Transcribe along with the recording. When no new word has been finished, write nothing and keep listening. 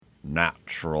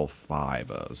natural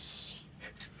fibers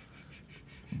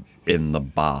in the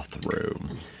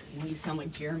bathroom. Well, you sound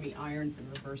like Jeremy Irons in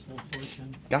Reversal of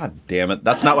Fortune. God damn it.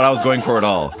 That's not what I was going for at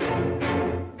all.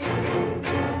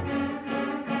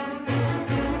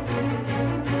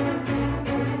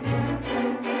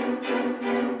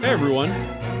 Hey everyone,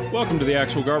 welcome to the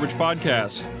Actual Garbage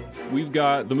Podcast. We've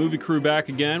got the movie crew back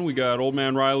again. We got Old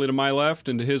Man Riley to my left,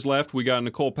 and to his left we got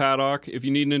Nicole Paddock. If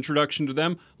you need an introduction to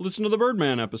them, listen to the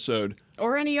Birdman episode.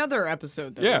 Or any other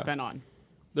episode that we've been on.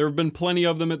 There have been plenty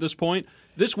of them at this point.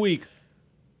 This week,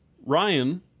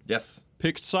 Ryan Yes.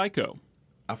 picked Psycho.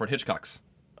 Alfred Hitchcock's.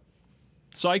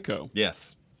 Psycho.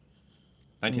 Yes.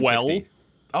 1960.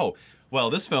 Well,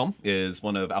 this film is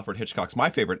one of Alfred Hitchcock's,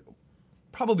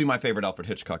 probably my favorite Alfred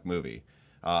Hitchcock movie.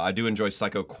 I do enjoy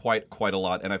Psycho quite a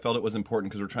lot, and I felt it was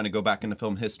important because we're trying to go back into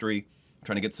film history,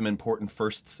 trying to get some important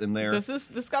firsts in there.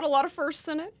 This got a lot of firsts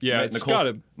in it. Yeah, it's got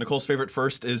it. Nicole's favorite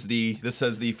first is this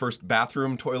has the first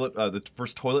bathroom toilet, the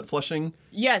first toilet flushing.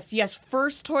 Yes,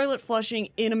 first toilet flushing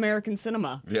in American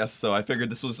cinema. Yes, so I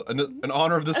figured this was in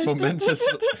honor of this momentous,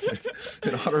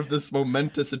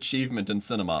 achievement in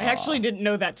cinema. I actually didn't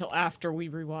know that till after we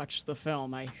rewatched the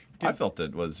film. I felt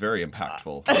it was very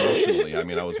impactful emotionally. I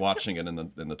mean, I was watching it in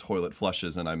the toilet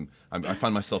flushes, and I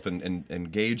find myself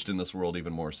engaged in this world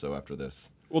even more so after this.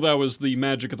 Well, that was the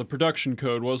magic of the production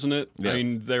code, wasn't it? Yes. I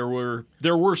mean, there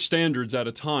were standards at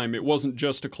a time. It wasn't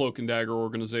just a cloak and dagger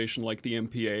organization like the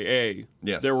MPAA.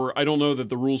 Yes. I don't know that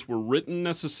the rules were written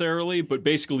necessarily, but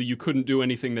basically you couldn't do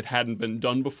anything that hadn't been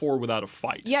done before without a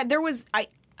fight. Yeah, there was.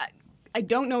 I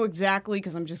don't know exactly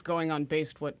because I'm just going on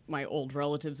based what my old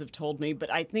relatives have told me, but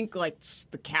I think like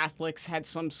the Catholics had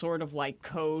some sort of like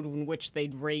code in which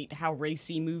they'd rate how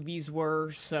racy movies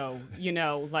were. So,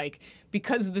 like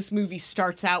because this movie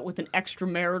starts out with an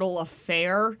extramarital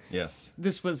affair, Yes.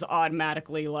 this was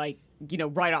automatically like,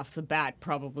 right off the bat,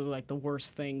 probably like the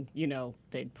worst thing,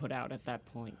 they'd put out at that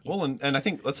point. Well, and I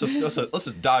think let's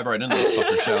just dive right into this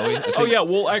fucker, shall we? Oh yeah,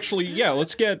 well actually, yeah,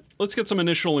 let's get some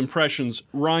initial impressions.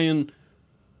 Ryan,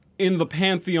 in the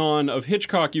pantheon of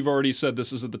Hitchcock, you've already said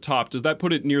this is at the top. Does that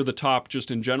put it near the top just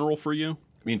in general for you?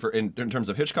 I mean, in terms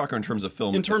of Hitchcock or in terms of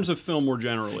film? In terms of film more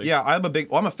generally. Yeah,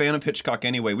 I'm a fan of Hitchcock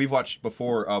anyway. We've watched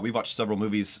before. We've watched several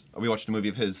movies. We watched a movie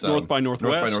of his. North by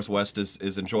Northwest. North by Northwest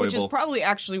is enjoyable. Which is probably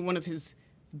actually one of his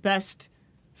best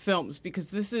films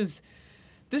because this is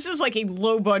like a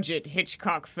low budget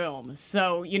Hitchcock film.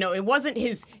 So it wasn't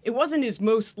his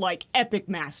most like epic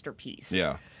masterpiece.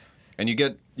 Yeah. And you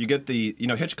get the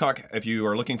Hitchcock, if you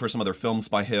are looking for some other films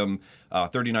by him,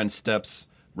 39 Steps,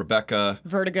 Rebecca,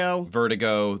 Vertigo,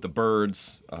 The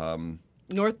Birds.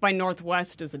 North by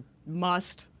Northwest is a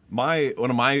must.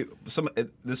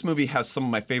 This movie has some of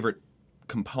my favorite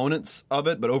components of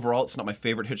it, but overall it's not my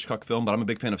favorite Hitchcock film, but I'm a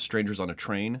big fan of Strangers on a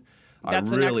Train.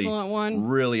 That's an excellent one.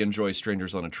 Really enjoy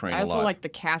Strangers on a Train a lot. I also like the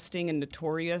casting in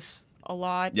Notorious a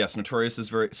lot. Yes, Notorious is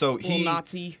very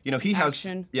Nazi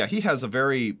action. He has a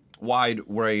very wide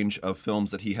range of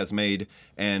films that he has made,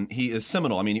 and he is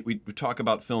seminal. I mean, we talk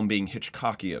about film being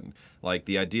Hitchcockian, like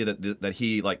the idea that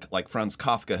he, like Franz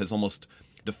Kafka, has almost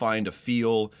defined a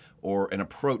feel or an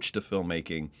approach to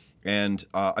filmmaking. And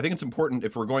I think it's important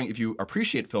if you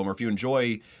appreciate film or if you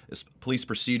enjoy police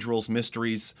procedurals,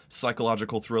 mysteries,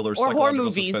 psychological thrillers, or psychological horror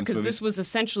movies, suspense because this was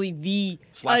essentially the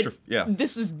slasher.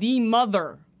 This is the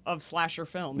mother of slasher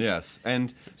films. Yes,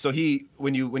 and so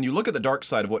when you look at the dark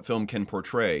side of what film can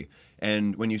portray,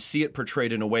 and when you see it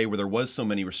portrayed in a way where there was so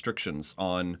many restrictions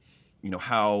on,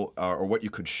 how or what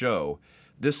you could show,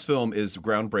 this film is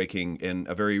groundbreaking in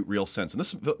a very real sense. And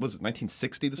this was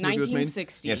 1960. This movie was made.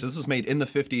 1960. Yeah, so this was made in the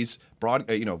 50s,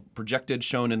 projected,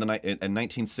 shown in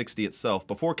 1960 itself,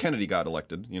 before Kennedy got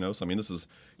elected. So I mean, this is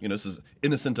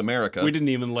innocent America. We didn't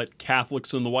even let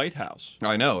Catholics in the White House.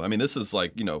 I know. I mean, this is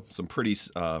like some pretty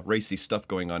racy stuff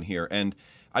going on here, and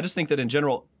I just think that in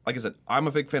general, like I said, I'm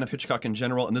a big fan of Hitchcock in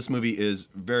general, and this movie is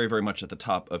very, very much at the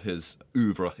top of his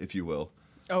oeuvre, if you will.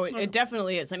 Oh, it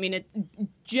definitely is. I mean,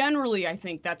 generally, I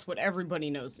think that's what everybody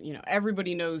knows.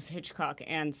 Everybody knows Hitchcock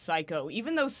and Psycho,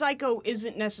 even though Psycho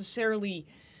isn't necessarily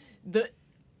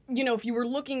if you were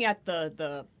looking at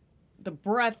the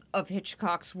breadth of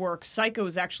Hitchcock's work, Psycho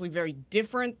is actually very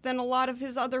different than a lot of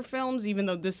his other films, even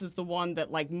though this is the one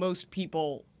that, like, most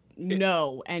people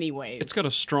know anyways. It's got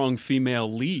a strong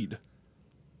female lead.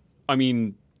 I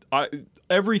mean,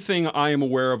 everything I am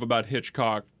aware of about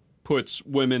Hitchcock puts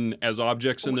women as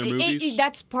objects in their movies.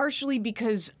 That's partially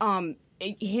because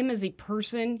him as a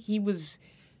person, he was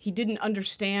he didn't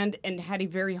understand and had a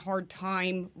very hard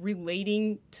time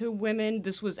relating to women.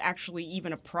 This was actually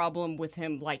even a problem with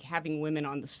him, like having women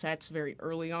on the sets very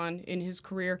early on in his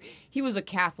career. He was a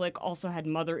Catholic, also had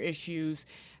mother issues.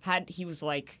 He was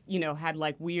like, had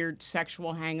like weird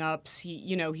sexual hang-ups.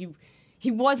 He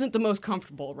wasn't the most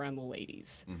comfortable around the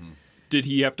ladies. Mm-hmm. Did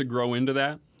he have to grow into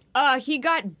that? He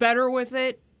got better with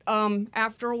it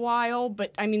after a while,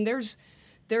 but I mean, I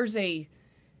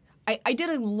did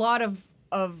a lot of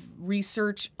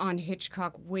research on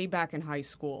Hitchcock way back in high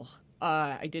school.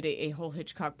 I did a whole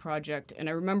Hitchcock project, and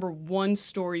I remember one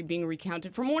story being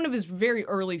recounted from one of his very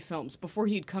early films before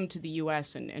he had come to the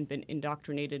U.S. and been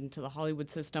indoctrinated into the Hollywood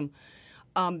system.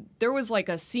 There was like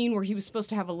a scene where he was supposed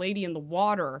to have a lady in the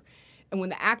water, and when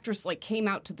the actress like came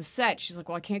out to the set, she's like,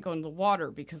 "Well, I can't go in the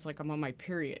water because like I'm on my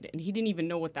period," and he didn't even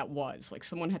know what that was. Like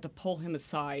someone had to pull him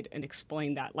aside and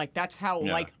explain that. Like that's how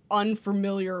like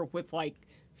unfamiliar with like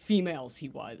females he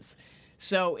was.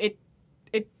 So it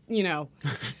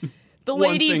the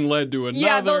One ladies, thing led to another.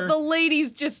 Yeah, the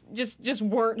ladies just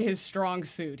weren't his strong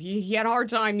suit. He had a hard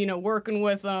time, working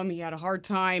with them. He had a hard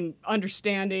time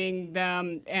understanding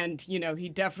them, and he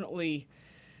definitely,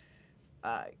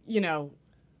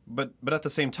 But at the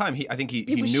same time, I think he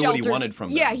was knew what he sheltered. wanted from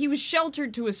them. Yeah, he was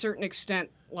sheltered to a certain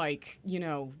extent, like,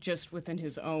 just within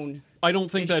his own I don't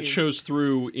think that issues. shows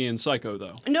through in Psycho,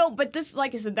 though. No, but this,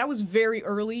 like I said, that was very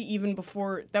early, even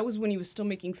before, that was when he was still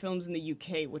making films in the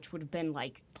UK, which would have been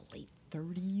like the late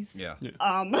 30s. Yeah.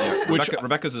 Which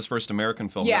Rebecca's his first American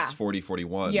film. Yeah. That's 40,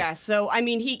 41. Yeah, so, I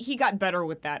mean, he got better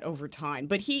with that over time,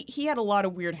 but he had a lot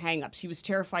of weird hang-ups. He was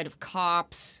terrified of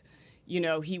cops.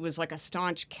 He was like a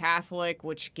staunch Catholic,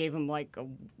 which gave him like a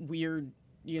weird,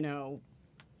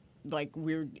 like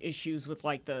weird issues with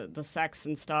like the sex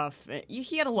and stuff.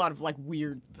 He had a lot of like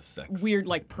weird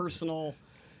like personal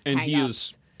And hang-ups. he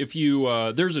is, if you,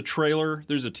 there's a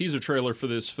teaser trailer for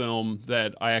this film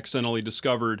that I accidentally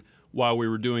discovered while we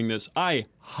were doing this. I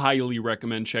highly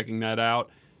recommend checking that out.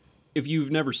 If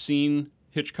you've never seen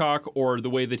Hitchcock or the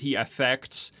way that he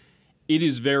affects, it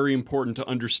is very important to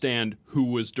understand who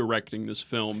was directing this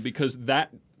film, because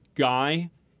that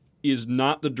guy is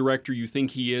not the director you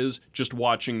think he is just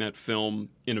watching that film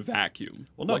in a vacuum.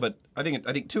 Well, no, but I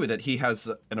think too that he has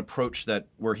an approach that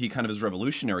where he kind of is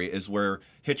revolutionary is where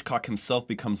Hitchcock himself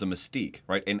becomes a mystique,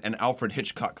 right? And an Alfred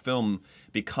Hitchcock film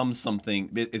becomes something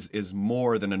is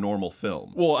more than a normal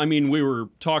film. Well, I mean, we were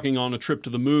talking on A Trip to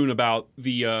the Moon about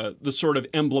the sort of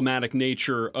emblematic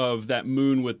nature of that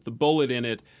moon with the bullet in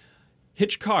it.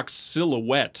 Hitchcock's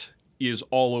silhouette is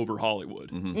all over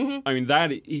Hollywood. Mm-hmm. I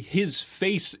mean, his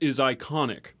face is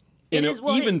iconic,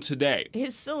 even today.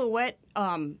 His silhouette,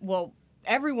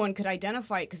 everyone could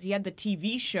identify it because he had the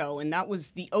TV show, and that was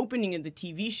the opening of the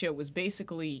TV show was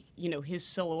basically, his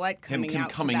silhouette coming him out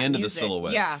coming to that into music. the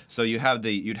silhouette. Yeah. So you'd have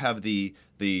the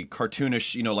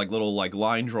cartoonish, like little like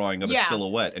line drawing of a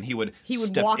silhouette, and he would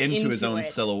step walk into his into own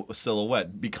it.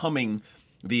 silhouette, becoming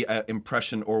the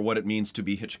impression or what it means to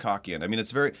be Hitchcockian. I mean, it's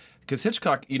very because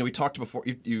Hitchcock. We talked before.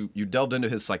 You delved into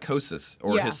his psychosis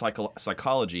or his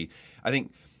psychology. I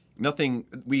think nothing.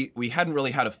 We hadn't really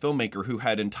had a filmmaker who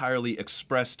had entirely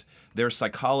expressed their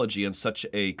psychology in such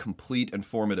a complete and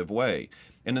formative way.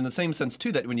 And in the same sense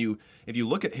too, that if you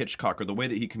look at Hitchcock or the way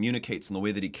that he communicates and the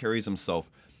way that he carries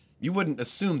himself, you wouldn't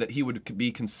assume that he would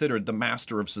be considered the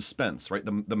master of suspense, right?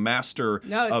 The master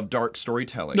of dark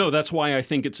storytelling. No, that's why I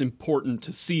think it's important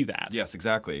to see that. Yes,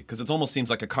 exactly. Because it almost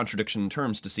seems like a contradiction in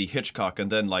terms to see Hitchcock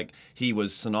and then like he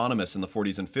was synonymous in the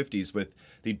 40s and 50s with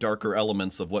the darker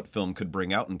elements of what film could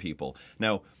bring out in people.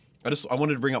 Now, I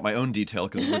wanted to bring up my own detail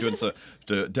because we're doing so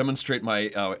to demonstrate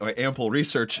my ample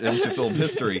research into film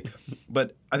history.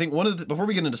 But I think before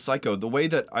we get into Psycho, the way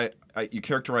that you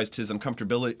characterized his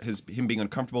uncomfortability, him being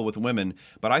uncomfortable with women,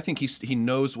 but I think he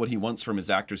knows what he wants from his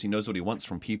actors. He knows what he wants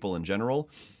from people in general.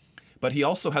 But he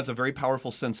also has a very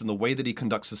powerful sense in the way that he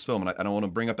conducts his film, and I want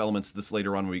to bring up elements of this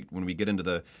later on when we get into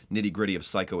the nitty-gritty of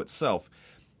Psycho itself.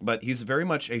 But he's very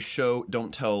much a show,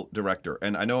 don't tell director.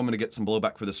 And I know I'm going to get some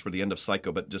blowback for this for the end of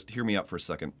Psycho, but just hear me out for a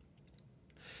second.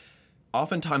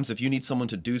 Oftentimes, if you need someone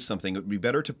to do something, it would be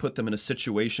better to put them in a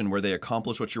situation where they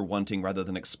accomplish what you're wanting rather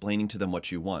than explaining to them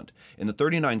what you want. In the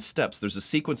 39 Steps, there's a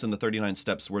sequence in the 39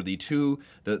 Steps where the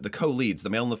co-leads,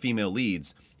 the male and the female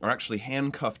leads, are actually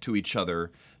handcuffed to each other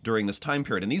during this time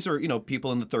period. And these are,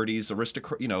 people in the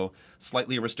 30s,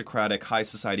 slightly aristocratic, high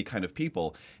society kind of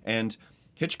people. And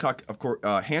Hitchcock, of course,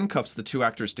 handcuffs the two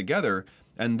actors together,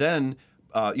 and then,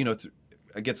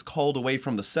 gets called away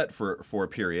from the set for a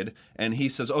period. And he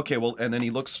says, "Okay, well," and then he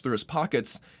looks through his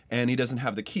pockets, and he doesn't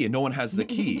have the key, and no one has the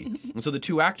key. And so the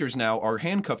two actors now are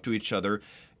handcuffed to each other,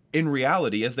 in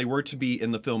reality as they were to be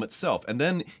in the film itself. And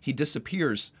then he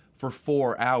disappears for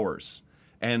 4 hours.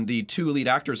 And the 2 lead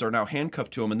actors are now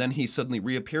handcuffed to him, and then he suddenly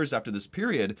reappears after this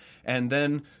period, and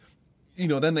then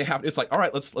then they have, it's like, all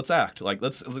right, let's act, like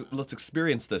let's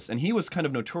experience this. And he was kind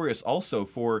of notorious also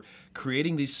for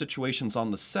creating these situations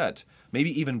on the set,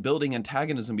 maybe even building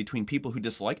antagonism between people who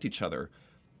disliked each other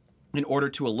in order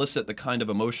to elicit the kind of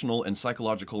emotional and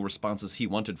psychological responses he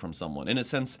wanted from someone. In a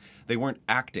sense, they weren't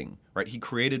acting, right? He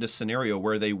created a scenario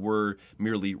where they were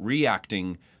merely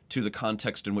reacting to the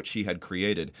context in which he had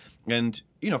created. And,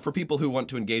 for people who want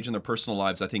to engage in their personal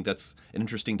lives, I think that's an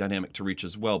interesting dynamic to reach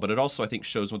as well. But it also, I think,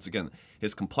 shows, once again,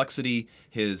 his complexity,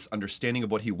 his understanding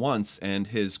of what he wants, and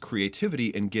his creativity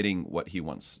in getting what he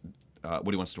wants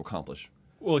to accomplish.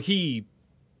 Well, he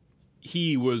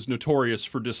was notorious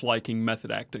for disliking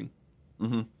method acting,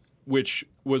 which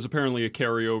was apparently a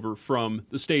carryover from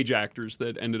the stage actors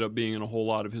that ended up being in a whole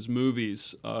lot of his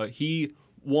movies. He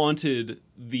wanted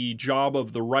the job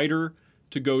of the writer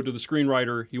to go to the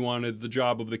screenwriter. He wanted the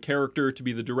job of the character to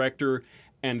be the director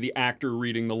and the actor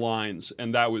reading the lines,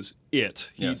 and that was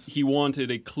it. He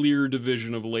wanted a clear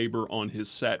division of labor on his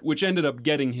set, which ended up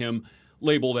getting him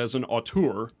labeled as an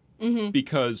auteur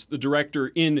because the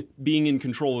director, in being in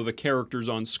control of the characters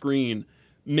on screen,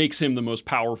 makes him the most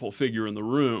powerful figure in the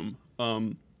room.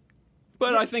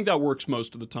 But I think that works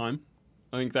most of the time.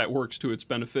 I think that works to its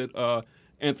benefit.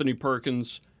 Anthony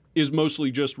Perkins is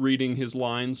mostly just reading his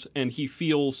lines, and he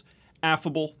feels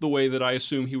affable the way that I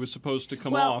assume he was supposed to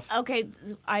come off. Okay,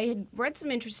 I had read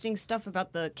some interesting stuff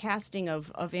about the casting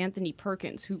of Anthony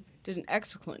Perkins, who did an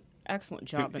excellent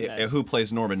job in this. Who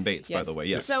plays Norman Bates, by the way.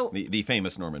 Yes, so, the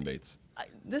famous Norman Bates.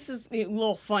 This is a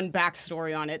little fun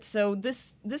backstory on it. So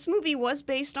this movie was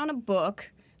based on a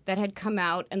book that had come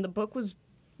out, and the book was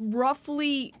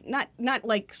roughly not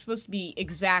like supposed to be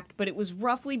exact, but it was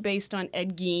roughly based on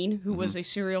Ed Gein, who was a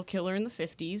serial killer in the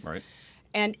 50s. Right.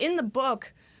 And in the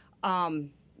book, the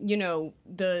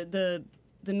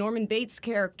Norman Bates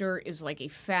character is like a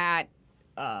fat,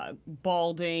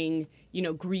 balding,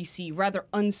 greasy, rather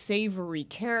unsavory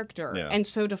character. Yeah. And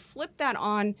so to flip that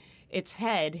on its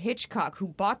head, Hitchcock, who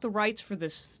bought the rights for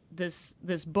this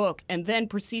book and then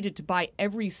proceeded to buy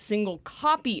every single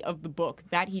copy of the book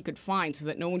that he could find so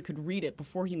that no one could read it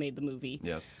before he made the movie.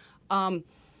 Yes.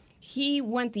 He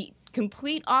went the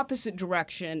complete opposite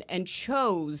direction and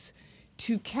chose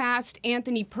to cast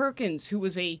Anthony Perkins, who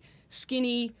was a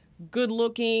skinny,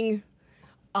 good-looking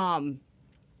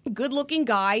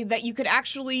guy that you could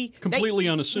actually completely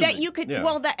unassuming. That you could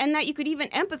that you could even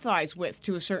empathize with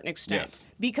to a certain extent. Yes.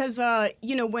 Because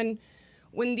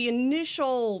when the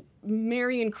initial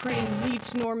Marion Crane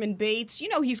meets Norman Bates,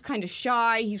 he's kind of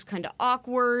shy, he's kind of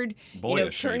awkward.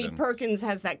 Boyish, Tony even. Perkins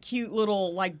has that cute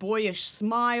little boyish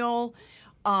smile.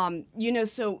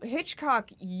 So Hitchcock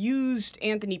used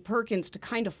Anthony Perkins to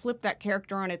kind of flip that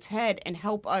character on its head and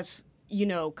help us,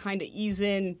 kind of ease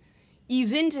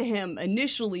into him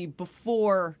initially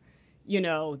before,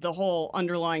 the whole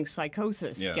underlying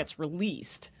psychosis gets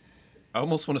released. I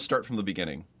almost want to start from the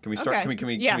beginning. Can we start? Okay. Can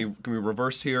we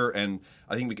reverse here? And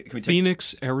I think can we take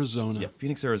Phoenix, Arizona. Yeah,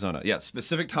 Phoenix, Arizona. Yeah,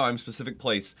 specific time, specific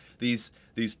place. These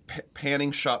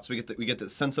panning shots. We get the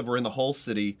sense of we're in the whole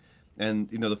city, and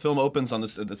the film opens on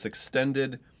this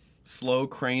extended, slow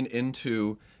crane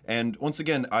into. And once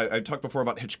again, I talked before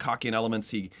about Hitchcockian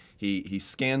elements. He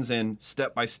scans in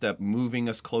step by step, moving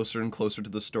us closer and closer to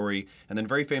the story. And then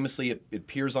very famously, it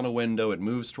peers on a window. It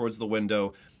moves towards the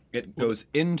window. It goes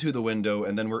into the window,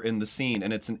 and then we're in the scene,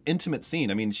 and it's an intimate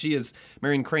scene. I mean,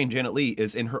 Marion Crane, Janet Leigh,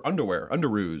 is in her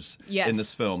underoos in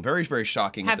this film. Very, very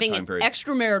shocking at the time period. Having an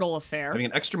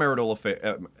extramarital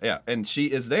affair. And she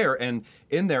is there, and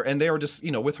in there, and they are just,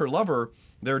 with her lover,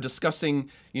 they're discussing,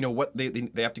 what they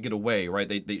have to get away,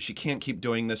 right? She can't keep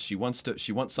doing this. She wants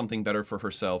something better for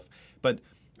herself, but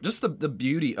just the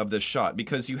beauty of this shot,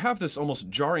 because you have this almost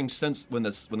jarring sense when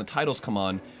the titles come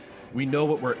on. We know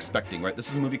what we're expecting, right? This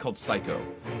is a movie called Psycho,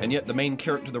 and yet the main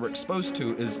character that we're exposed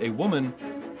to is a woman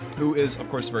who is, of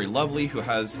course, very lovely, who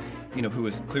has, who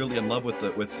is clearly in love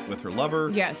with her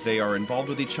lover. Yes. They are involved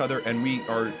with each other, and we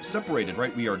are separated,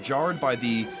 right? We are jarred by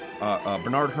the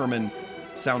Bernard Herrmann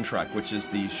soundtrack, which is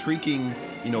the shrieking,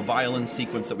 violin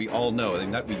sequence that we all know. I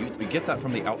think that we get that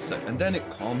from the outset, and then it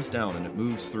calms down and it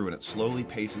moves through and it slowly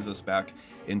paces us back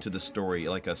into the story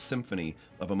like a symphony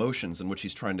of emotions in which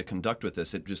he's trying to conduct with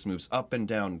this. It just moves up and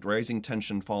down, rising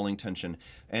tension, falling tension,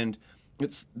 and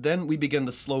then we begin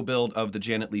the slow build of the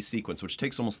Janet Leigh sequence, which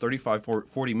takes almost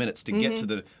 35-40 minutes to get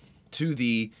to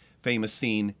the famous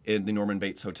scene in the Norman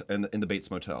Bates hotel, in the Bates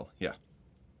Motel. Yeah.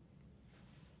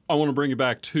 I want to bring you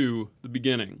back to the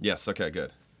beginning. Yes. Okay.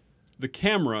 Good. The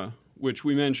camera, which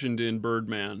we mentioned in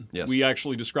Birdman, Yes. we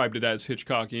actually described it as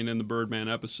Hitchcockian in the Birdman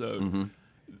episode. Mm-hmm.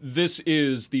 This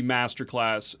is the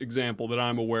masterclass example that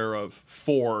I'm aware of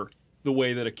for the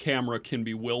way that a camera can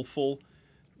be willful.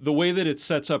 The way that it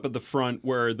sets up at the front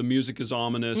where the music is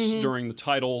ominous during the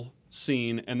title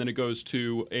scene and then it goes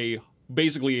to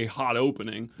basically a hot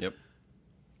opening. Yep.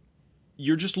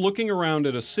 You're just looking around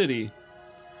at a city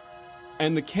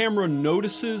and the camera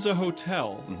notices a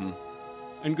hotel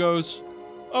and goes,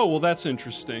 oh, well, that's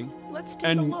interesting. Let's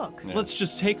take a look. Let's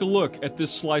just take a look at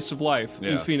this slice of life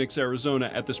in Yeah. Phoenix, Arizona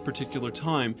at this particular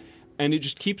time. And it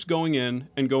just keeps going in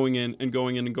and going in and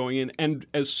going in and going in. And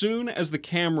as soon as the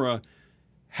camera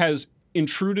has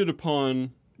intruded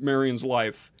upon Marion's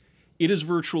life, it is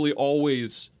virtually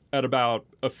always at about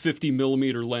a 50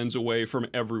 millimeter lens away from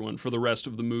everyone for the rest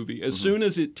of the movie. As soon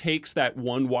as it takes that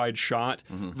one wide shot,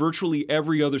 virtually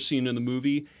every other scene in the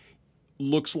movie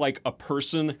looks like a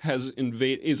person has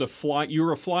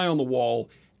you're a fly on the wall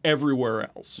everywhere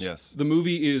else. Yes. The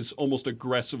movie is almost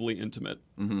aggressively intimate.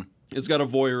 It's got a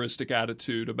voyeuristic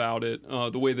attitude about it,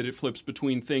 the way that it flips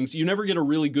between things. You never get a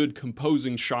really good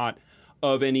composing shot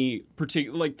of any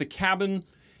particular, like the cabin,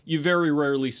 you very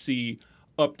rarely see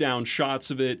up-down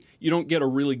shots of it. You don't get a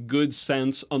really good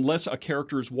sense, unless a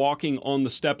character is walking on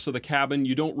the steps of the cabin,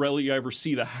 you don't really ever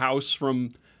see the house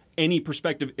from any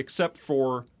perspective except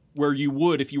for where you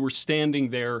would if you were standing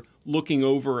there looking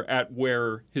over at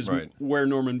where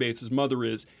Norman Bates' mother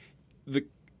is.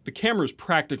 The camera is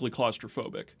practically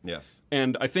claustrophobic. Yes.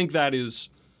 And I think that is,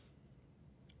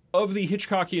 of the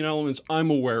Hitchcockian elements I'm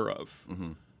aware of,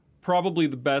 probably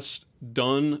the best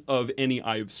done of any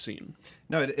I've seen.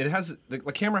 No, it has the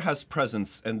camera has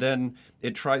presence, and then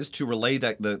it tries to relay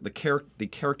that the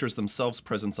characters themselves'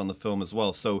 presence on the film as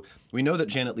well. So we know that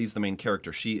Janet Leigh's the main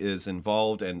character. She is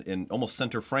involved and in almost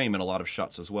center frame in a lot of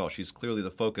shots as well. She's clearly the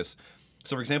focus.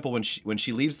 So, for example, when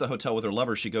she leaves the hotel with her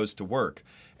lover, she goes to work,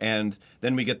 and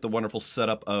then we get the wonderful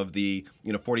setup of the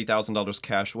 $40,000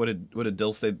 cash. What did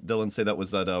Dylan say that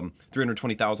was that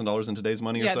 $320,000 in today's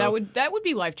money? Yeah, or so? that would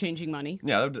be life-changing money.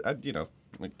 Yeah, I'd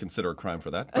consider a crime for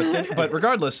that. But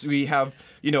regardless, we have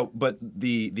but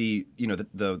the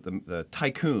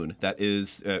tycoon that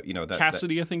is that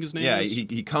Cassidy, I think his name is. Yeah,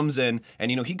 he comes in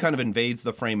and he kind of invades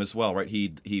the frame as well, right?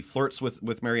 He flirts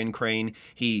with Marion Crane.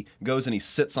 He goes and he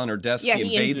sits on her desk. Yeah,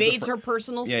 he invades her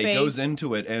personal space. Yeah, he goes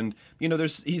into it, and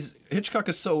Hitchcock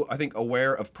is so, I think,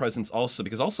 aware of presence also,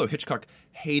 because also Hitchcock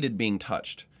hated being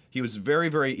touched. He was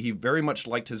he very much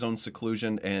liked his own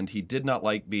seclusion, and he did not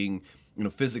like being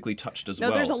physically touched as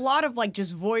well. No, there's a lot of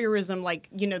just voyeurism.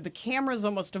 The camera's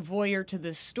almost a voyeur to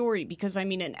this story because,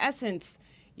 in essence,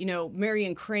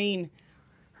 Marion Crane,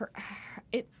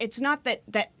 it's not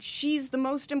that she's the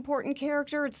most important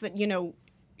character. It's that,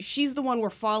 she's the one we're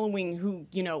following who,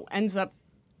 ends up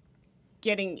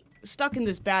getting stuck in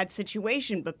this bad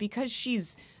situation. But because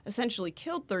she's essentially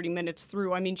killed 30 minutes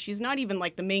through, she's not even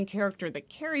the main character that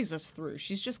carries us through.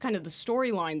 She's just kind of the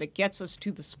storyline that gets us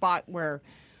to the spot where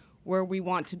we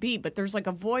want to be. But there's a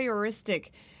voyeuristic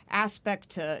aspect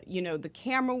to the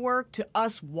camera work, to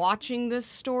us watching this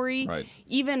story. Right.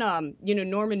 Even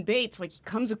Norman Bates, he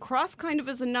comes across kind of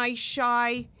as a nice,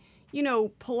 shy,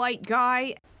 polite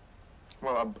guy.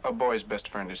 Well, a boy's best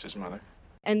friend is his mother.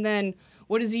 And then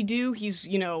what does he do? He's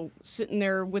sitting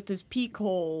there with his peek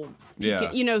hole.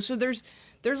 Yeah. So there's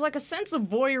a sense of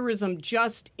voyeurism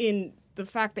just in the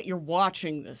fact that you're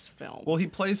watching this film. Well, he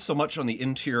plays so much on the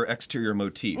interior-exterior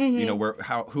motif,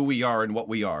 who we are and what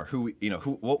we are, who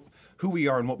we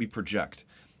are and what we project.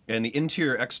 And the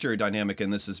interior-exterior dynamic in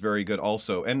this is very good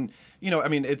also. And,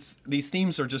 these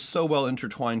themes are just so well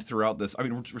intertwined throughout this.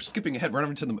 We're skipping ahead. We're not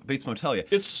even to the Bates Motel yet.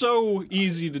 It's so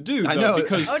easy to do, though, I know.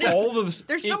 because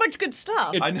there's so much good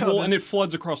stuff. I know. And it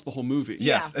floods across the whole movie.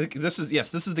 Yes, Yeah. this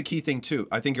is the key thing too.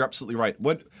 I think you're absolutely right.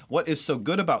 What is so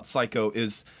good about Psycho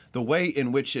is the way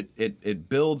in which it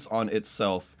builds on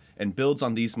itself and builds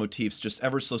on these motifs just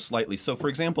ever so slightly. So, for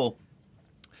example,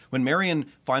 when Marion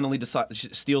finally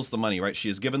steals the money, right? She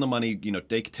is given the money,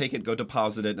 they take it, go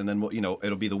deposit it, and then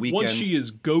it'll be the weekend. Once she is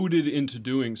goaded into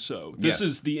doing so, this Yes.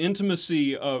 is the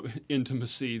intimacy,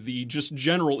 the just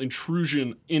general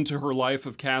intrusion into her life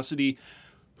of Cassidy,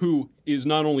 who is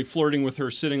not only flirting with her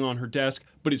sitting on her desk,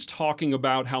 but is talking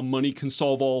about how money can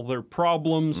solve all their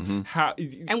problems.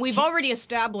 And we've already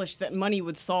established that money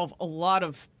would solve a lot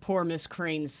of poor Miss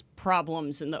Crane's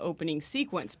problems in the opening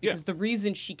sequence, because the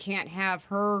reason she can't have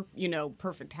her,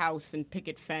 perfect house and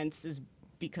picket fence is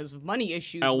because of money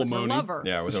issues with her lover.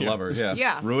 Yeah, with her lover. Yeah.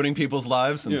 Yeah. Ruining people's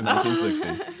lives since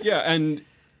 1960. Yeah,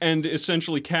 and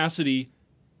essentially Cassidy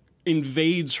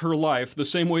invades her life the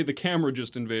same way the camera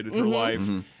just invaded her life,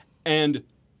 and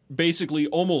basically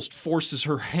almost forces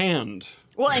her hand.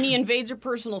 Well, and he invades her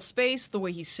personal space, the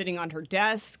way he's sitting on her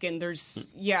desk, and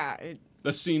there's,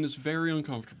 The scene is very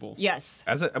uncomfortable. yes.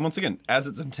 Once again, as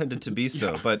it's intended to be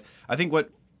so. But I think what...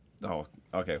 Oh,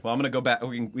 okay. Well, I'm going to go back.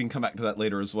 We can come back to that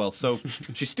later as well. So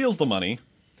she steals the money,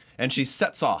 and she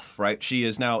sets off, right? She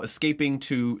is now escaping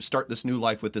to start this new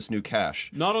life with this new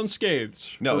cash. Not unscathed.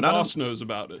 No, Her not boss knows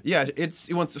about it. Yeah,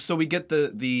 so we get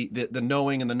the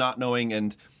knowing and the not knowing,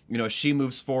 and she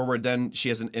moves forward. Then she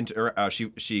has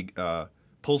she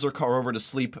pulls her car over to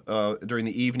sleep during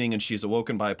the evening, and she's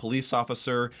awoken by a police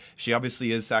officer. She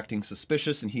obviously is acting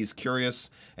suspicious, and he's curious,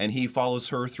 and he follows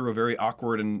her through a very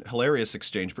awkward and hilarious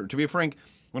exchange. But to be frank,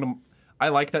 I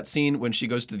like that scene when she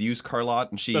goes to the used car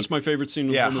lot and she... That's my favorite scene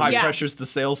of the movie. high pressures the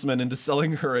salesman into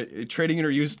selling her, trading in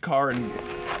her used car. And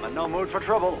I'm in no mood for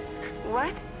trouble.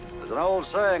 What? There's an old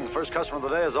saying, the first customer of the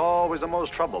day is always the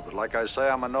most trouble. But like I say,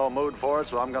 I'm in no mood for it,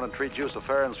 so I'm going to treat you so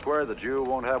fair and square that you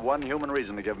won't have one human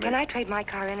reason to give me. Can I trade my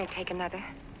car in and take another?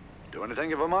 Do anything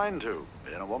you've a mind to.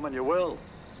 Being a woman, you will.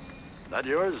 That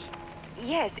yours?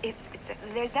 Yes,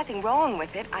 there's nothing wrong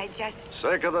with it. I just...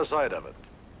 Sick of the sight of it.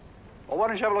 Well, why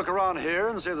don't you have a look around here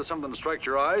and see if there's something to strike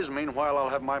your eyes? Meanwhile, I'll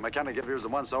have my mechanic give yours the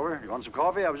once-over. You want some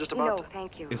coffee? I was just about No, to...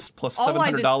 thank you. it's plus All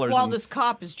 $700. while this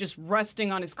cop is just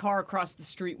resting on his car across the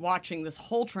street watching this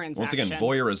whole transaction. Once again,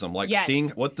 voyeurism, like Yes. seeing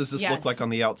what does this look Yes. like on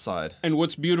the outside. And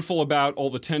what's beautiful about all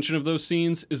the tension of those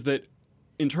scenes is that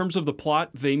in terms of the plot,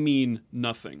 they mean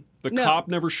nothing. The No. cop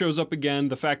never shows up again.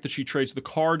 The fact that she trades the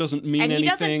car doesn't mean And he anything.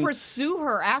 doesn't pursue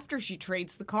her after she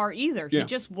trades the car either. Yeah. He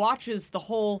just watches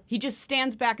he just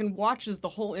stands back and watches the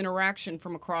whole interaction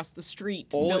from across the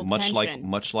street to build much tension.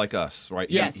 like us, right?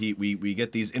 Yes. We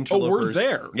get these interlopers. we're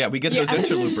there. Yeah, we get those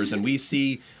interlopers, and we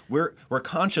see we're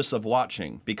conscious of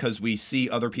watching because we see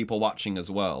other people watching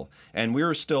as well, and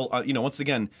we're still once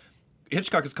again.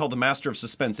 Hitchcock is called the master of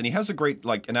suspense, and he has a great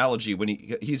analogy when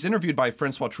he's interviewed by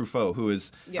Francois Truffaut, who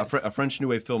is Yes. a French New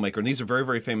Wave filmmaker, and these are very,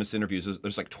 very famous interviews.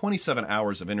 There's like 27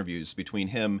 hours of interviews between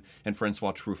him and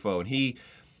Francois Truffaut, and he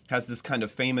has this kind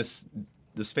of famous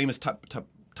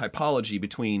typology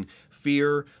between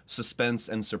fear, suspense,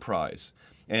 and surprise,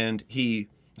 and the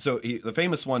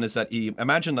famous one is that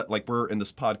imagine that we're in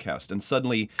this podcast and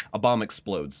suddenly a bomb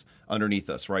explodes underneath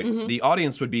us, right? Mm-hmm. The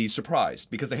audience would be surprised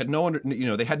because they had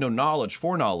they had no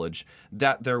foreknowledge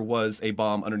that there was a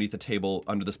bomb underneath the table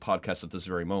under this podcast at this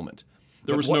very moment.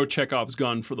 There But was what- no Chekhov's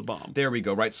gun for the bomb. There we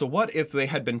go, right? So what if they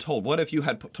had been told? What if you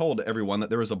had told everyone that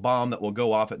there was a bomb that will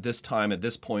go off at this time, at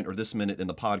this point, or this minute in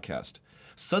the podcast?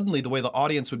 Suddenly, the way the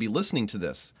audience would be listening to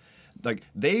this,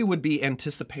 they would be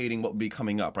anticipating what would be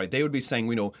coming up, right? They would be saying,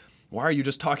 why are you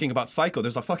just talking about Psycho?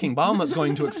 There's a fucking bomb that's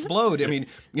going to explode. I mean,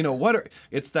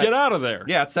 it's that... Get out of there.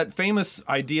 Yeah, it's that famous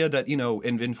idea that,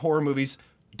 in horror movies,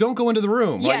 don't go into the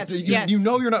room. Yes, yes. You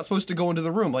know you're not supposed to go into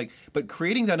the room. But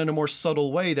creating that in a more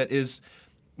subtle way that is...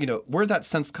 where that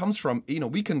sense comes from,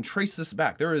 we can trace this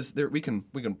back. We can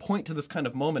point to this kind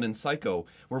of moment in Psycho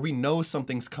where we know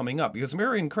something's coming up. Because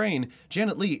Marion Crane,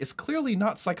 Janet Leigh, is clearly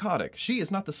not psychotic. She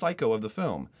is not the psycho of the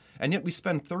film. And yet we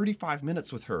spend 35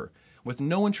 minutes with her with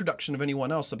no introduction of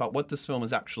anyone else about what this film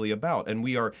is actually about. And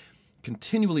we are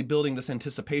continually building this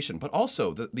anticipation. But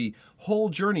also, the whole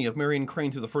journey of Marion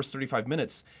Crane through the first 35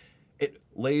 minutes, it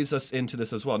lays us into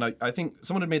this as well. Now, I think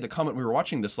someone had made the comment when we were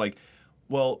watching this,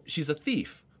 well, she's a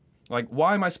thief.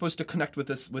 Why am I supposed to connect with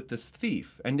this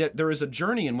thief? And yet there is a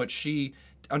journey in which she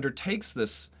undertakes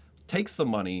this, takes the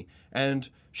money, and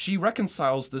she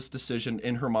reconciles this decision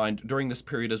in her mind during this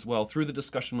period as well through the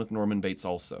discussion with Norman Bates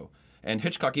also. And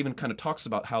Hitchcock even kind of talks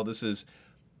about how this is,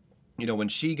 when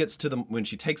she takes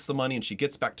the money and she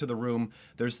gets back to the room,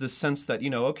 there's this sense that,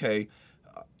 okay,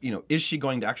 is she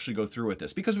going to actually go through with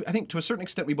this? Because I think to a certain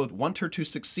extent we both want her to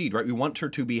succeed, right? We want her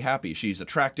to be happy. She's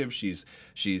attractive. She's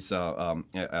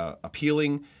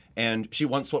appealing, and she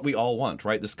wants what we all want,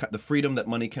 right? The freedom that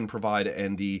money can provide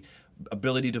and the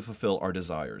ability to fulfill our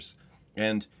desires.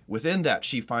 And within that,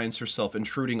 she finds herself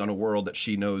intruding on a world that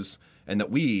she knows and that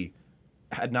we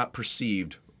had not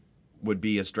perceived would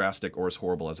be as drastic or as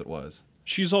horrible as it was.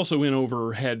 She's also in over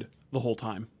her head the whole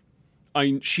time.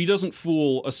 She doesn't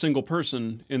fool a single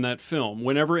person in that film.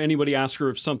 Whenever anybody asks her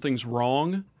if something's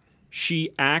wrong,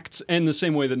 she acts, and the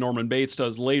same way that Norman Bates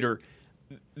does later,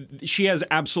 she has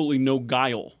absolutely no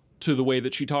guile to the way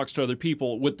that she talks to other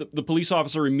people. With the police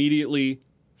officer immediately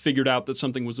figured out that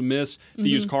something was amiss. The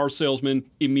used car salesman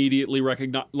immediately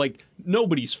recognized, like,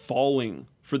 nobody's falling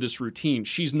for this routine.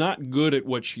 She's not good at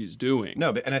what she's doing.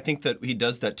 No, and I think that he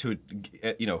does that to,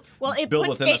 Well, it build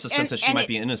puts- within us a it- sense that she and might it-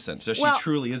 be innocent. So well, she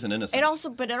truly is an innocent. It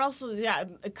also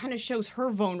it kind of shows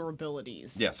her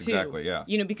vulnerabilities. Yes, too. exactly, yeah.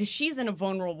 Because she's in a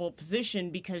vulnerable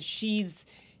position because she's,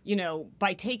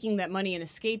 by taking that money and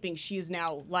escaping, she is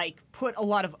now like put a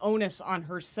lot of onus on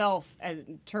herself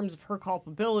in terms of her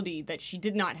culpability that she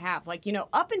did not have. Like,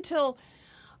 up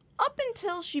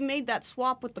until she made that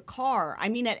swap with the car, I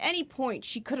mean, at any point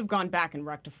she could have gone back and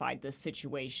rectified this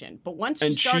situation. But once she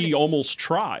And started, she almost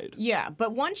tried. yeah,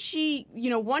 but once she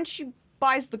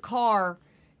buys the car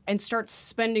and starts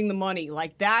spending the money,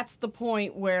 like that's the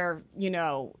point where,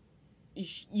 now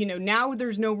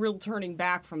there's no real turning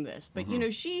back from this. But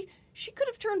she could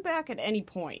have turned back at any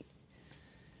point.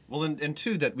 Well, and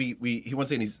two, that he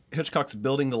once again, Hitchcock's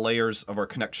building the layers of our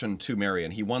connection to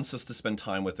Marion. He wants us to spend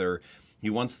time with her. He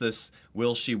wants this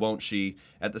will she, won't she.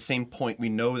 At the same point, we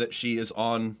know that she is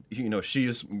she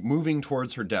is moving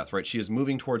towards her death, right? She is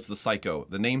moving towards the psycho,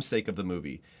 the namesake of the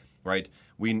movie, right?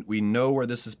 We know where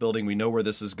this is building. We know where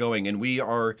this is going. And we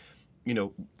are,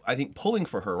 I think pulling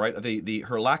for her, right?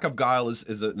 Her lack of guile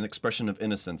is an expression of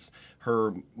innocence.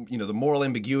 Her, the moral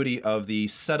ambiguity of the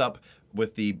setup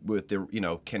with the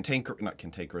not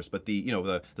cantankerous, but the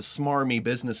smarmy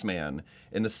businessman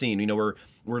in the scene.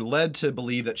 We're led to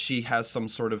believe that she has some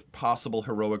sort of possible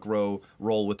heroic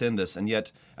role within this, and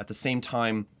yet at the same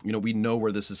time, we know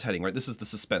where this is heading. Right? This is the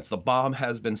suspense. The bomb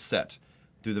has been set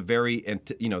through the very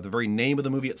name of the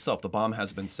movie itself. The bomb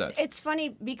has been set. It's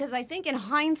funny because I think in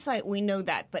hindsight we know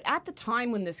that, but at the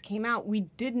time when this came out, we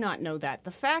did not know that.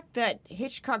 The fact that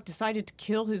Hitchcock decided to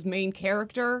kill his main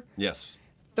character. Yes.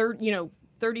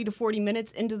 30 to 40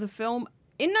 minutes into the film.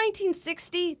 In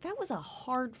 1960, that was a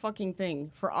hard fucking thing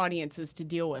for audiences to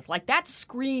deal with. Like, that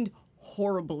screened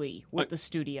horribly with the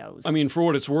studios. I mean, for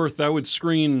what it's worth, that would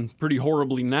screen pretty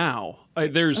horribly now.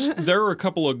 There are a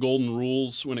couple of golden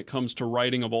rules when it comes to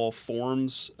writing of all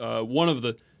forms. One of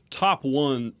the top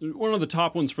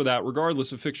ones for that,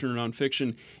 regardless of fiction or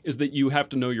nonfiction, is that you have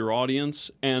to know your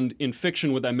audience. And in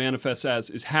fiction, what that manifests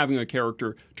as is having a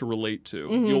character to relate to.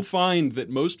 Mm-hmm. You'll find that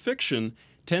most fiction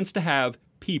tends to have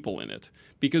people in it.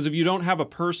 Because if you don't have a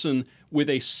person with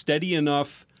a steady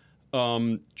enough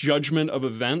judgment of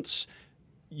events,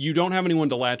 you don't have anyone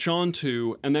to latch on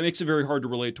to, and that makes it very hard to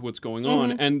relate to what's going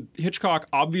on. And Hitchcock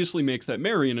obviously makes that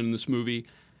Marion in this movie,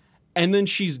 and then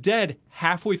she's dead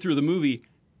halfway through the movie,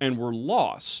 and we're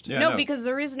lost. Yeah, no, because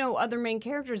there is no other main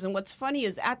characters. And what's funny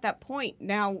is at that point,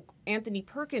 now Anthony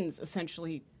Perkins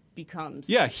essentially becomes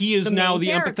he is the now main the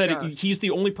character. empathetic. He's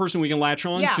the only person we can latch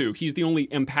on Yeah. to. He's the only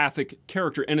empathic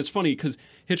character. And it's funny because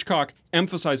Hitchcock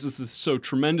emphasizes this so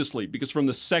tremendously because from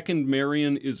the second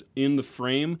Marion is in the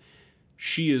frame,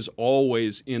 she is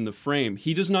always in the frame.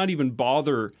 He does not even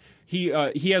bother. He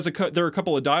has there are a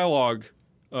couple of dialogue,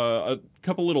 a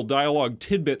couple little dialogue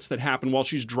tidbits that happen while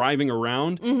she's driving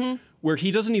around, where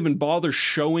he doesn't even bother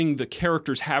showing the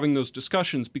characters having those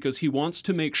discussions because he wants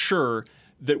to make sure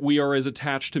that we are as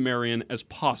attached to Marion as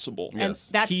possible. Yes.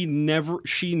 That's She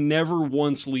never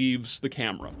once leaves the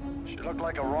camera. She looked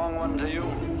like a wrong one to you?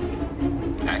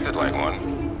 Acted like one.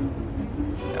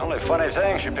 The only funny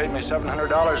thing, she paid me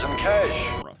 $700 in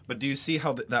cash. But do you see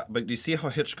how But do you see how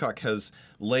Hitchcock has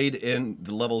laid in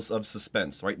the levels of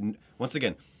suspense? Right. Once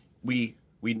again, we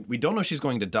don't know she's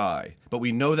going to die, but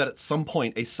we know that at some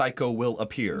point a psycho will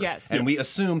appear. Yes. And we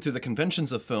assume through the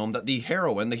conventions of film that the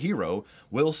heroine, the hero,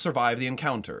 will survive the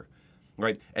encounter.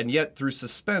 Right? And yet through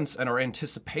suspense and our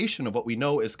anticipation of what we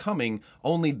know is coming,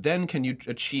 only then can you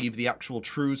achieve the actual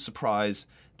true surprise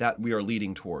that we are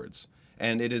leading towards.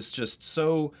 And it is just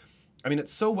so, I mean,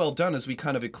 it's so well done as we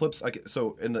kind of eclipse.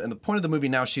 So in the point of the movie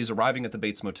now, she's arriving at the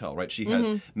Bates Motel, right? She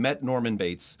has met Norman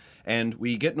Bates, and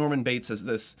we get Norman Bates as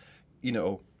this,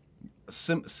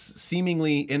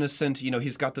 seemingly innocent.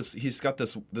 He's got this.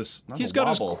 Not He's a got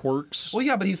his wobble. quirks. Well,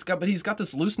 yeah, but he's got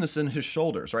this looseness in his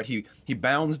shoulders, right? He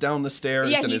bounds down the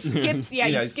stairs. yeah, and he is, skips. Yeah,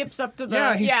 he he's- skips up to the.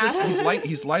 Yeah,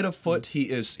 he's light of foot. He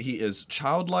is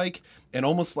childlike and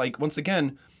almost like once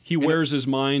again. He wears his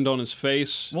mind on his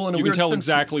face. Well, in a you can weird tell sense,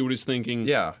 exactly what he's thinking.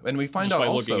 Yeah, and we find Just out by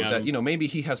also looking at that him. maybe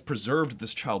he has preserved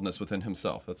this childness within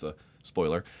himself. That's a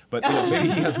spoiler, but maybe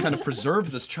he has kind of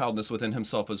preserved this childness within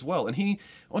himself as well. And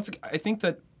I think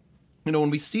that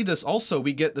when we see this, also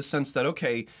we get the sense that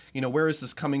okay, where is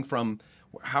this coming from?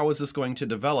 How is this going to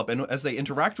develop? And as they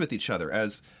interact with each other,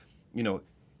 as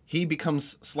he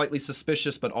becomes slightly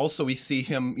suspicious, but also we see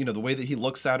him, the way that he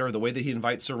looks at her, the way that he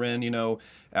invites her in,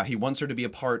 he wants her to be a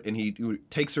part, and he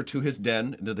takes her to his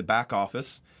den, to the back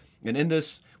office, And in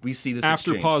this, we see this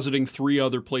After exchange. positing 3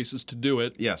 other places to do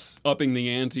it, Yes. upping the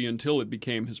ante until it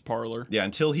became his parlor. Yeah,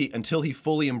 until he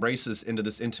fully embraces into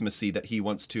this intimacy that he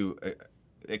wants to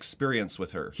experience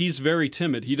with her. He's very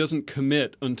timid. He doesn't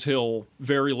commit until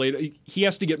very late. He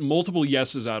has to get multiple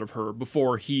yeses out of her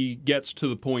before he gets to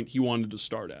the point he wanted to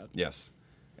start at. Yes.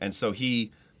 And so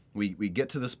we get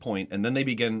to this point, and then they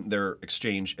begin their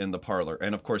exchange in the parlor.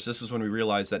 And of course, this is when we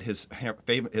realize that his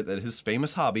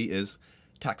famous hobby is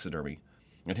taxidermy.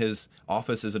 And his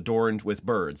office is adorned with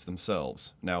birds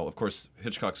themselves. Now, of course,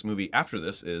 Hitchcock's movie after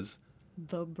this is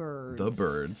The Birds. The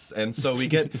Birds. And so we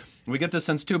get this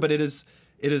sense too, but it is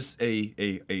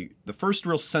the first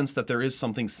real sense that there is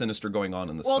something sinister going on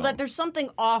in this film. That there's something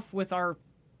off with our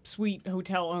sweet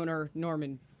hotel owner,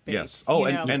 Norman Bates. Yes. Oh,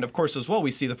 you know? and of course as well, we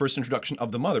see the first introduction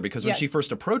of the mother, because when she Yes.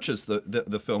 first approaches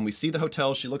the film, we see the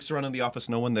hotel. She looks around in the office,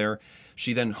 no one there.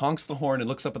 She then honks the horn and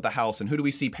looks up at the house, and who do we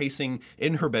see pacing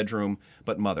in her bedroom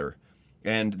but mother?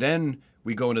 And then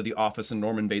we go into the office, and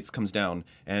Norman Bates comes down,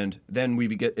 and then we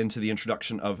get into the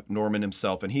introduction of Norman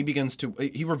himself, and he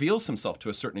reveals himself to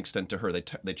a certain extent to her.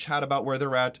 They chat about where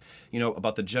they're at,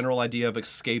 about the general idea of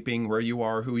escaping, where you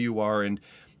are, who you are, and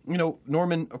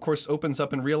Norman, of course, opens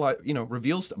up and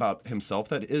reveals about himself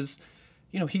that is,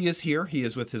 he is here, he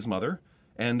is with his mother,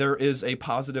 and there is a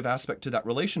positive aspect to that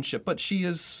relationship, but she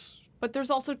is. But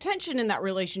there's also tension in that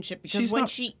relationship because She's when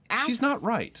not- she asks, she's not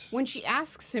right. When she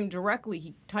asks him directly,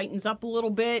 he tightens up a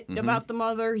little bit Mm-hmm. about the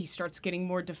mother. He starts getting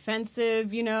more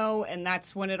defensive, and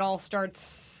that's when it all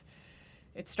starts.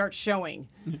 It starts showing.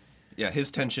 Yeah,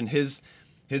 his tension, his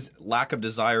lack of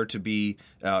desire to be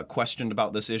questioned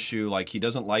about this issue. Like, he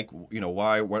doesn't like,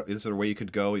 why? What is there a way you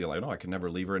could go? You're like, no, I can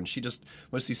never leave her. And she just,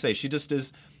 what does he say? She just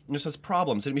has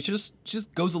problems. I mean, she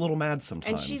just goes a little mad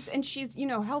sometimes. And she's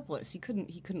helpless. He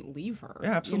couldn't leave her.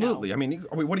 Yeah, absolutely. I mean,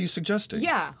 what are you suggesting?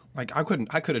 Yeah. Like, I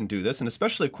couldn't do this. And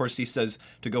especially, of course, he says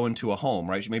to go into a home,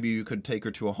 right? Maybe you could take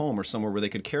her to a home or somewhere where they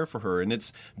could care for her. And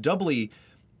it's doubly,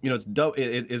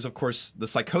 it is, of course, the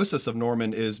psychosis of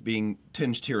Norman is being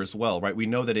tinged here as well, right? We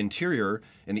know that in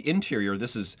the interior,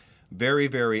 this is very,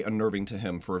 very unnerving to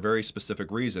him for a very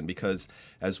specific reason, because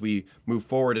as we move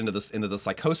forward into the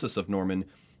psychosis of Norman,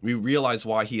 we realize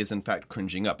why he is in fact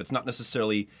cringing up. It's not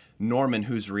necessarily Norman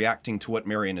who's reacting to what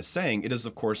Marion is saying. It is,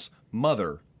 of course,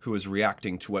 Mother who is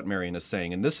reacting to what Marion is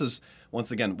saying. And this is,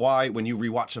 once again, why when you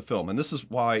rewatch a film, and this is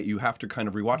why you have to kind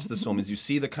of rewatch this film, is you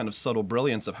see the kind of subtle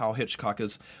brilliance of how Hitchcock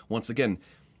is, once again,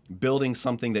 building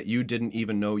something that you didn't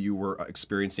even know you were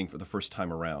experiencing for the first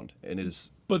time around. And it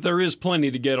is... But there is plenty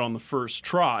to get on the first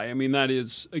try. I mean, that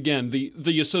is, again,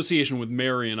 the association with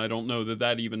Marion, I don't know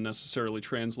that even necessarily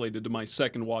translated to my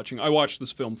second watching. I watched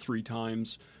this film 3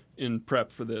 times in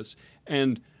prep for this.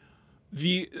 And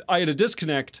I had a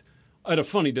disconnect. I had a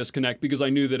funny disconnect because I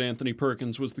knew that Anthony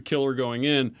Perkins was the killer going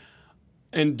in,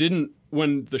 and didn't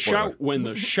when the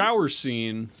shower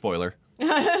scene. Spoiler.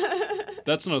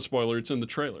 That's not a spoiler. It's in the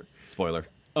trailer. Spoiler.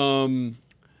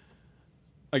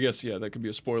 I guess, yeah, that could be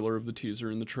a spoiler of the teaser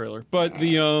in the trailer. But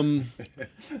the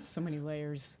So many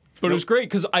layers. but it was great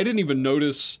because I didn't even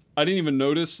notice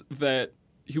that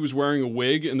he was wearing a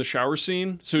wig in the shower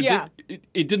scene. So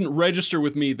it didn't register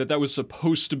with me that was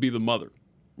supposed to be the mother,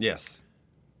 Yes.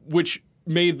 which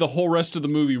made the whole rest of the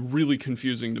movie really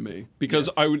confusing to me because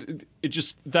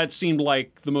Yes. that seemed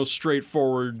like the most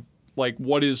straightforward. Like,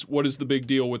 what is the big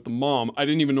deal with the mom? I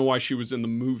didn't even know why she was in the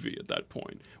movie at that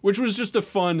point, which was just a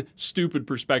fun, stupid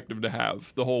perspective to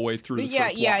have the whole way through the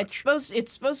first watch.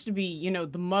 It's supposed to be,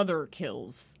 the mother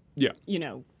kills. Yeah.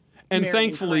 And And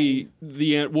thankfully,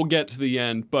 the end. We'll get to the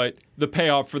end, but the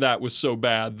payoff for that was so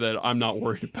bad that I'm not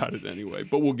worried about it anyway.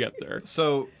 But we'll get there.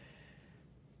 So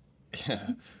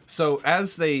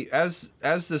as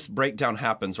this breakdown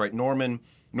happens, right? Norman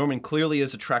clearly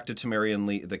is attracted to Marion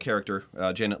Lee, the character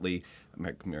Janet Leigh.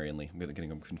 Marion Lee. I'm getting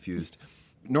them confused.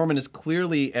 Norman is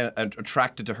clearly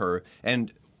attracted to her,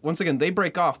 and once again they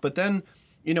break off. But then,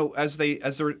 as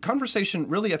their conversation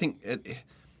really, I think, it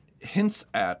hints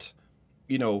at,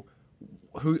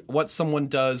 what someone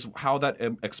does, how that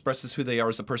expresses who they are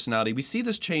as a personality. We see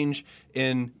this change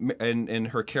in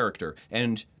her character,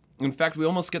 and in fact, we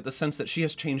almost get the sense that she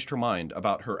has changed her mind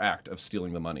about her act of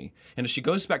stealing the money. And as she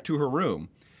goes back to her room,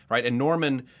 right, and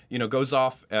Norman, goes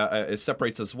off,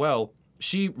 separates as well,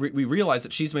 we realize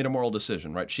that she's made a moral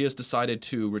decision, right? She has decided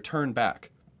to return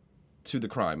back to the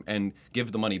crime and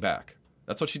give the money back.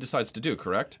 That's what she decides to do,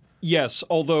 correct? Yes,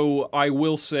 although I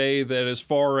will say that as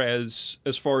far as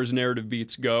narrative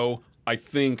beats go, I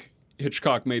think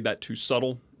Hitchcock made that too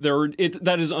subtle.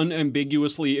 That is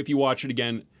unambiguously, if you watch it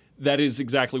again, that is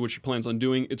exactly what she plans on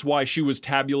doing. It's why she was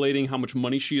tabulating how much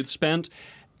money she had spent,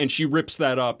 and she rips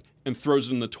that up and throws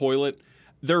it in the toilet,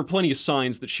 there are plenty of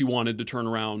signs that she wanted to turn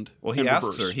around. Well, he and asks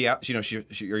reverse. her,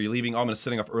 are you leaving? Oh, I'm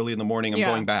setting off early in the morning. I'm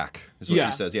Yeah. going back, is what Yeah.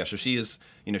 she says. Yeah, so she is,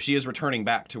 she is returning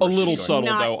back to A where little she's going.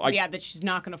 subtle, though. That she's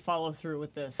not going to follow through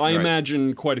with this. I Right.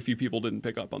 imagine quite a few people didn't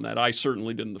pick up on that. I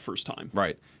certainly didn't the first time.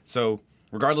 Right. So,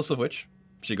 regardless of which,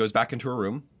 she goes back into her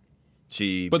room.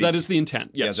 But that is the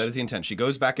intent, yes. Yeah, that is the intent. She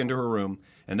goes back into her room,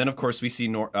 and then, of course, we see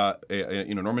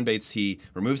Norman Bates. He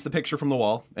removes the picture from the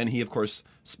wall, and he, of course,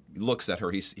 looks at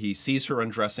her. He sees her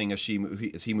undressing as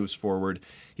he moves forward.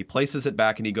 He places it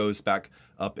back, and he goes back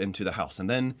up into the house. And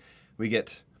then we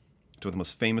get to the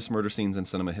most famous murder scenes in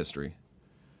cinema history.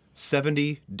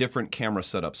 70 different camera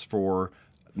setups for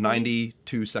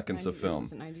 92 seconds of film.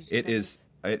 It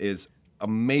is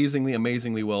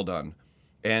amazingly well done.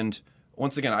 And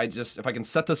once again, if I can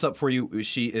set this up for you,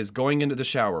 she is going into the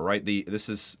shower, right?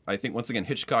 I think once again,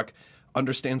 Hitchcock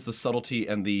understands the subtlety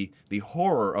and the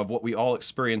horror of what we all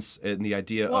experience in the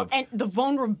idea of and the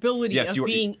vulnerability of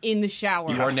being in the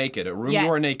shower. You are naked, a room Yes. you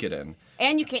are naked in.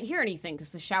 And you can't hear anything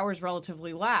because the shower is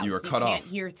relatively loud. You are so cut you can't off.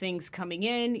 hear things coming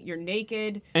in. You're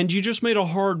naked. And you just made a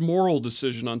hard moral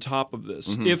decision on top of this.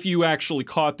 Mm-hmm. If you actually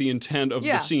caught the intent of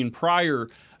Yeah. the scene prior,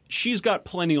 she's got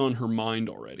plenty on her mind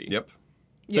already. Yep.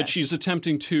 That Yes. she's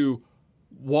attempting to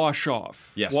wash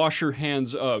off, Yes. wash her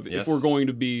hands of, Yes. if we're going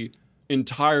to be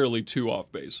entirely too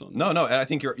off base on this. No, and I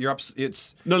think you're up.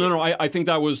 It's No. I think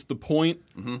that was the point.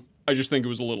 Mm-hmm. I just think it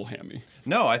was a little hammy.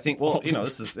 no. I think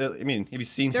this is. I mean, have you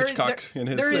seen Hitchcock in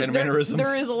his there is- mannerisms?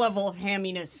 There is a level of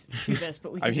hamminess to this,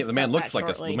 but we can the man discuss looks that like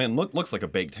shortly. the man looks like a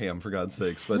baked ham, for God's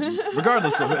sakes. But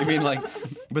regardless of,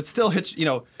 but still,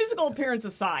 Physical appearance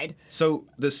aside. So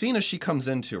the scene as she comes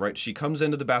into, right? She comes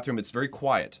into the bathroom. It's very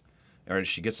quiet. All right,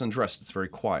 she gets undressed. It's very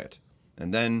quiet.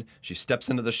 And then she steps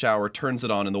into the shower, turns it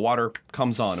on, and the water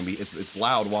comes on, and it's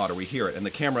loud water. We hear it, and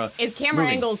the camera moving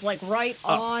Angle's like right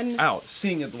on. out,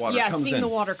 seeing the water comes seeing in, the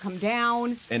water come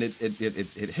down. and it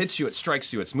hits you, it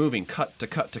strikes you, it's moving, cut to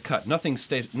cut to cut. Nothing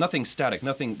static,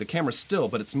 nothing. The camera's still,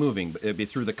 but it's moving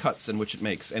through the cuts in which it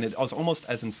makes, and it is almost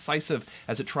as incisive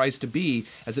as it tries to be,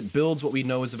 as it builds what we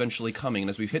know is eventually coming. And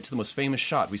as we hit to the most famous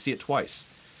shot, we see it twice.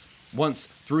 Once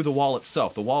through the wall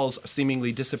itself, the walls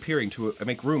seemingly disappearing to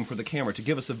make room for the camera to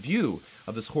give us a view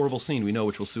of this horrible scene we know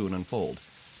which will soon unfold.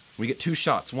 We get two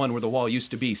shots, one where the wall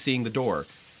used to be, seeing the door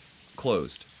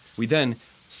closed. We then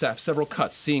have several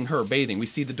cuts, seeing her bathing. We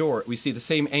see the door, we see the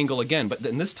same angle again, but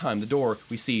then this time the door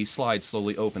we see slides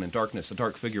slowly open in darkness. A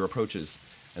dark figure approaches.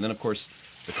 And then, of course,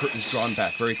 the curtain is drawn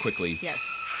back very quickly. Yes.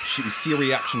 We see a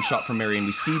reaction shot from Marion.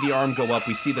 We see the arm go up.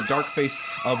 We see the dark face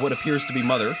of what appears to be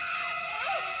Mother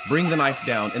bring the knife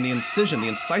down, and the incision, the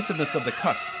incisiveness of the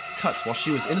cuts while she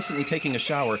was innocently taking a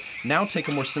shower, now take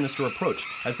a more sinister approach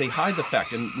as they hide the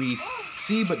fact, and we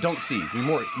see but don't see.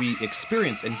 We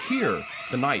experience and hear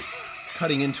the knife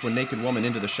cutting into a naked woman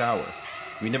into the shower.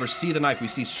 We never see the knife. We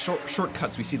see short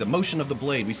cuts. We see the motion of the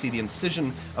blade. We see the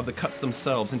incision of the cuts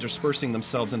themselves interspersing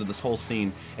themselves into this whole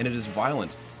scene, and it is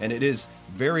violent, and it is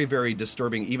very, very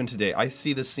disturbing even today. I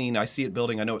see this scene. I see it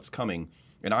building. I know it's coming,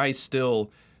 and I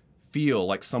still feel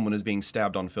like someone is being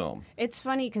stabbed on film. It's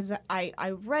funny because I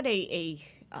read I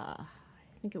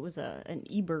think it was an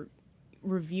Ebert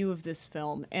review of this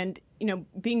film, and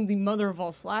being the mother of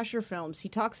all slasher films, he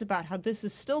talks about how this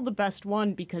is still the best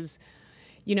one because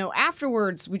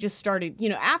afterwards we just started,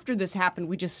 after this happened,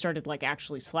 we just started like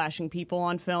actually slashing people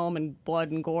on film and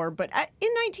blood and gore. But in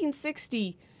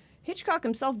 1960, Hitchcock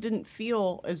himself didn't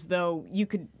feel as though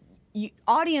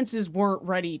audiences weren't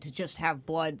ready to just have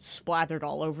blood splattered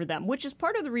all over them, which is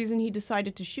part of the reason he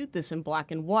decided to shoot this in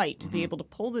black and white to be able to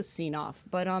pull this scene off.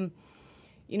 But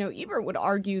Ebert would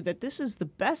argue that this is the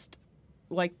best,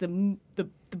 like the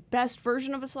best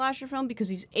version of a slasher film because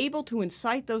he's able to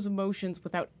incite those emotions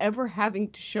without ever having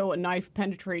to show a knife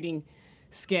penetrating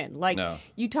skin. Like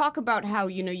you talk about how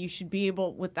you should be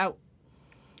able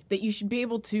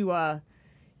to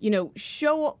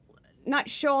not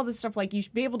show all this stuff, like you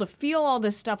should be able to feel all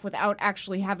this stuff without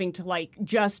actually having to like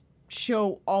just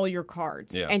show all your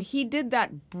cards. Yes. And he did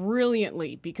that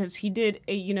brilliantly because he did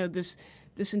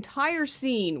this entire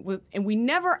scene and we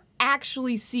never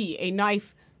actually see a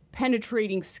knife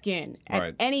penetrating skin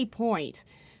at any point.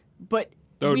 But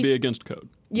that would be against code.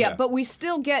 Yeah, but we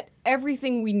still get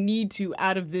everything we need to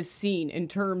out of this scene in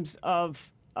terms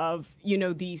of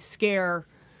the scare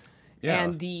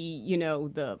and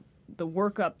the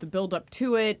workup, the build up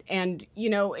to it, and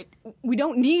we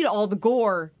don't need all the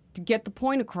gore to get the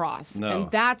point across, and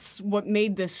that's what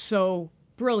made this so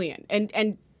brilliant.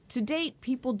 And to date,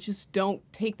 people just don't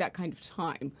take that kind of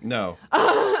time. No,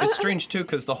 it's strange too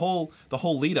because the whole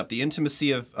lead up, the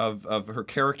intimacy of her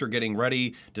character getting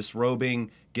ready,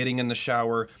 disrobing, getting in the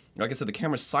shower. Like I said, the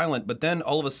camera's silent, but then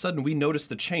all of a sudden we notice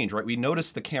the change, right? We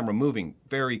notice the camera moving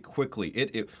very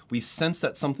quickly. We sense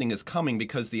that something is coming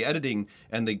because the editing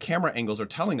and the camera angles are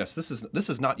telling us this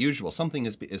is not usual. Something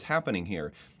is happening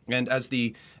here. And as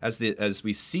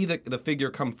we see the figure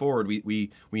come forward,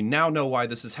 we now know why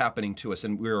this is happening to us,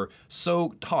 and we're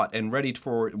so taut and ready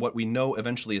for what we know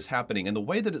eventually is happening. And the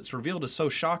way that it's revealed is so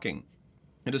shocking.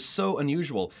 It is so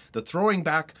unusual. The throwing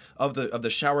back of the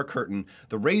shower curtain,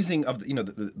 the raising of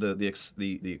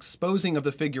the exposing of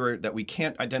the figure that we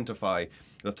can't identify,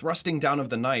 the thrusting down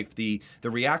of the knife, the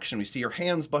reaction. We see her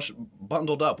hands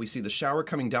bundled up. We see the shower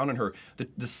coming down on her.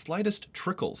 The slightest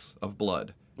trickles of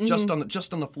blood. Just on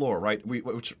the floor, right?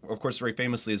 Which of course very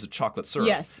famously is a chocolate syrup.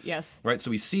 Yes. Right.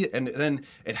 So we see it, and then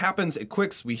it happens. It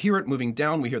quicks. We hear it moving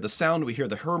down. We hear the sound. We hear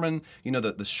the Herman.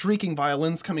 The shrieking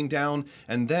violins coming down,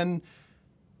 and then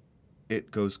it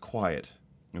goes quiet.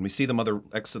 And we see the mother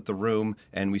exit the room,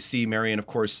 and we see Marion, of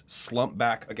course, slump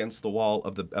back against the wall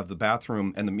of the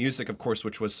bathroom, and the music, of course,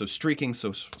 which was so streaking,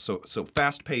 so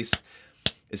fast paced,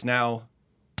 is now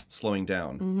slowing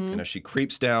down. And as she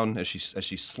creeps down, as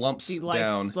she slumps the life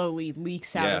down, slowly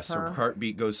leaks out of her. yes, her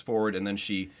heartbeat goes forward, and then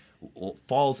she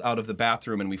falls out of the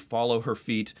bathroom, and we follow her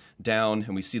feet down,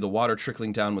 and we see the water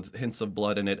trickling down with hints of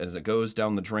blood in it. As it goes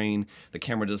down the drain, the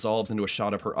camera dissolves into a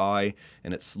shot of her eye,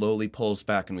 and it slowly pulls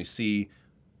back, and we see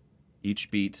each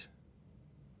beat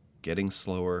getting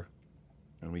slower,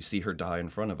 and we see her die in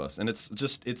front of us. And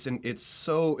it's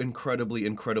so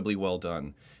incredibly well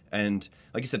done. And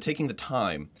like you said, taking the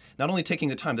time, not only taking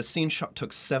the time, the scene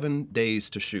took 7 days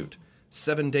to shoot.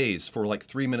 7 days for like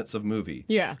 3 minutes of movie.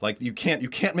 Yeah. Like you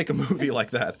can't make a movie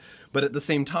like that. But at the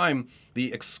same time,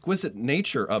 the exquisite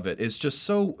nature of it is just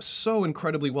so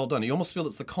incredibly well done. You almost feel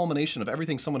it's the culmination of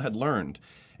everything someone had learned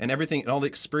and all the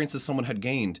experiences someone had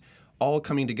gained, all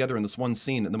coming together in this one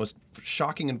scene, and the most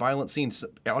shocking and violent scenes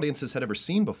audiences had ever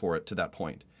seen before it to that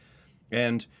point.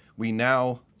 And we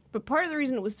now... But part of the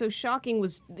reason it was so shocking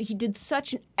was he did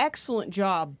such an excellent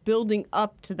job building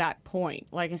up to that point.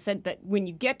 Like I said, that when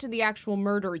you get to the actual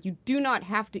murder, you do not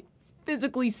have to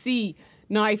physically see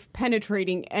knife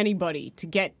penetrating anybody to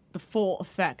get the full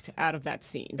effect out of that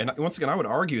scene. And once again, I would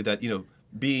argue that,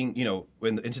 being,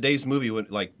 in today's movie, when,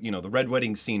 like, the Red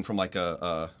Wedding scene from like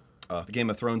the Game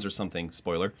of Thrones or something,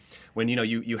 spoiler, when,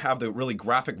 you have the really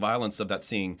graphic violence of that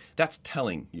scene, that's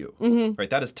telling you, right?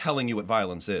 That is telling you what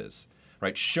violence is.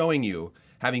 Right, showing you,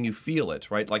 having you feel it,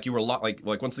 right? Like you were like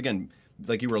once again,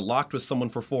 like you were locked with someone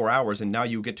for 4 hours, and now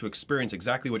you get to experience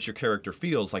exactly what your character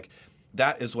feels. Like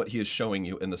that is what he is showing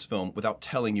you in this film, without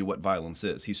telling you what violence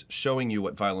is. He's showing you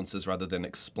what violence is, rather than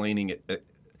explaining it,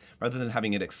 rather than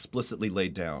having it explicitly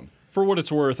laid down. For what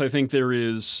it's worth, I think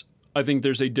there's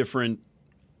a different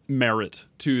merit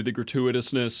to the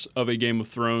gratuitousness of a Game of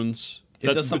Thrones.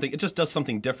 It just does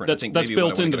something different. That's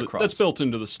built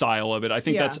into the style of it. I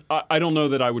think I don't know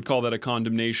that I would call that a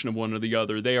condemnation of one or the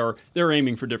other. They're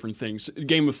aiming for different things.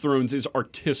 Game of Thrones is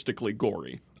artistically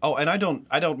gory. Oh, and I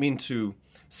don't mean to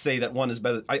say that one is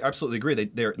better. I absolutely agree.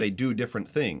 They do different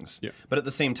things. Yeah. But at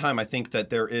the same time, I think that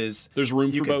there's room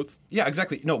for both. Yeah,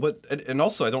 exactly. No, but and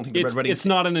also I don't think the Red Wedding. It's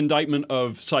not an indictment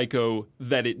of Psycho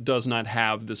that it does not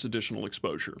have this additional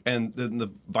exposure. And the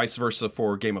vice versa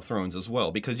for Game of Thrones as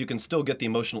well, because you can still get the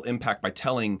emotional impact by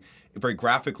telling very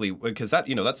graphically, because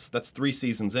that's 3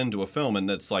 seasons into a film, and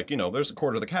it's like, there's a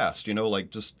quarter of the cast, like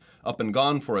just up and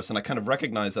gone for us. And I kind of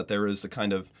recognize that there is a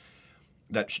kind of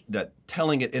that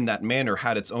telling it in that manner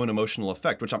had its own emotional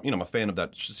effect, which I'm a fan of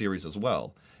that series as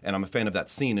well, and I'm a fan of that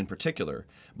scene in particular.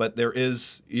 But there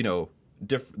is,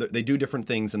 they do different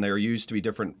things, and they are used to be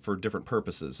different for different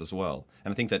purposes as well.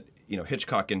 And I think that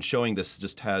Hitchcock, in showing this,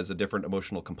 just has a different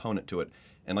emotional component to it.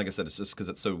 And like I said, it's just because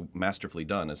it's so masterfully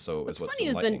done. What's funny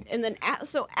is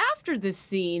so after this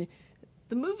scene,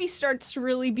 the movie starts to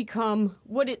really become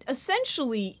what it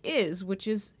essentially is, which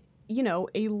is,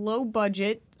 a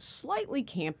low-budget, slightly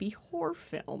campy horror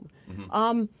film.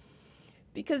 Mm-hmm.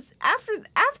 Because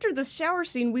after the shower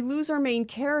scene, we lose our main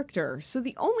character. So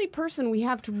the only person we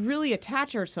have to really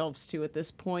attach ourselves to at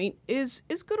this point is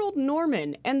good old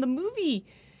Norman. And the movie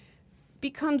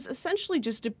becomes essentially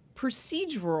just a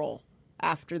procedural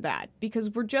after that,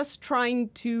 because we're just trying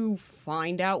to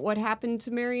find out what happened to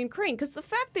Marion Crane. Because the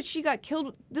fact that she got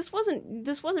killed, this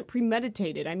wasn't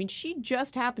premeditated. I mean, she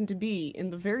just happened to be in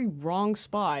the very wrong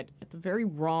spot at the very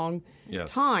wrong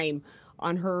time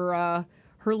on her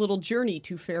little journey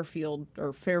to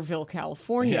Fairville,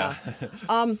 California.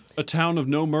 Yeah. A town of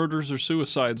no murders or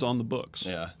suicides on the books.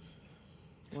 Yeah.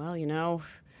 Well, you know,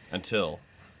 Until.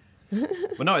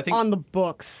 But no, I think on the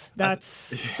books. That's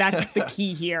the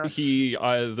key here.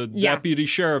 The Yeah. deputy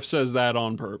sheriff says that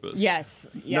on purpose. Yes.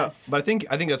 Yes. No, but I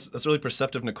think that's really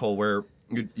perceptive, Nicole. Where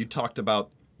you talked about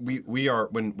we are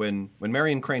when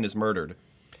Marion Crane is murdered,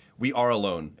 we are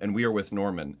alone and we are with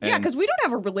Norman. And yeah, because we don't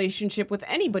have a relationship with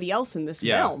anybody else in this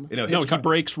film. You know, No, he Hitchcock-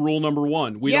 breaks rule number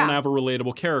 1. We Yeah. don't have a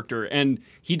relatable character. And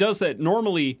he does that.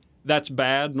 Normally, that's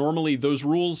bad. Normally, those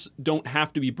rules don't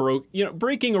have to be broke. You know,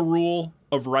 breaking a rule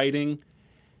of writing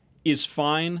is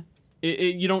fine.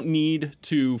 You don't need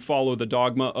to follow the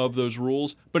dogma of those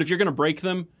rules. But if you're going to break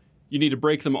them, you need to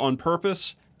break them on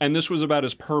purpose. And this was about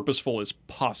as purposeful as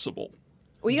possible.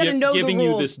 Well, you got to know the giving you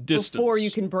rules this distance. before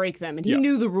you can break them, and he Yeah.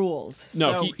 knew the rules.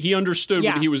 No, so, he understood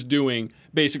Yeah. what he was doing,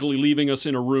 basically leaving us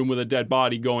in a room with a dead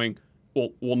body going, well,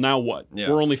 now what?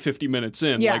 Yeah. We're only 50 minutes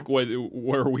in. Yeah. Like,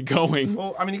 where are we going?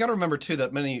 Well, I mean, you got to remember too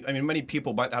that many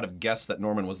people might not have guessed that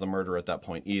Norman was the murderer at that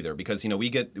point either, because you know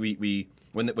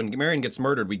when Marion gets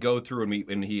murdered, we go through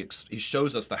and he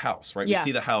shows us the house, right? Yeah. We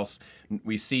see the house,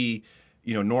 we see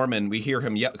Norman, we hear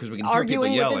him yell because we can hear people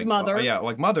Arguing with yelling. his mother. Yeah,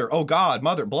 like mother, oh God,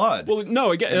 mother, blood. Well,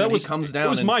 no, again, And then that he was comes it down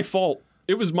was and- my fault.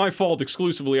 It was my fault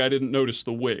exclusively. I didn't notice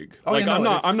the wig. Oh, like yeah,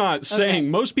 no, I'm not saying Okay.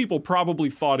 most people probably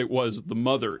thought it was the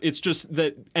mother. It's just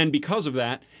that, and because of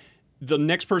that, the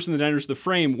next person that enters the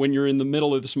frame when you're in the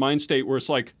middle of this mind state where it's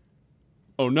like,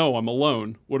 oh no, I'm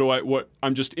alone.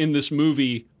 I'm just in this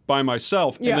movie by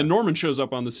myself. Yeah. And then Norman shows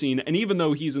up on the scene, and even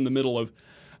though he's in the middle of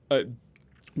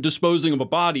disposing of a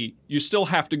body, you still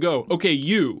have to go, okay,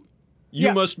 you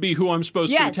Yeah. must be who I'm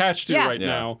supposed to Yes, attach to yeah. right Yeah.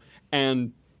 now.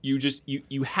 And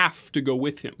you have to go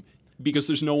with him because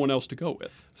there's no one else to go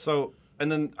with. So,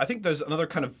 and then I think there's another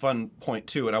kind of fun point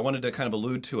too, and I wanted to kind of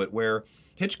allude to it, where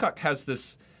Hitchcock has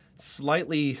this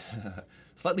slightly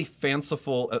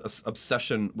fanciful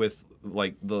obsession with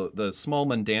like the small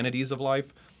mundanities of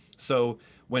life. So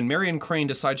when Marion Crane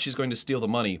decides she's going to steal the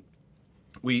money,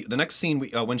 the next scene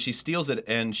when she steals it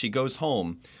and she goes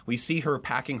home, we see her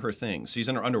packing her things. She's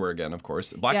in her underwear again, of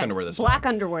course, black Yes, underwear this black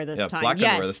time. underwear this Yeah, time. black yes,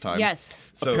 underwear this time. Yes.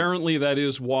 So Apparently, that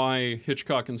is why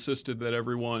Hitchcock insisted that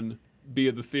everyone be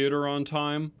at the theater on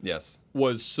time, yes,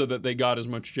 was so that they got as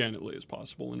much Janet Leigh as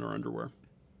possible in her underwear.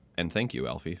 and thank you,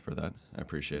 Alfie, for that. I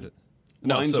appreciate it.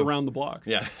 Lines so- around the block.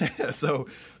 Yeah.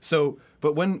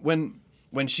 But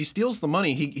when she steals the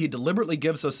money, he deliberately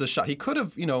gives us this shot. He could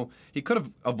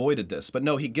have avoided this, but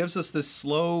no, he gives us this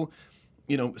slow,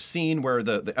 scene where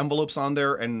the envelope's on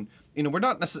there, and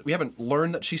we haven't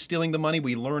learned that she's stealing the money.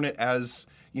 We learn it as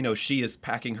she is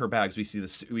packing her bags. We see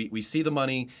this. We see the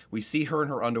money. We see her in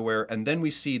her underwear, and then we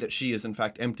see that she is in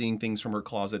fact emptying things from her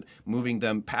closet, moving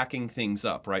them, packing things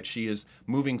up. Right. She is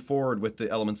moving forward with the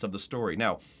elements of the story.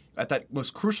 Now, at that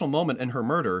most crucial moment in her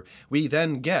murder, we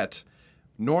then get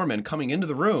Norman coming into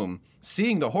the room,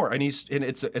 seeing the horror, and it's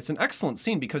an excellent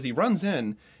scene because he runs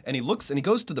in and he looks and he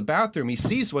goes to the bathroom, he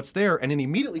sees what's there, and then he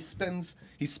immediately spins.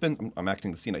 I'm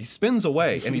acting the scene. He spins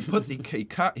away and he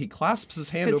clasps his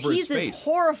hand Because over he's his as face.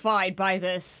 horrified by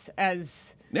this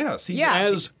as Yes, Yeah.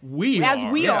 As we are.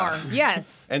 Yeah. are.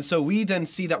 Yes. And so we then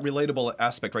see that relatable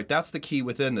aspect, right? That's the key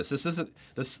within this. This isn't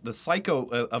the psycho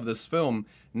of this film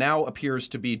now appears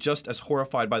to be just as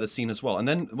horrified by the scene as well. And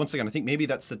then once again, I think maybe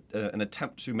that's an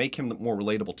attempt to make him more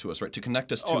relatable to us, right? To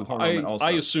connect us to Norman also.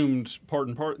 I assumed part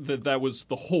that was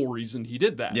the whole reason he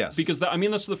did that. Yes. Because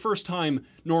that's the first time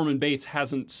Norman Bates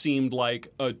hasn't seemed like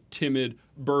a timid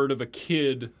bird of a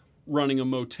kid running a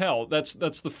motel. That's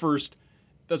the first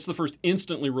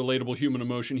instantly relatable human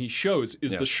emotion he shows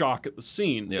is the Yes. shock at the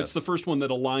scene. Yes. It's the first one that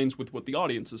aligns with what the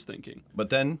audience is thinking. But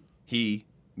then he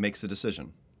makes a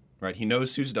decision, right? He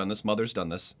knows who's done this. Mother's done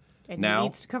this. And now he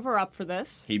needs to cover up for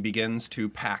this. he begins to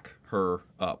pack her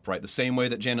up, right? The same way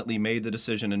that Janet Leigh made the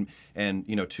decision and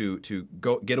to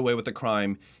go get away with the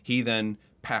crime, he then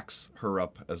packs her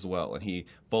up as well, and he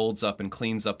folds up and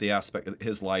cleans up the aspect of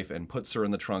his life and puts her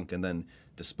in the trunk and then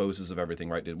disposes of everything,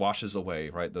 right? It washes away,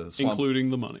 right? The swamp, Including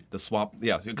the money. the swamp,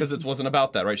 yeah, because it wasn't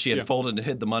about that, right? She had Yeah. folded and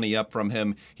hid the money up from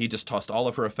him. He just tossed all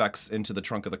of her effects into the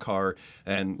trunk of the car,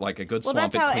 and like a good Well,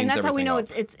 swamp, that's it how, cleans and that's how we everything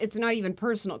know up. it's not even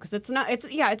personal because it's not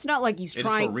like he's It is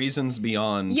trying. for reasons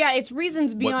beyond Yeah, it's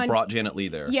reasons what beyond. brought Janet Leigh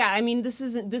there. Yeah, I mean, this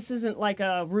isn't like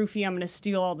a roofie, I'm going to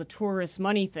steal all the tourist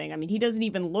money thing. I mean, he doesn't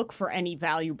even look for any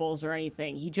valuables or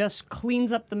anything. He just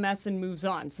cleans up the mess and moves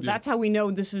on. So that's how we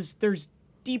know there's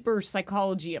deeper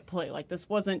psychology at play. Like this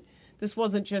wasn't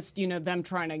just, them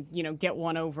trying to, get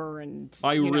one over and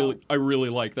I really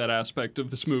like that aspect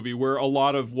of this movie where a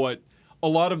lot of the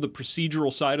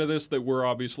procedural side of this that we're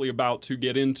obviously about to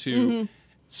get into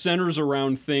centers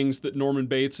around things that Norman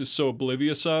Bates is so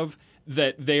oblivious of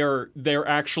that they're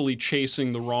actually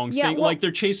chasing the wrong Yeah, thing. well- Like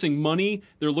they're chasing money.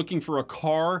 They're looking for a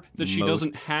car that she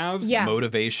doesn't have. Yeah.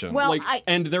 Motivation. Well,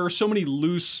 And there are so many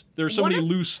loose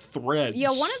loose threads. Yeah,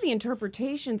 one of the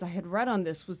interpretations I had read on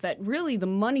this was that really the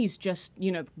money's just,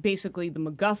 basically the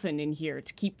MacGuffin in here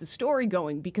to keep the story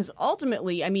going, because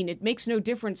ultimately, I mean, it makes no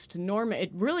difference to Norman.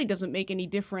 It really doesn't make any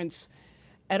difference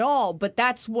at all, but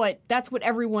that's what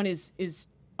everyone is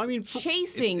I mean,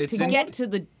 chasing it's to in- get to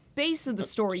the base of the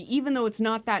story, even though it's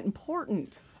not that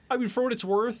important. I mean, for what it's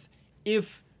worth,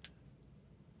 if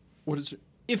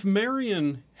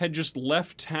Marion had just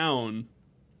left town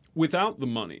without the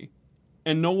money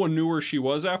and no one knew where she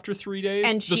was after 3 days,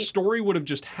 And the story would have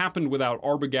just happened without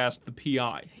Arbogast, the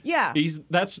PI. Yeah.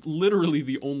 That's literally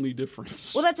the only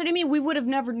difference. Well, that's what I mean. We would have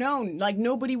never known. Like,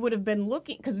 nobody would have been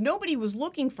looking, because nobody was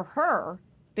looking for her.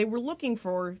 They were looking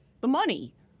for the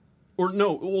money.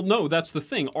 No, that's the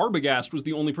thing. Arbogast was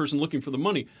the only person looking for the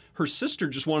money. Her sister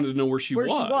just wanted to know where she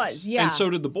was. Yeah. And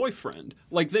so did the boyfriend.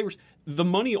 Like, the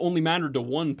money only mattered to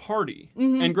one party.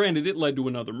 Mm-hmm. And granted, it led to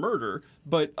another murder.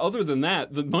 But other than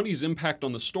that, the money's impact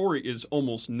on the story is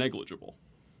almost negligible.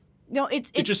 No,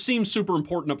 it just seems super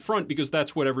important up front because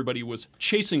that's what everybody was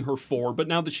chasing her for. But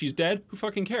now that she's dead, who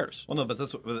fucking cares? Well, no, but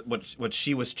that's what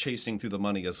she was chasing through the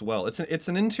money as well. It's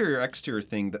an interior-exterior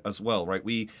thing as well, right?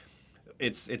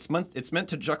 It's meant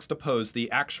to juxtapose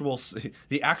the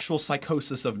actual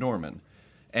psychosis of Norman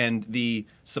and the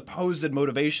supposed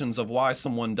motivations of why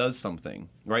someone does something,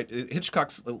 right?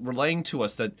 Hitchcock's relaying to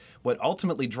us that what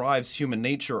ultimately drives human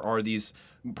nature are these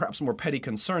perhaps more petty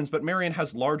concerns, but Marion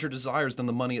has larger desires than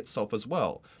the money itself as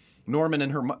well. Norman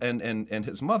and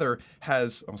his mother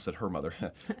has, I almost said her mother.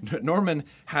 Norman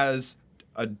has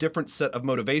a different set of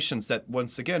motivations that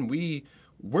once again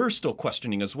we're still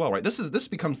questioning as well, right? This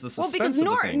becomes the suspense of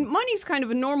the thing. Money's kind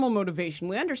of a normal motivation.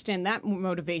 We understand that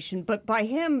motivation, but by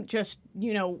him just,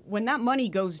 when that money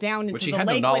goes down into the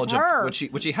lake with her,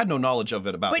 which he had no knowledge of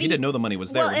it about. He didn't know the money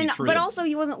was there. But also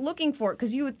he wasn't looking for it,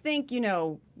 because you would think,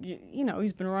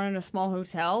 he's been running a small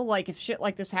hotel. Like, if shit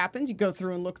like this happens, you go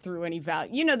through and look through any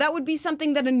value. That would be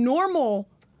something that a normal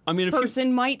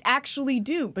person might actually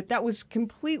do, but that was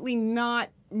completely not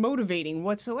motivating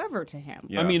whatsoever to him.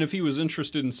 Yeah. I mean, if he was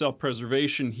interested in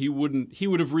self-preservation, he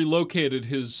would have relocated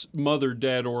his mother,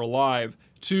 dead or alive,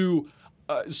 to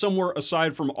somewhere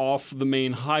aside from off the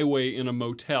main highway in a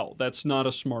motel. That's not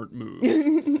a smart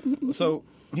move. So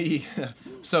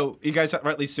you guys,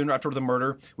 rightly soon after the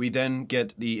murder, we then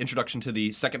get the introduction to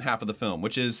the second half of the film,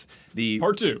 which is the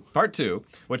Part two,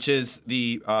 which is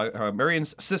the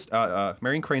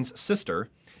Marion Crane's sister.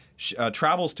 She,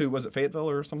 travels to, was it Fayetteville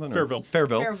or something?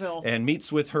 Fairville. And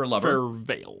meets with her lover.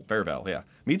 Fairville, yeah.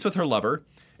 Meets with her lover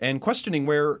and questioning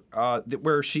where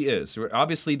she is.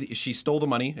 Obviously, she stole the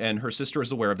money, and her sister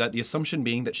is aware of that, the assumption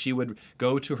being that she would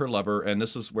go to her lover, and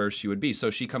this is where she would be.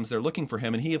 So she comes there looking for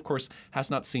him, and he, of course,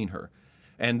 has not seen her.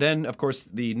 And then, of course,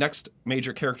 the next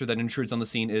major character that intrudes on the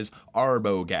scene is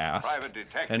Arbogast. Private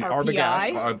detective. And Our Arbogast,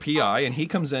 PI. our PI, and he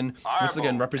comes in, once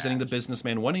again, Arbogast. representing the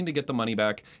businessman, wanting to get the money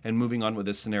back and moving on with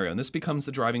this scenario. And this becomes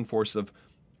the driving force of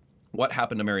what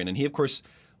happened to Marion. And he, of course,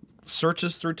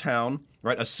 searches through town,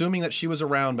 right, assuming that she was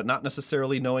around, but not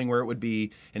necessarily knowing where it would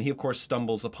be. And he, of course,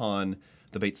 stumbles upon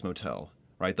the Bates Motel.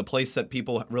 Right, the place that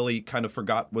people really kind of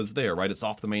forgot was there. Right, it's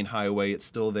off the main highway. It's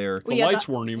still there. The lights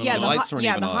weren't even on. The lights weren't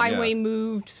even on. The highway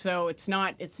moved, so it's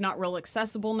not real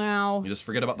accessible now. You just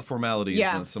forget about the formalities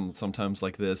when sometimes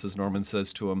like this, as Norman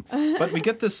says to him. But we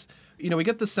get this, we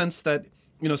get the sense that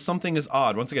something is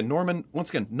odd. Once again, Norman,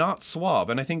 not suave,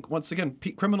 and I think once again,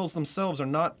 criminals themselves are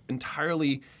not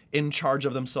entirely in charge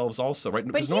of themselves, also, right?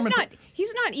 But he's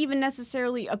not even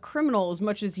necessarily a criminal as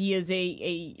much as he is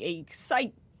a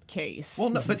psych case.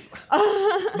 Well, no,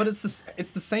 but it's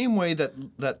the same way that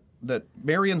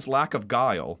Marion's lack of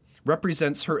guile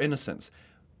represents her innocence.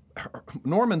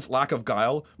 Norman's lack of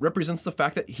guile represents the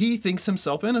fact that he thinks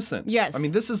himself innocent. Yes. I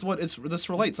mean, this is what this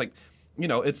relates. Like,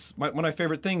 it's one of my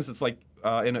favorite things. It's like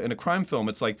in a crime film,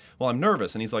 it's like, well, I'm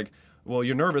nervous, and he's like, well,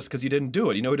 you're nervous because you didn't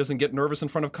do it. Who doesn't get nervous in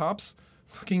front of cops?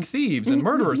 Fucking thieves and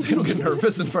murderers. They don't get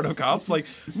nervous in front of cops. Like,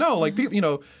 no, like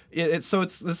people.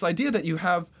 It's this idea that you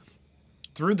have.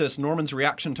 Through this, Norman's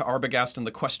reaction to Arbogast and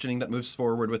the questioning that moves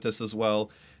forward with this as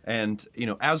well. And,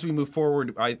 as we move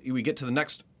forward, we get to the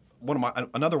next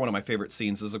another one of my favorite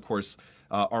scenes is, of course,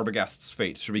 Arbogast's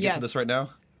fate. Should we get to this right now?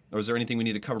 Or is there anything we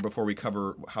need to cover before we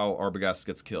cover how Arbogast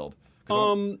gets killed?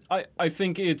 I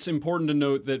think it's important to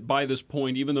note that by this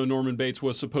point, even though Norman Bates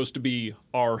was supposed to be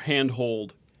our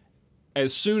handhold,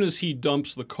 as soon as he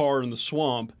dumps the car in the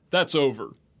swamp, that's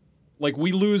over. Like,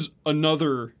 we lose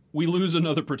another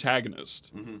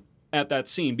protagonist. Mm-hmm. at that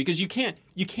scene because you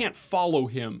can't follow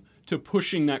him to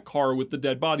pushing that car with the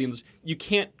dead body in this. You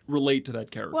can't relate to that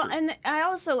character. Well, and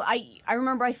I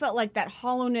remember I felt like that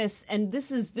hollowness, and this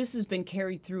has been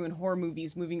carried through in horror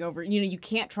movies moving over. You know, you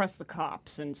can't trust the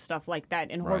cops and stuff like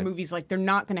that in horror Right. movies. Like, they're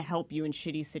not going to help you in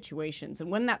shitty situations. And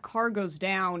when that car goes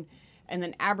down and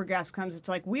then Arbogast comes, it's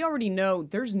like, we already know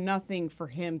there's nothing for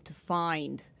him to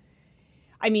find.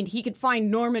 I mean, he could find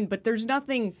Norman, but there's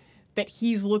nothing that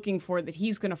he's looking for that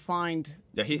he's going to find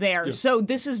there. Yeah. So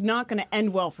this is not going to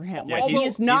end well for him. Yeah, Like, he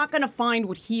he's- is not going to find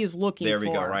what he is looking There for.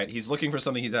 we go. Right. He's looking for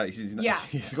something. He's what he's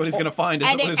going to find is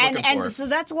And what he's looking for. so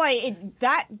that's why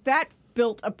that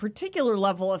built a particular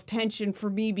level of tension for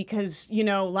me because, you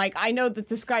know, like, I know that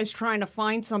this guy's trying to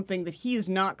find something that he is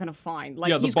not going to find. Like,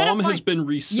 yeah, the he's gonna bomb has find- been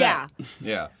reset. Yeah.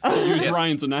 Yeah. To use Yes.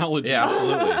 Ryan's analogy. Yeah,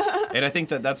 absolutely. And I think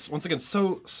that's once again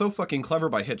so fucking clever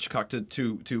by Hitchcock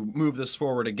to move this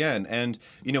forward again. And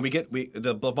you know,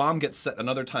 the bomb gets set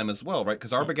another time as well, right?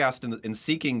 Because Arbogast in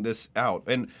seeking this out,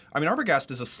 and I mean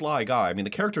Arbogast is a sly guy. I mean the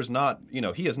character's not, you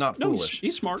know, he is not No, foolish.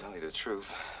 he's smart. Tell you the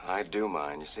truth, I do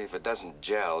mind. You see, if it doesn't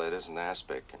gel, it isn't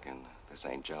aspic, and this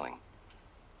ain't gelling.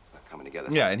 It's not coming together.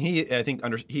 Yeah, and he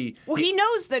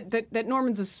knows that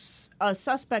Norman's a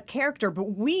suspect character, but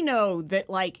we know that,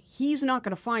 like, he's not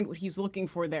going to find what he's looking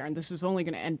for there, and this is only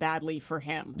going to end badly for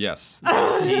him. Yes.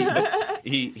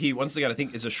 he once again I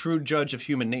think is a shrewd judge of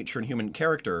human nature and human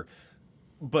character.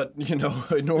 But you know,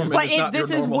 Norman But is not this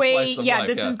your is normal way, slice of life.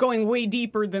 this is going way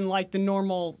deeper than, like, the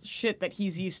normal shit that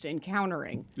he's used to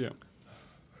encountering. Yeah.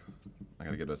 I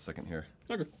gotta give it a second here.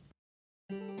 Okay.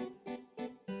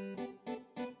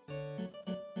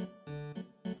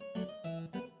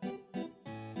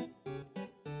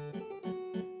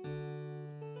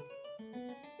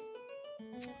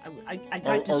 I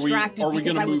got distracted. Are we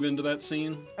because going to I was- move into that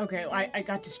scene? Okay, I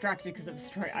got distracted because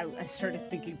I started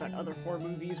thinking about other horror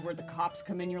movies where the cops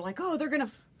come in. You're like, oh, they're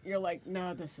gonna. You're like,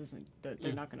 no, this isn't.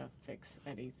 They're not gonna fix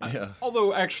anything. Yeah.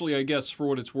 Although, actually, I guess for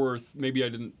what it's worth, maybe I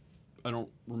don't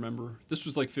remember. This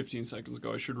was like 15 seconds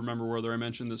ago. I should remember whether I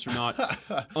mentioned this or not.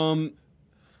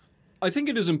 I think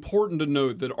it is important to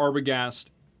note that Arbogast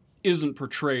isn't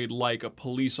portrayed like a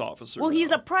police officer. Well, he's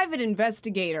though. a private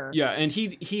investigator. Yeah, and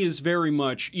he is very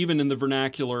much, even in the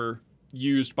vernacular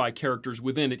used by characters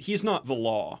within it, he's not the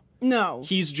law. No.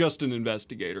 He's just an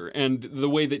investigator. And the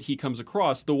way that he comes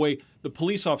across, the way the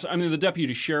police officer, I mean, the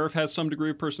deputy sheriff has some degree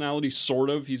of personality,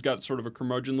 sort of. He's got sort of a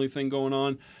curmudgeonly thing going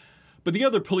on. But the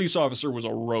other police officer was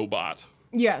a robot.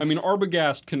 Yes. I mean,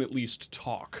 Arbogast can at least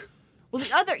talk. Well,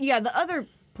 the other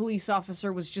police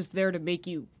officer was just there to make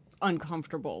you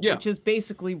uncomfortable. Yeah. Which is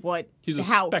basically what. He's a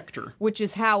specter. Which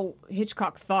is how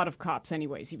Hitchcock thought of cops,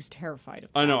 anyways. He was terrified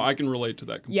of them. I know, I can relate to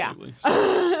that Yeah. completely.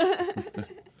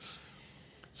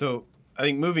 So I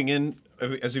think moving in,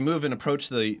 as we move and approach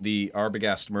the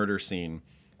Arbogast murder scene,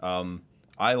 I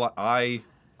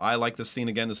like this scene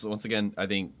again. This is once again, I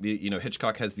think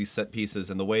Hitchcock has these set pieces,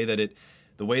 and the way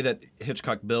that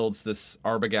Hitchcock builds this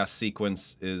Arbogast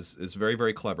sequence is very,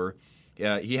 very clever.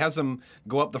 He has them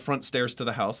go up the front stairs to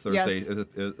the house. There's Yes.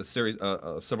 a series,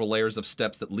 several layers of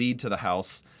steps that lead to the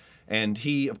house, and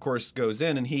he, of course, goes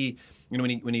in. And he, when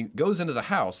he goes into the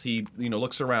house, he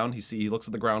looks around. He looks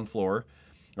at the ground floor,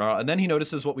 and then he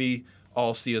notices what we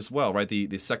all see as well, right?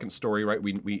 The second story, right?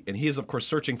 And he is, of course,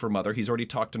 searching for Mother. He's already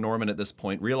talked to Norman at this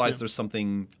point. Realized there's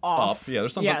something Off. up. Yeah,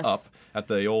 there's something Yes. up at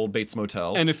the old Bates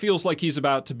Motel. And it feels like he's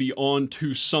about to be on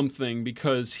to something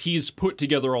because he's put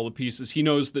together all the pieces. He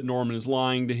knows that Norman is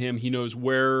lying to him. He knows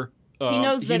where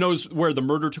He knows where the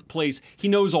murder took place. He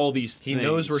knows all these he things.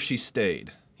 knows where she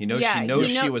stayed. He knows Yeah, she knows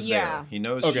he she know- was yeah. there. He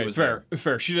knows Okay, she was fair.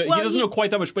 there. He Well, doesn't he- know quite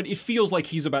that much, but it feels like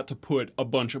he's about to put a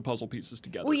bunch of puzzle pieces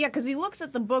together. Well, yeah, because he looks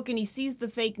at the book and he sees the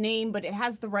fake name, but it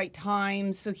has the right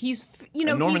time. So he's,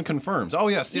 And Norman he's, confirms. Oh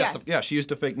yes. Yeah, she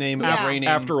used a fake name. It was Yeah. raining.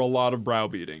 After a lot of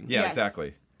browbeating. Yeah, Yes.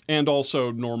 exactly. And also,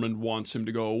 Norman wants him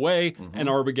to go away, and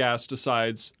Arbogast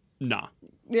decides, nah.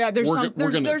 yeah. There's We're some go-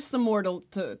 we're gonna- there's some more to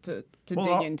dig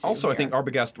into. Also, I here. think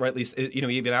Arbogast, right, at least, he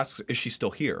even asks, "Is she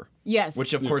still here?" Yes.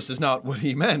 Which, of course, is not what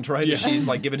he meant, right? Yeah. She's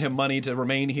like giving him money to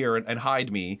remain here and hide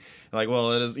me. Like,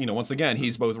 well, it is, once again,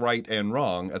 he's both right and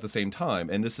wrong at the same time.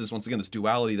 And this is once again this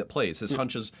duality that plays. His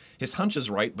hunch is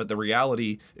right, but the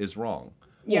reality is wrong.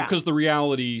 yeah. Because the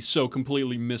reality so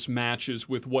completely mismatches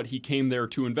with what he came there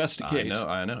to investigate.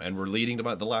 I know, and we're leading to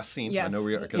the last scene. Yes. I know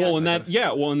we are. 'cause Well, it's-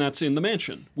 and that's in the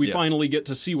mansion. We Yeah. finally get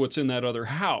to see what's in that other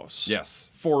house.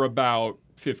 Yes. For about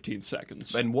 15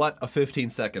 seconds. And what a 15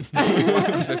 seconds.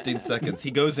 What a 15 seconds. He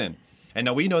goes in. And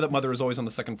now we know that Mother is always on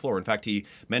the second floor. In fact, he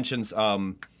mentions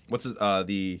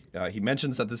he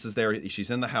mentions that this is there. She's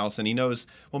in the house, and he knows,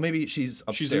 well, maybe she's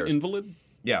upstairs. She's an invalid?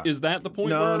 Yeah. Is that the point?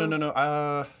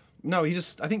 No. No, he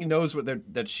just, I think he knows what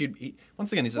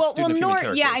once again, he's a student of human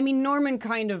character. Yeah, I mean, Norman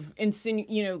kind of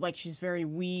like she's very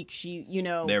weak.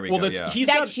 There we Well,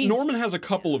 go, Norman has a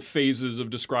couple of phases of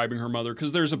describing her mother,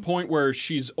 because there's a point where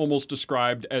she's almost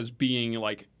described as being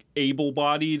like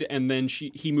able-bodied, and then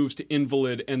he moves to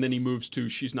invalid, and then he moves to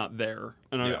she's not there,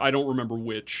 and I don't remember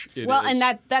which it is. Well, and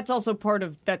that's also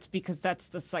that's because that's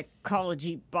the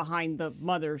psychology behind the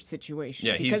mother situation.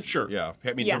 Yeah, he's sure. Yeah,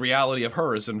 I mean, the reality of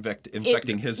her is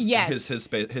infecting his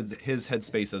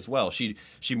headspace as well. She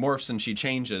morphs and she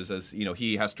changes as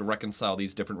he has to reconcile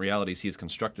these different realities he's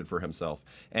constructed for himself.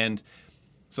 And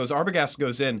so as Arbogast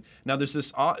goes in, now there's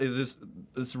this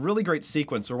really great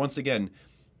sequence where once again,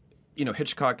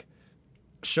 Hitchcock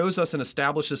shows us and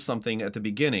establishes something at the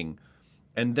beginning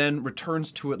and then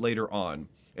returns to it later on.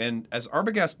 And as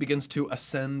Arbogast begins to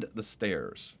ascend the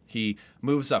stairs, he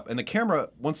moves up. And the camera,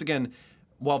 once again,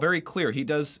 while very clear,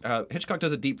 Hitchcock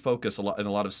does a deep focus in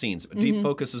a lot of scenes. A deep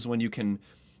focus is when you can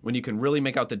really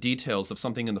make out the details of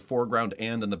something in the foreground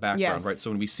and in the background, right? So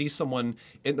when we see someone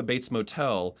in the Bates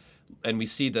Motel and we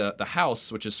see the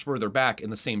house, which is further back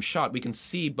in the same shot, we can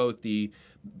see both the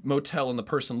motel and the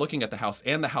person looking at the house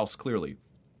and the house clearly.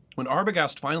 When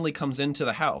Arbogast finally comes into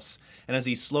the house, and as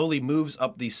he slowly moves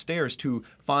up these stairs to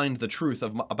find the truth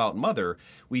about Mother,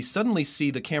 we suddenly see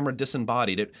the camera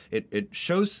disembodied. It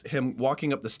shows him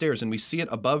walking up the stairs, and we see it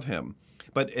above him.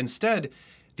 But instead,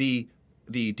 the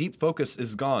deep focus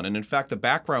is gone, and in fact, the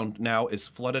background now is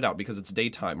flooded out because it's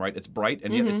daytime, right? It's bright,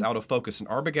 and yet it's out of focus. And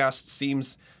Arbogast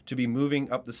seems to be moving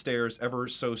up the stairs ever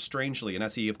so strangely. And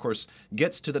as he, of course,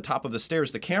 gets to the top of the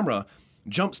stairs, the camera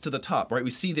jumps to the top, right?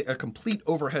 We see a complete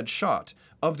overhead shot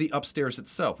of the upstairs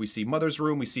itself. We see Mother's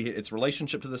room, we see its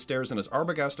relationship to the stairs, and as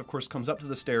Arbogast, of course, comes up to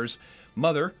the stairs,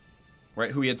 Mother, right,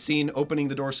 who we had seen opening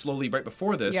the door slowly right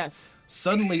before this,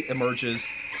 suddenly emerges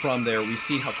from there. We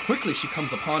see how quickly she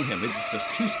comes upon him. It's just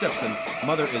 2 steps, and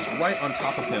Mother is right on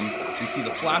top of him. We see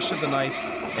the flash of the knife,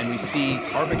 and we see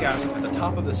Arbogast at the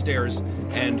top of the stairs,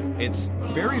 and it's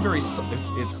very, very,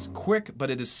 it's quick,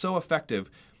 but it is so effective.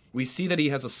 We see that he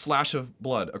has a slash of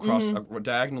blood across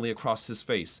diagonally across his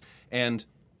face, and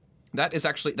that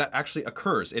actually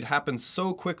occurs. It happens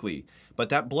so quickly, but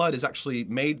that blood is actually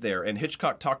made there. And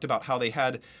Hitchcock talked about how they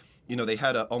had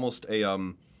almost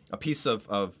a piece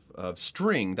of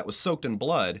string that was soaked in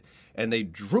blood, and they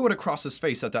drew it across his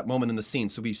face at that moment in the scene.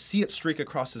 So we see it streak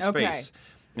across his face.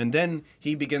 And then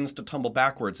he begins to tumble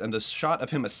backwards, and the shot of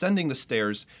him ascending the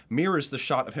stairs mirrors the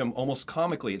shot of him almost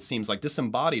comically, it seems like,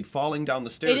 disembodied, falling down the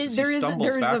stairs as he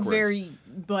stumbles backwards. There is a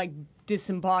very,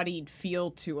 disembodied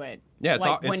feel to it. Yeah,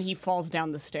 it's when he falls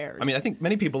down the stairs. I mean, I think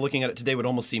many people looking at it today would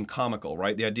almost seem comical,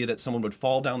 right? The idea that someone would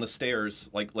fall down the stairs,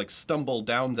 like stumble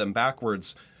down them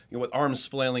backwards, with arms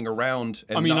flailing around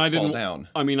and not fall down.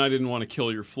 I mean, I didn't want to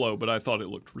kill your flow, but I thought it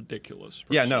looked ridiculous.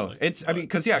 Yeah, no,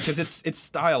 because it's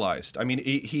stylized. I mean,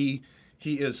 he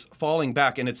is falling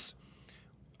back, and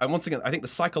once again, I think the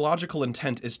psychological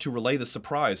intent is to relay the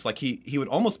surprise. Like he would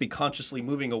almost be consciously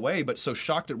moving away, but so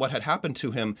shocked at what had happened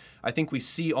to him, I think we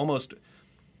see almost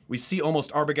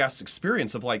Arbogast's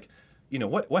experience of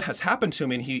what has happened to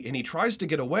him, and he tries to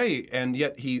get away, and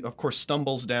yet he of course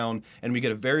stumbles down, and we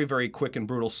get a very, very quick and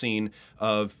brutal scene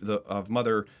of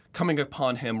Mother coming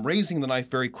upon him, raising the knife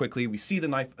very quickly. We see the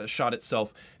knife shot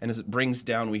itself, and as it brings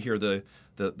down, we hear the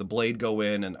blade go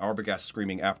in, and Arbogast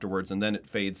screaming afterwards, and then it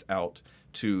fades out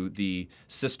to the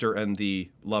sister and the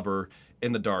lover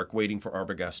in the dark, waiting for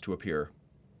Arbogast to appear.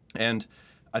 And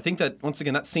I think that once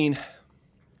again, that scene,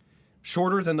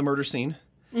 shorter than the murder scene,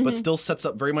 but still sets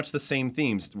up very much the same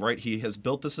themes, right? He has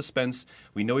built the suspense.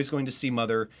 We know he's going to see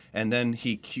Mother, and then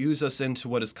he cues us into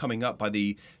what is coming up by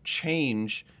the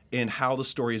change in how the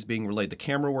story is being relayed. The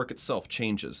camera work itself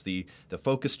changes. The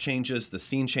focus changes. The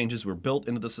scene changes. We're built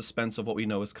into the suspense of what we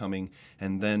know is coming,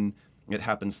 and then it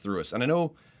happens through us. And I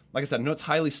know, like I said, I know it's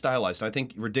highly stylized. And I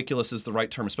think ridiculous is the right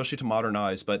term, especially to modern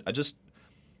eyes, but I just,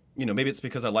 maybe it's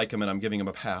because I like him and I'm giving him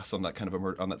a pass on that kind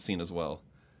of on that scene as well.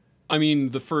 I mean,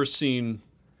 the first scene,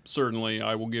 certainly,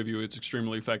 I will give you, it's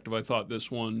extremely effective. I thought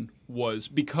this one was,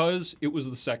 because it was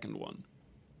the second one,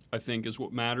 I think is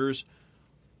what matters.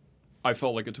 I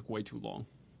felt like it took way too long.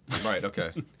 Right,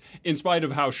 okay. In spite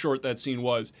of how short that scene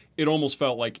was, it almost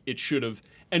felt like it should have,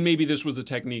 and maybe this was a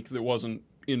technique that wasn't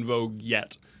in vogue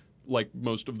yet, like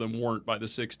most of them weren't by the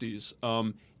 60s.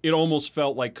 It almost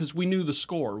felt like, because we knew the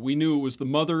score, we knew it was the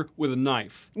mother with a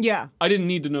knife. Yeah. I didn't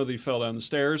need to know that he fell down the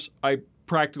stairs. I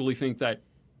practically think that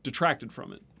detracted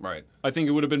from it. Right. I think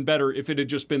it would have been better if it had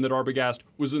just been that Arbogast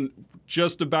was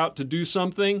just about to do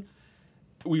something.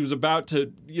 He was about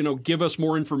to, give us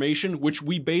more information, which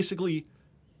we basically,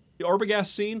 Arbogast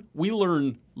scene, we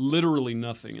learn literally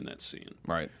nothing in that scene.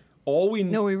 Right.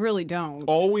 No, we really don't.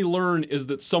 All we learn is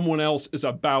that someone else is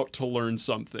about to learn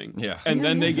something. Yeah. And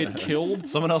then they get killed.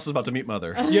 Someone else is about to meet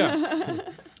Mother. Yeah.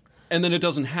 And then it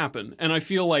doesn't happen. And I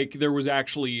feel like there was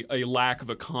actually a lack of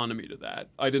economy to that.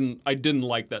 I didn't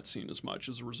like that scene as much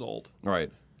as a result.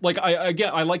 Right. Like,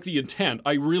 I like the intent.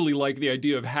 I really like the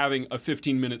idea of having a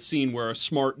 15-minute scene where a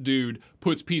smart dude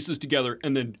puts pieces together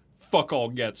and then fuck all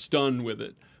gets done with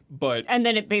it. But And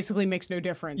then it basically makes no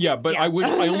difference. yeah, but I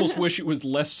almost wish it was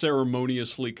less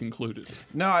ceremoniously concluded.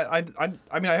 No, I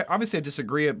mean, I obviously I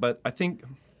disagree, but I think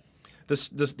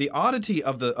the oddity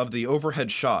of the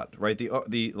overhead shot, right?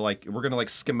 The like we're gonna like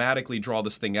schematically draw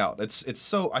this thing out. It's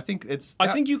so I think it's. I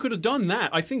think you could have done that.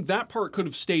 I think that part could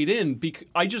have stayed in.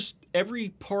 Every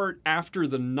part after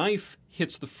the knife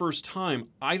hits the first time,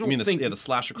 I don't think the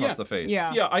slash across the face.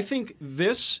 Yeah, I think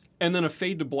this and then a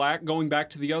fade to black going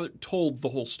back to the other told the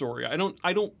whole story. I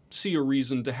don't see a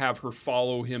reason to have her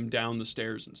follow him down the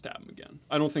stairs and stab him again.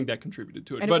 I don't think that contributed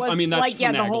to it. And But it was, I mean that's like,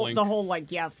 yeah, finagling. the whole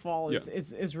fall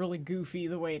is really goofy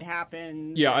the way it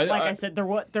happens. Yeah, I said, there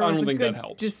was don't a think good that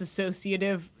helps.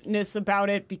 disassociativeness about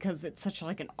it because it's such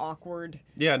like an awkward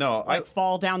Yeah, no,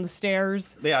 fall down the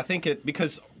stairs. Yeah, I think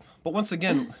but once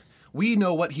again, we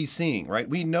know what he's seeing, right?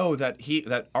 We know that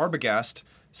Arbogast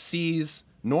sees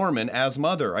Norman as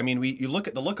Mother. I mean, you look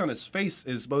at the look on his face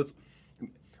is both.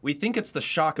 We think it's the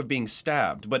shock of being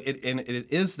stabbed, but it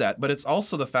is that. But it's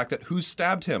also the fact that who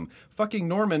stabbed him? Fucking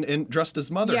Norman, dressed as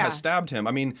Mother, has stabbed him.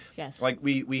 I mean, yes. Like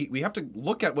we have to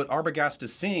look at what Arbogast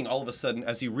is seeing all of a sudden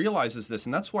as he realizes this,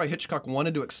 and that's why Hitchcock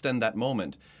wanted to extend that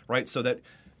moment, right? So that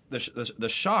the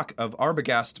shock of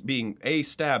Arbogast being A,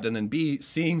 stabbed, and then B,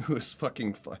 seeing who's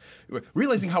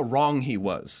realizing how wrong he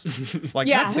was. Like,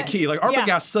 that's the key. Like,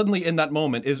 Arbogast suddenly in that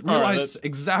moment realized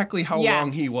exactly how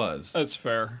wrong he was. That's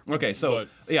fair. Okay, so,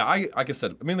 like I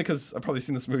said, mainly because I've probably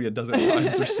seen this movie a dozen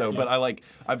times or so, but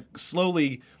I've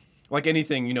slowly... Like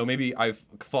anything, maybe I've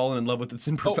fallen in love with its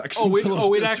imperfections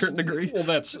to a certain degree. Well,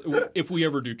 that's if we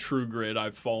ever do True Grit,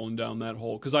 I've fallen down that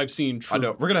hole because I've seen True. I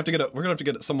know we're gonna have to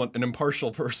get an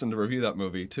impartial person to review that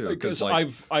movie too. Because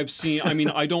I've seen. I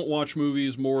mean, I don't watch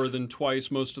movies more than twice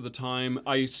most of the time.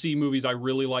 I see movies I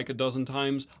really like a dozen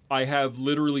times. I have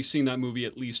literally seen that movie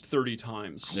at least 30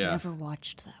 times. Yeah. Never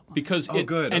watched that one. Because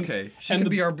good. Okay. She could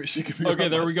be our. Okay,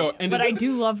 there we go. But I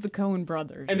do love the Coen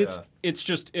brothers. And it's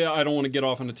just I don't want to get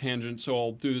off on a tangent, so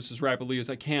I'll do this as rapidly as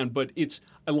I can. But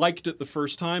I liked it the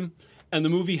first time, and the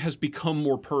movie has become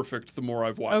more perfect the more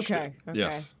I've watched it. Okay.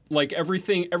 Yes. Like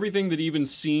everything that even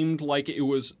seemed like it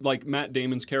was like Matt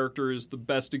Damon's character is the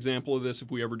best example of this.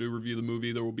 If we ever do review the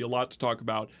movie, there will be a lot to talk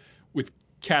about with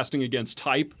casting against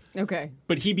type. Okay.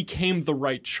 But he became the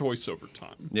right choice over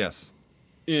time. Yes.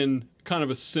 In kind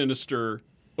of a sinister,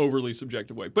 overly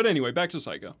subjective way. But anyway, back to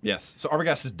Psycho. Yes. So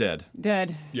Arbogast is dead.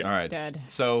 Dead. Yeah. All right. Dead.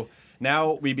 So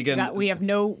now we begin. We have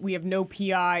no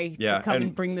PI to come and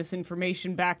and bring this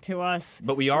information back to us.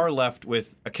 But we are left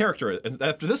with a character. And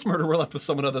after this murder, we're left with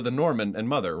someone other than Norman and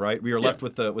Mother, right? We are left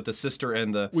with the sister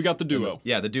and the. We got the duo.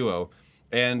 The duo.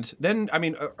 And then, I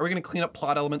mean, are we going to clean up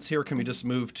plot elements here? Or can we just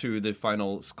move to the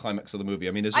final climax of the movie?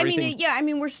 I mean, is there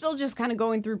anything... we're still just kind of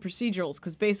going through procedurals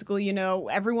because basically,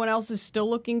 everyone else is still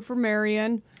looking for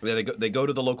Marion. Yeah, they go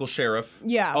to the local sheriff.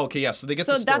 Yeah. Oh, okay, yeah, so they get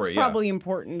the story. So that's probably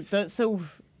important.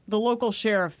 The local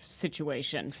sheriff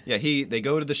situation. Yeah, they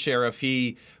go to the sheriff.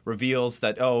 He reveals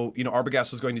that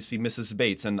Arbogast was going to see Mrs.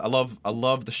 Bates, and I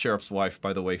love the sheriff's wife,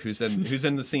 by the way, who's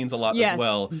in the scenes a lot as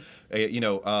well.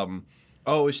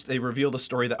 They reveal the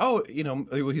story that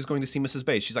he's going to see Mrs.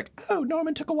 Bates. She's like, oh,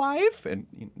 Norman took a wife, and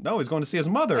no, he's going to see his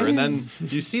mother. And then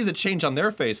you see the change on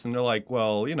their face, and they're like,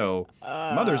 well,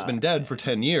 mother's been dead for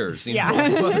 10 years.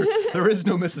 Mother, there is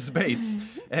no Mrs. Bates,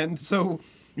 and so.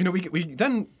 We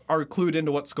then are clued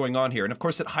into what's going on here, and of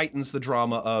course it heightens the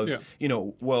drama of,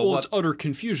 it's utter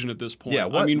confusion at this point. Yeah,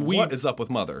 what is up with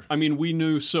Mother? I mean, we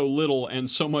knew so little, and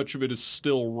so much of it is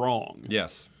still wrong.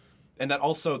 Yes. And that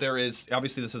also this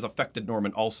has affected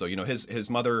Norman also. His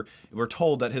mother, we're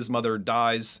told that his mother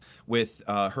dies with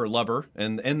her lover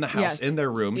in the house, in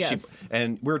their room. Yes.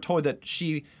 And we're told that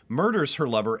she murders her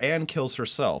lover and kills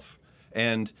herself.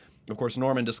 And, of course,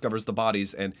 Norman discovers the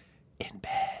bodies and in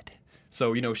bed.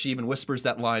 So, she even whispers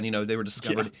that line, they were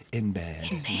discovered in bed.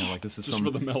 This is just for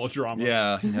the melodrama.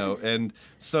 Yeah, and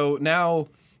so now,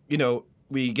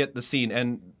 we get the scene.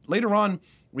 And later on,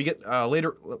 we get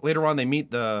later on they meet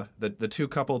the two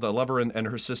couple, the lover and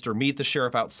her sister, meet the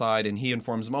sheriff outside, and he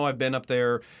informs them, I've been up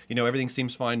there, everything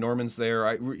seems fine, Norman's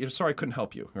there. Sorry I couldn't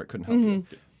help you. Or I couldn't help you.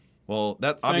 Well,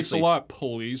 that Thanks obviously. a lot,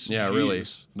 police. Yeah, Jeez. really.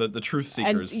 The truth And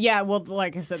seekers. yeah, well,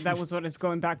 like I said, that was what it's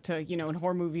going back to. You know, in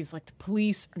horror movies, like the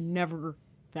police are never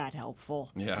that helpful.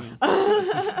 Yeah.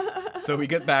 So we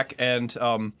get back, and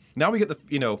now we get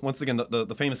once again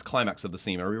the famous climax of the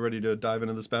scene. Are we ready to dive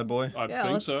into this bad boy? I Yeah,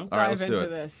 think let's so. dive All right, let's do into it.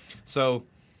 this. So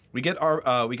we get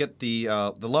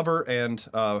the lover and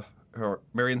her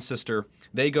Marion's sister.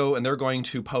 They go and they're going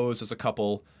to pose as a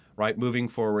couple, right, moving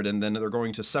forward, and then they're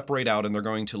going to separate out and they're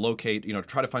going to locate,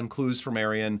 try to find clues for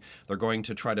Marion. They're going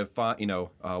to try to find,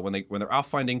 when they're out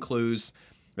finding clues,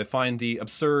 they find the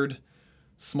absurd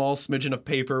small smidgen of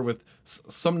paper with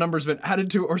some numbers been added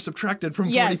to or subtracted from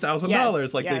Yes, $40,000.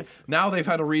 yes, Like yes. now they've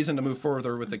had a reason to move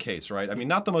further with the case, right? I mean,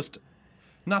 not the most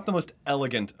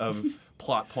elegant of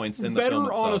plot points in the film Better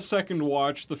itself. on a second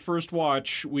watch. The first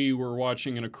watch we were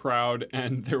watching in a crowd,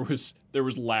 and there was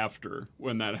laughter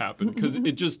when that happened because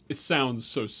it sounds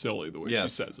so silly the way Yes.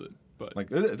 she says it. But Like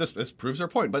this proves her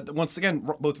point. But once again,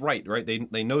 both right?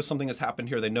 They know something has happened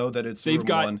here. They know that it's they've room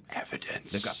got one.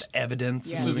 evidence. They've got the evidence.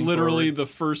 Yeah. This is moving literally forward. the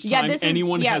first Yeah, time this is-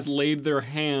 anyone has yes. laid their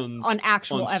hands On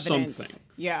actual on evidence. something.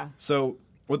 Yeah. So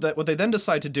what they then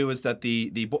decide to do is that the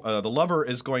lover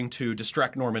is going to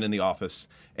distract Norman in the office,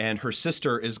 and her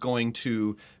sister is going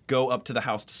to go up to the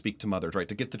house to speak to Mother, right,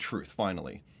 to get the truth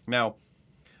finally. Now,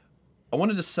 I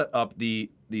wanted to set up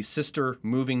the sister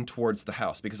moving towards the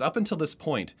house because up until this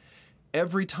point,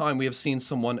 every time we have seen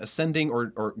someone ascending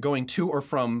or going to or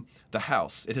from the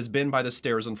house, it has been by the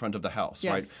stairs in front of the house,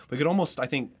 Yes. right? We could almost, I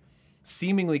think,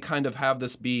 seemingly kind of have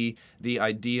this be the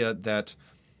idea that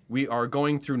we are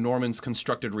going through Norman's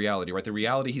constructed reality, right? The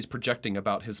reality he's projecting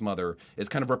about his mother is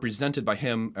kind of represented by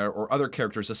him or other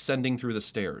characters ascending through the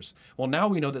stairs. Well, now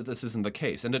we know that this isn't the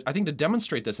case. And I think to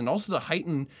demonstrate this and also to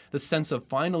heighten the sense of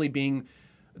finally being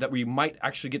that we might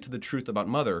actually get to the truth about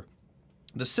Mother,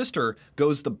 the sister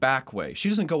goes the back way. She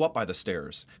doesn't go up by the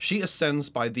stairs. She ascends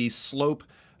by the slope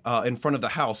in front of the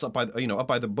house, up by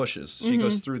the bushes. She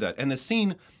goes through that, and the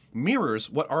scene mirrors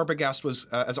what Arbogast was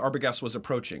as Arbogast was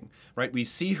approaching. Right, we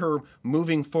see her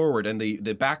moving forward, and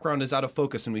the background is out of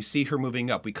focus, and we see her moving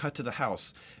up. We cut to the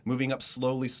house, moving up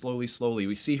slowly, slowly, slowly.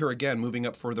 We see her again moving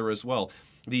up further as well.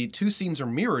 The two scenes are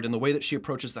mirrored in the way that she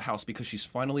approaches the house because she's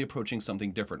finally approaching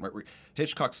something different. Right?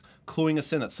 Hitchcock's cluing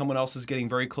us in that someone else is getting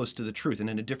very close to the truth and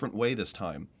in a different way this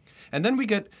time. And then we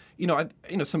get,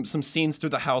 some scenes through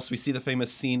the house. We see the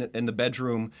famous scene in the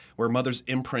bedroom where Mother's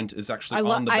imprint is actually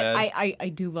on the bed. I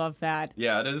do love that.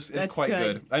 Yeah, it is. It's That's quite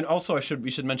good. And also,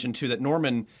 we should mention too that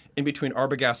Norman, in between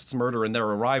Arbogast's murder and their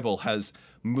arrival, has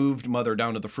moved Mother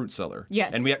down to the fruit cellar.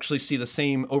 Yes. And we actually see the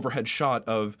same overhead shot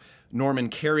of Norman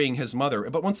carrying his mother.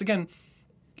 But once again,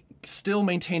 still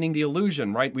maintaining the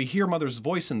illusion, right? We hear Mother's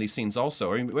voice in these scenes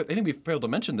also. I mean, I think we failed to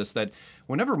mention this, that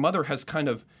whenever Mother has kind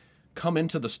of come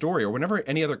into the story, or whenever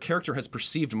any other character has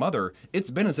perceived Mother, it's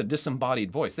been as a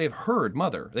disembodied voice. They've heard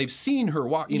Mother. They've seen her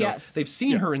walk, Yes. they've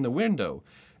seen her in the window.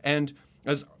 And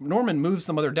as Norman moves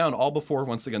the mother down, all before,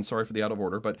 once again, sorry for the out of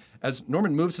order, but as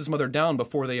Norman moves his mother down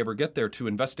before they ever get there to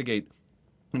investigate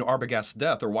Arbogast's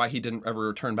death or why he didn't ever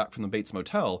return back from the Bates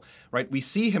Motel, right? We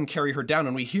see him carry her down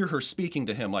and we hear her speaking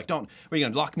to him like, are you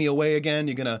going to lock me away again?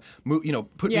 You're going to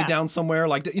put me down somewhere?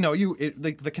 Like,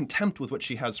 the contempt with which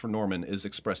she has for Norman is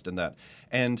expressed in that.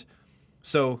 And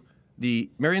so the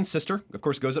Marion's sister, of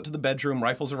course, goes up to the bedroom,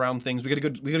 rifles around things. We get a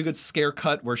good scare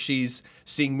cut where she's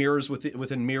seeing mirrors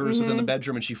within mirrors within the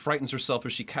bedroom, and she frightens herself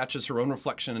as she catches her own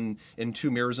reflection in two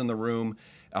mirrors in the room.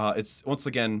 It's once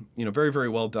again, very, very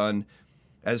well done.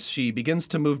 As she begins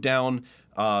to move down,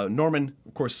 Norman,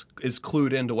 of course, is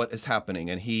clued into what is happening,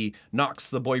 and he knocks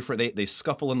the boyfriend. They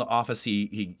scuffle in the office.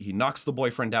 He knocks the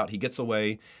boyfriend out. He gets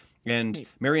away, and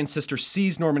Marion's sister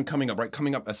sees Norman coming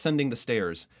up, ascending the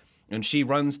stairs, and she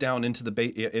runs down into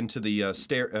the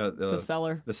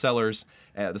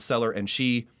cellar, and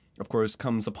she, of course,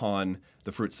 comes upon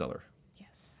the fruit cellar.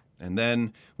 And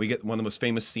then we get one of the most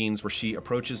famous scenes where she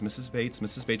approaches Mrs. Bates.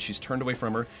 Mrs. Bates, she's turned away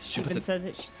from her. She even says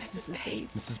it. She's Mrs.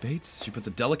 Bates. Mrs. Bates. She puts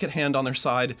a delicate hand on their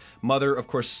side. Mother, of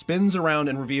course, spins around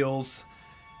and reveals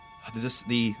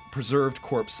the preserved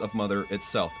corpse of Mother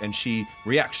itself. And she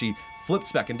reacts. She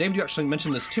flips back. And David, you actually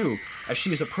mentioned this too. As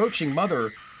she is approaching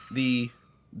Mother, the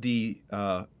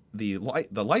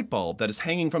light bulb that is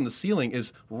hanging from the ceiling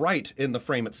is right in the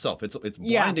frame itself. It's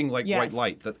blinding white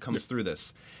light that comes through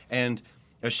this. And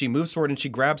as she moves forward and she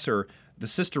grabs her, the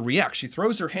sister reacts. She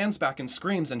throws her hands back and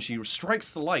screams, and she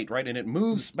strikes the light, right? And it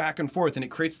moves back and forth, and it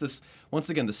creates this, once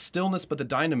again, the stillness but the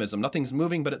dynamism. Nothing's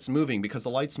moving, but it's moving because the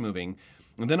light's moving.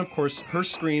 And then, of course, her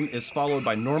scream is followed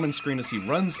by Norman's scream as he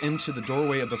runs into the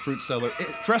doorway of the fruit cellar,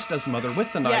 dressed as Mother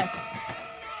with the knife. Yes.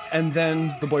 And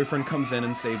then the boyfriend comes in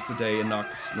and saves the day and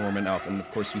knocks Norman off. And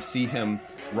of course, we see him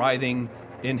writhing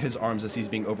in his arms as he's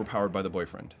being overpowered by the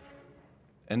boyfriend.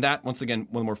 And that, once again,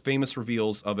 one of the more famous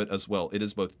reveals of it as well. It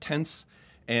is both tense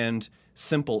and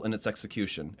simple in its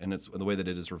execution and it's the way that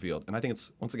it is revealed. And I think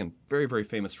it's, once again, very, very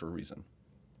famous for a reason.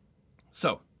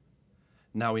 So,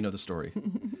 now we know the story.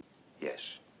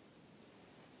 Yes.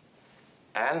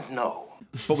 And no.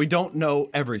 But we don't know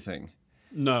everything.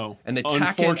 No. And they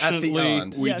tack in at the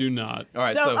end. We Yes. do not. All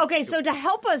right, So to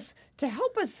help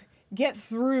us get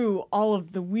through all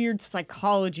of the weird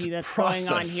psychology that's going on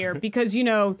process. here, because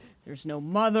there's no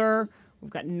mother. We've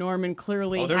got Norman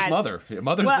clearly. Oh, there's has, Mother. Yeah,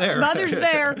 Mother's there. Mother's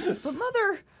there, but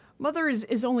Mother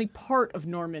is only part of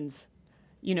Norman's,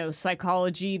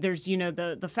 psychology. There's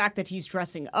the fact that he's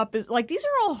dressing up is like these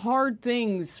are all hard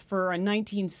things for a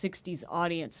 1960s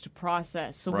audience to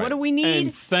process. So Right. what do we need?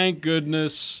 And thank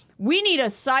goodness. We need a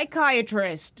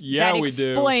psychiatrist Yeah, that we do.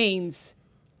 explains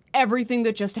everything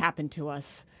that just happened to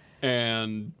us.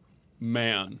 And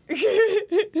man.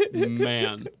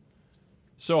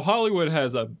 So Hollywood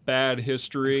has a bad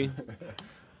history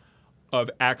of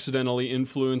accidentally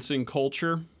influencing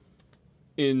culture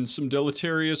in some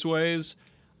deleterious ways.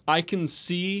 I can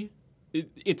see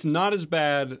it's not as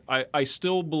bad. I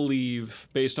still believe,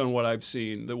 based on what I've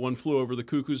seen, that One Flew Over the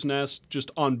Cuckoo's Nest, just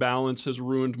on balance, has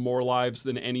ruined more lives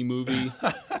than any movie.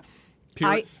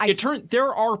 Period.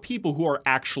 There are people who are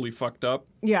actually fucked up,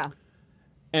 Yeah.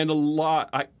 and a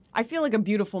lot. I feel like A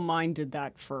Beautiful Mind did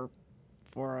that for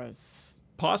us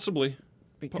Possibly.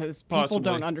 because people Possibly.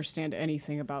 don't understand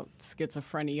anything about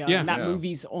schizophrenia, Yeah. and that Yeah.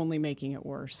 movie's only making it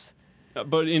worse.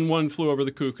 But in One Flew Over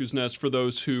the Cuckoo's Nest, for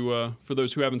those who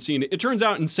haven't seen it, it turns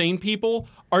out insane people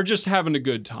are just having a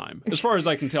good time, as far as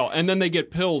I can tell. And then they get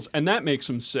pills, and that makes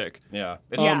them sick. Yeah.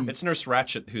 Yeah. It's Nurse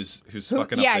Ratchet who's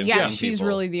fucking up Yeah, the yeah, insane she's people.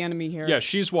 really the enemy here. Yeah,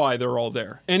 she's why they're all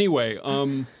there. Anyway,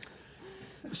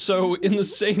 so in the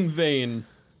same vein,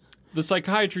 the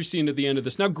psychiatry scene at the end of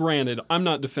this. Now, granted, I'm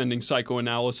not defending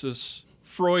psychoanalysis.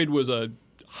 Freud was a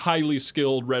highly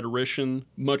skilled rhetorician,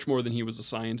 much more than he was a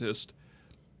scientist.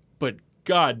 But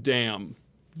goddamn,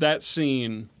 that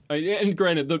scene. And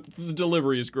granted, the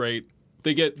delivery is great.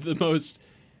 They get the most.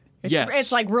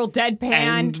 It's like real deadpan.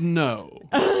 And no.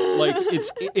 Like,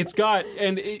 it's got,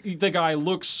 and the guy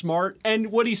looks smart,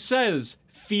 and what he says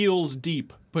feels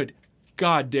deep, but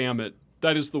god damn it.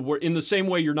 That is the worst. In the same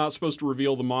way you're not supposed to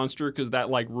reveal the monster because that,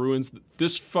 like, ruins.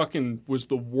 This fucking was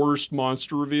the worst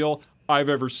monster reveal I've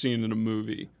ever seen in a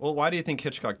movie. Well, why do you think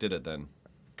Hitchcock did it then?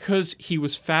 Because he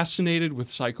was fascinated with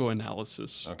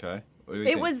psychoanalysis. Okay. What do you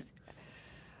It think? was.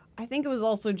 I think it was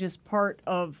also just part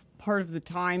of the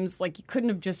times. Like he couldn't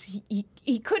have just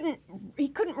he couldn't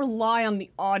rely on the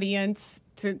audience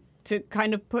to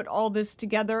kind of put all this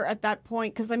together at that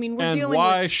point. Because I mean we're And dealing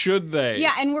why with, should they?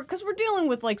 yeah, and we're dealing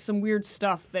with like some weird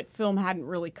stuff that film hadn't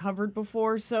really covered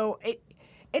before. So it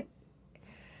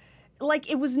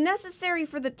was necessary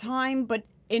for the time, but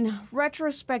in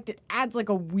retrospect, it adds like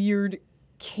a weird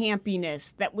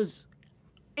campiness that was,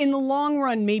 in the long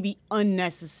run, maybe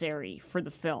unnecessary for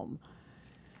the film.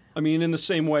 I mean, in the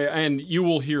same way, and you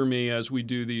will hear me as we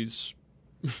do these.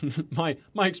 my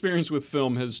experience with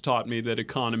film has taught me that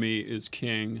economy is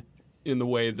king in the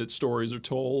way that stories are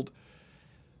told.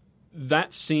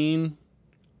 That scene,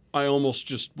 I almost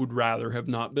just would rather have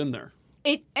not been there.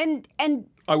 And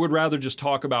I would rather just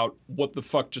talk about what the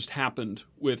fuck just happened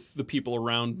with the people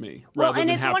around me, well, rather and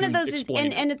than it's one of having those,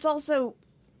 explain it. and it's also,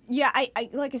 yeah, I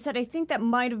like I said, I think that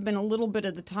might have been a little bit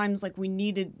of the times like we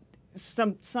needed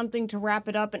something to wrap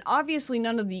it up, and obviously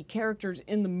none of the characters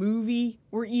in the movie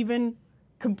were even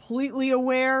completely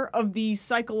aware of the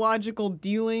psychological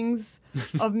dealings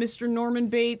of Mr. Norman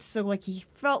Bates, so like he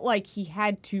felt like he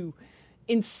had to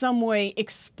in some way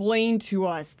explain to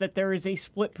us that there is a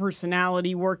split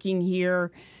personality working here,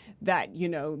 that,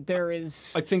 there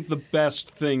is... I think the best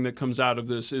thing that comes out of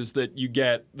this is that you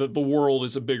get that the world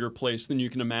is a bigger place than you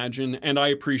can imagine, and I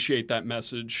appreciate that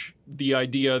message. The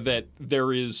idea that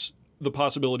there is the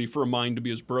possibility for a mind to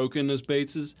be as broken as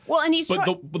Bates's. Well, and he's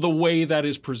but the way that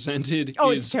is presented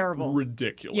it's is terrible.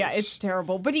 Ridiculous. Yeah, it's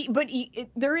terrible. But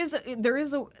there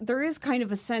is kind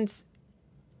of a sense.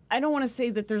 I don't want to say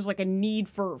that there's like a need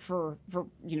for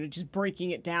just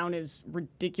breaking it down as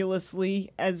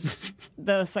ridiculously as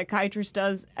the psychiatrist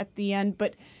does at the end,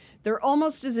 but there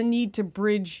almost is a need to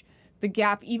bridge the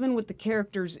gap even with the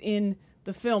characters in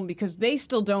the film, because they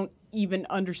still don't even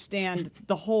understand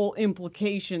the whole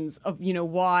implications of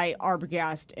why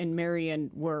Arbogast and Marion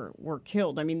were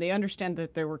killed. I mean, they understand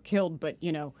that they were killed, but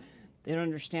They don't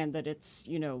understand that it's,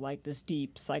 like this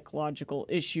deep psychological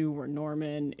issue where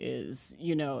Norman is,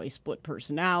 a split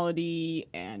personality,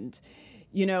 and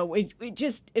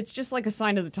it's just like a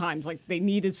sign of the times. Like, they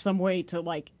needed some way to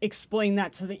like explain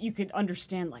that so that you could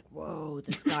understand, like, whoa,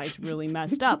 this guy's really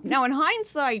messed up. Now, in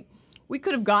hindsight, we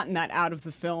could have gotten that out of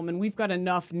the film, and we've got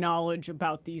enough knowledge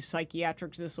about these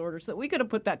psychiatric disorders that we could have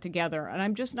put that together. And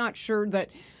I'm just not sure that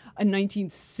a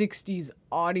 1960s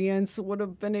audience would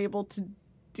have been able to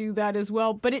do that as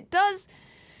well. But it does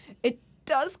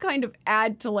kind of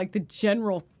add to like the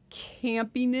general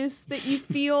campiness that you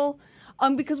feel.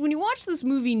 Because when you watch this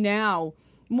movie now,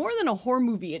 more than a horror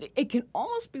movie, it can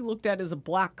almost be looked at as a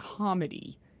black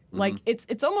comedy. Like,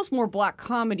 it's almost more black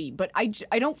comedy, but I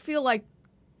don't feel like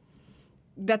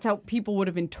that's how people would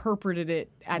have interpreted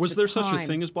it at the time. Was there such a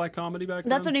thing as black comedy back then?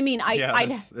 That's what I mean.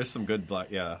 There's some good black,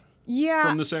 yeah.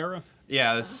 From this era?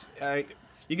 Yeah,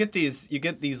 you get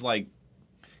these like,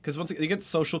 because once you get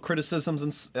social criticisms,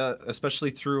 and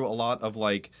especially through a lot of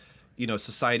like,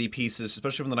 society pieces,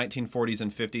 especially from the 1940s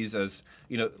and 50s,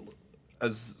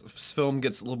 as film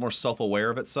gets a little more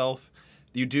self-aware of itself.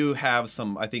 You do have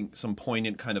some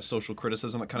poignant kind of social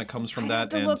criticism that kind of comes from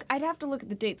that. I'd have to look at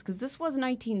the dates, because this was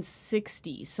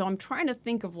 1960, so I'm trying to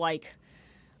think of like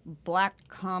black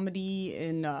comedy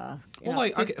in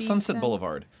Sunset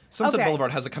Boulevard. Sunset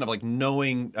Boulevard has a kind of like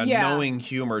knowing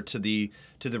humor to the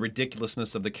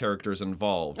ridiculousness of the characters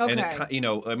involved. Okay.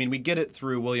 And we get it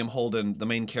through William Holden, the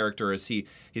main character, as he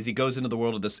goes into the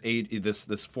world of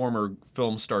this former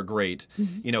film star great.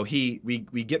 Mm-hmm.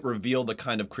 We get revealed the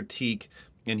kind of critique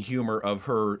and humor of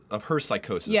her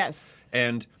psychosis. Yes.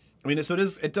 And so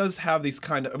it does have these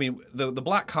kind of, the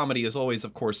black comedy is always,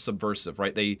 of course, subversive,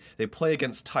 right? They play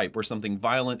against type, where something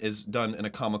violent is done in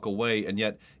a comical way and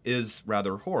yet is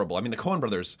rather horrible. The Coen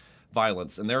brothers'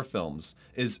 violence in their films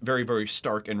is very, very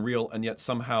stark and real, and yet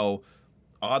somehow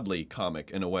oddly comic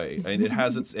in a way. And it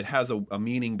has a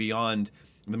meaning beyond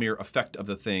the mere effect of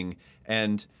the thing.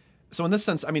 And so in this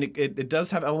sense, it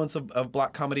does have elements of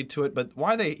black comedy to it, but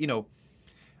why they,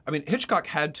 Hitchcock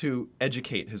had to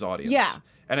educate his audience. Yeah.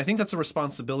 And I think that's a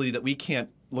responsibility that we can't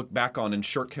look back on and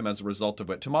shirk him as a result of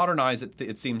it. To modernize it,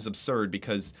 it seems absurd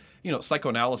because,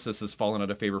 psychoanalysis has fallen out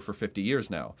of favor for 50 years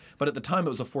now. But at the time, it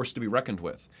was a force to be reckoned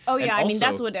with. Oh, yeah. And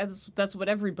that's what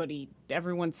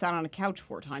everyone sat on a couch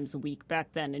 4 times a week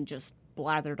back then and just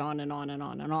blathered on and on and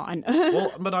on and on.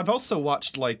 Well, but I've also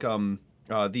watched, like,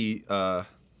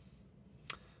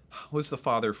 who's the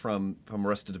father from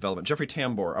Arrested Development? Jeffrey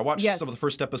Tambor. I watched some of the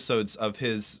first episodes of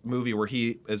his movie where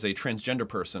he is a transgender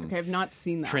person. Okay, I've not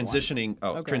seen that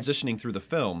transitioning through the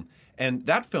film. And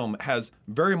that film has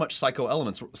very much psycho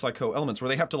elements where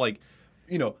they have to, like,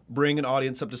 bring an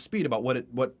audience up to speed about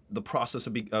what the process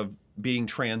of being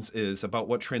trans is, about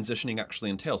what transitioning actually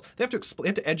entails. They have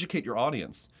to educate your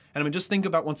audience. And just think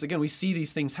about, once again, we see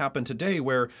these things happen today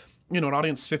where, an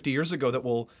audience 50 years ago that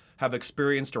will have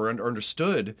experienced or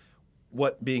understood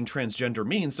what being transgender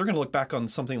means, they're going to look back on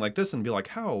something like this and be like,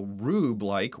 how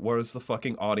Rube-like was the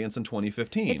fucking audience in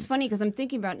 2015? It's funny because I'm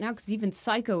thinking about it now, because even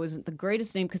Psycho isn't the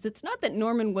greatest name, because it's not that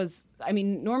Norman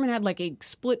had like a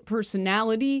split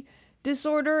personality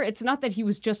disorder. It's not that he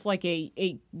was just like a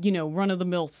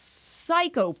run-of-the-mill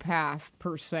psychopath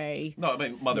per se. No,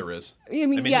 Mother is.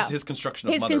 Yeah. His construction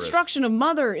of Mother is. His construction of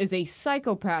Mother is a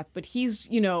psychopath, but he's,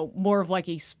 more of like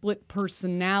a split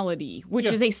personality, which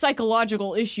is a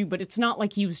psychological issue, but it's not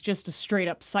like he was just a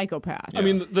straight-up psychopath. Yeah.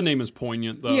 The name is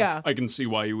poignant, though. Yeah. I can see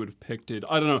why you would have picked it.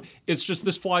 I don't know. It's just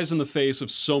this flies in the face of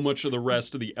so much of the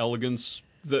rest of the elegance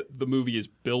that the movie is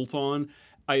built on.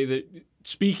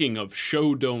 Speaking of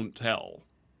show, don't tell.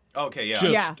 Okay, yeah.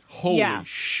 Just holy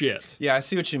shit. Yeah, I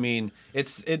see what you mean.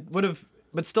 It would have,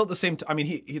 but still at the same time,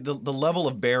 the level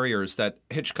of barriers that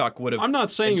Hitchcock would have I'm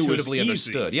not saying intuitively it was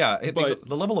understood. Easy, yeah, but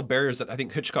the level of barriers that I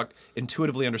think Hitchcock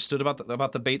intuitively understood about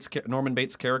the Norman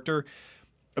Bates character.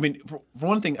 For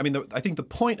one thing, I think the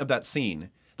point of that scene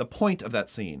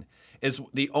is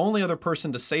the only other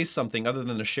person to say something other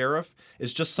than the sheriff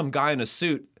is just some guy in a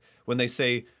suit when they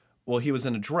say, well, he was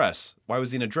in a dress. Why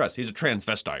was he in a dress? He's a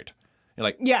transvestite. You're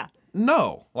like,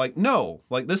 no,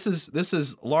 this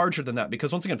is larger than that,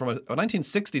 because once again, from a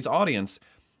 1960s audience,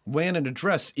 man in a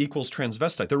dress equals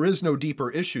transvestite. There is no deeper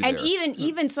issue there. And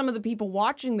even some of the people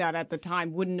watching that at the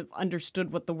time wouldn't have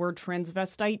understood what the word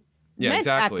transvestite meant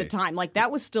at the time. Like,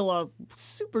 that was still a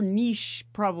super niche,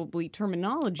 probably,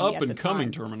 terminology up at the and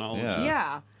coming time. terminology.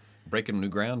 Yeah. Breaking new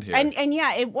ground here. And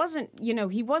it wasn't,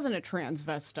 he wasn't a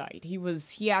transvestite.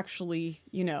 He actually,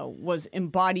 was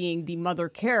embodying the mother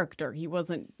character. He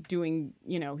wasn't doing,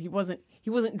 he wasn't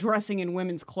dressing in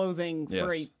women's clothing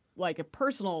for a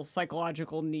personal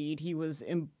psychological need. He was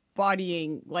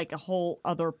embodying like a whole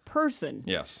other person.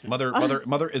 Yes,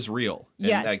 mother is real. And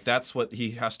Yes. like that's what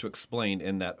he has to explain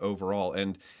in that overall.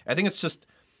 And I think it's just,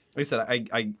 like I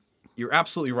said, you're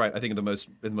absolutely right. I think the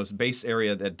most base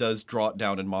area that does draw it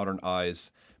down in modern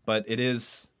eyes, but it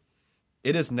is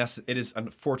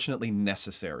unfortunately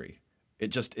necessary. It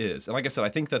just is. And like I said, I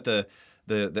think that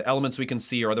the elements we can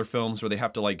see are other films where they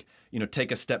have to like,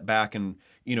 take a step back and,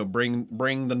 bring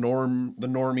the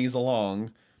normies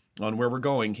along on where we're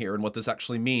going here and what this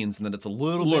actually means, and that it's a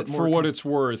little Look, bit more for what it's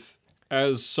worth,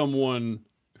 as someone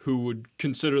who would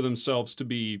consider themselves to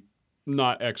be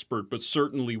not expert, but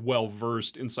certainly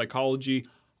well-versed in psychology,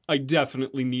 I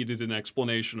definitely needed an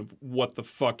explanation of what the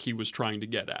fuck he was trying to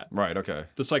get at. Right, okay.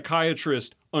 The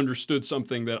psychiatrist understood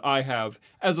something that I have,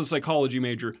 as a psychology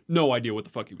major, no idea what the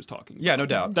fuck he was talking about. Yeah, no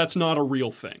doubt. That's not a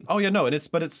real thing. Oh yeah, no, and it's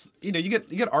you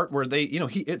get art where they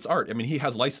it's art. I mean, he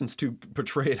has license to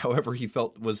portray it however he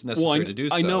felt was necessary to do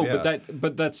so. I know, yeah.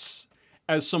 but that's,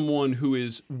 as someone who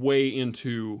is way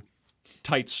into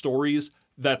tight stories,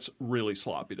 that's really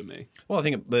sloppy to me. Well, I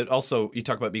think, but also you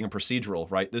talk about being a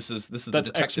procedural, right? This is That's the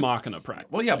detective. ex machina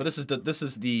practice. Well, yeah, but this is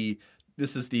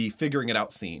the figuring it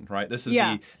out scene, right? This is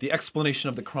the explanation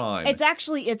of the crime. It's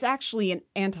actually an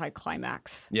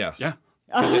anticlimax. Yes. Yeah.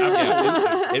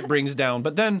 It brings down,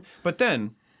 but then,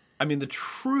 I mean, the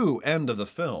true end of the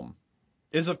film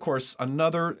is, of course,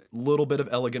 another little bit of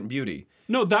elegant beauty.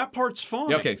 No, that part's fine.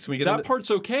 Yeah, okay, so we get that into-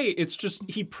 part's okay. It's just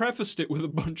he prefaced it with a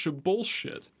bunch of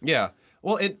bullshit. Yeah.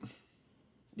 Well,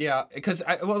 because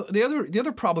the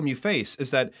other problem you face is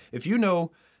that if you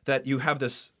know that you have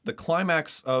the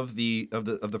climax of the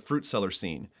fruit cellar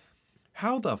scene,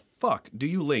 how the fuck do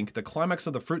you link the climax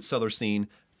of the fruit cellar scene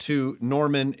to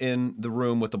Norman in the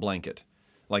room with the blanket?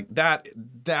 Like that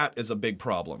is a big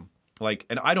problem. Like,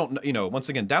 and I don't, once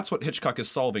again, that's what Hitchcock is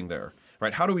solving there,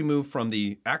 right? How do we move from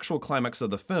the actual climax of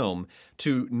the film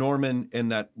to Norman in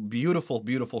that beautiful,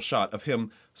 beautiful shot of him,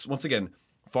 once again,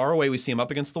 far away? We see him up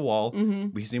against the wall.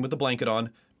 Mm-hmm. We see him with the blanket on.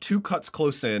 2 cuts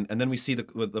close in, and then we see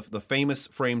the famous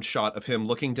framed shot of him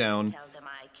looking down,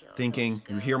 thinking.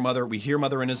 We hear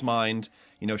mother in his mind.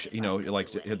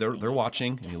 Like they're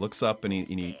watching, and he looks up, and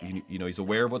he's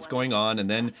aware of what's going on, and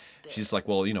then she's like,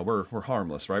 well, we're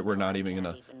harmless, right? We're not even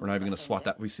gonna swat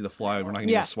that. We see the fly, and we're not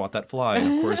gonna even swat that fly.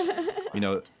 And of course,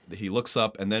 he looks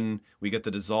up, and then we get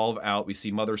the dissolve out. We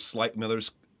see mother's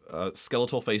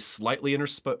skeletal face slightly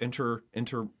intersposed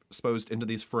into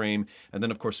this frame, and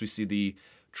then of course we see the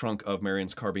trunk of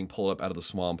Marion's car being pulled up out of the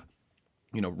swamp,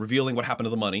 revealing what happened to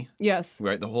the money. Yes.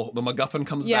 Right. The MacGuffin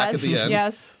comes back at the end.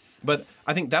 Yes. But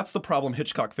I think that's the problem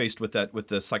Hitchcock faced with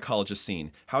the psychologist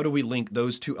scene. How do we link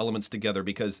those two elements together?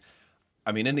 Because,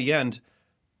 I mean, in the end,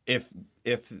 if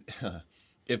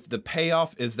the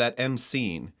payoff is that end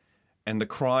scene, and the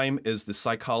crime is the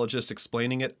psychologist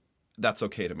explaining it, that's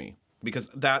okay to me. Because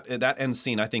that end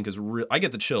scene, I think, is real. I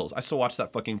get the chills. I still watch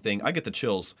that fucking thing. I get the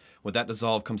chills when that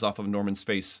dissolve comes off of Norman's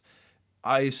face.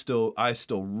 I still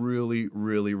really,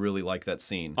 really, really like that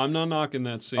scene. I'm not knocking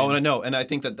that scene. Oh, and I know, and I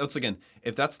think that's again,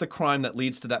 if that's the crime that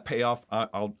leads to that payoff,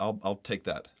 I'll take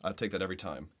that. I'll take that every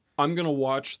time. I'm gonna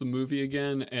watch the movie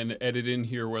again and edit in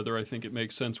here whether I think it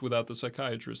makes sense without the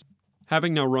psychiatrist.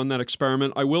 Having now run that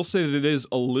experiment, I will say that it is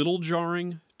a little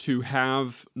jarring to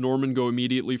have Norman go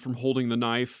immediately from holding the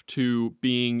knife to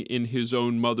being in his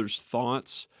own mother's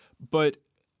thoughts, but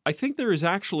I think there is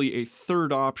actually a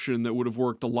third option that would have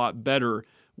worked a lot better,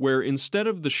 where instead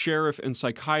of the sheriff and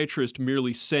psychiatrist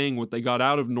merely saying what they got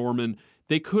out of Norman,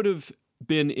 they could have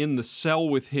been in the cell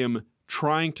with him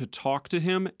trying to talk to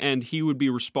him, and he would be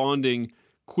responding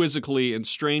quizzically and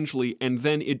strangely, and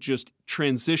then it just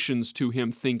transitions to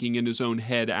him thinking in his own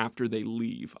head after they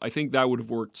leave. I think that would have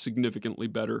worked significantly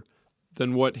better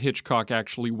than what Hitchcock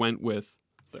actually went with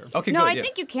there. Okay, no, good, I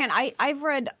think you can. I've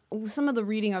read some of the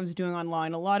reading I was doing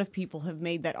online. A lot of people have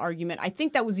made that argument. I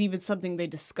think that was even something they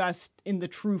discussed in the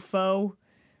Truffaut,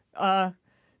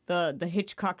 the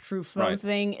Hitchcock Truffaut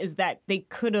thing, is that they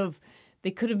could have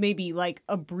maybe like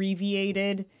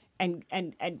abbreviated and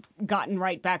gotten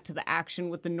right back to the action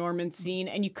with the Norman scene,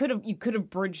 and you could have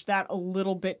bridged that a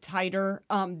little bit tighter,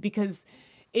 because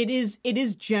it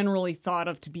is generally thought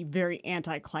of to be very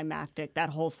anticlimactic,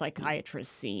 that whole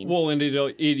psychiatrist scene. Well, and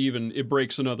it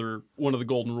breaks one of the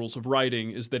golden rules of writing,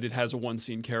 is that it has a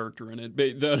one-scene character in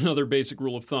it. Another basic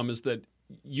rule of thumb is that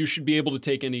you should be able to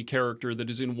take any character that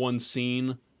is in one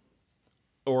scene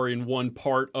or in one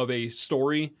part of a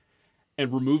story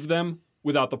and remove them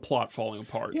without the plot falling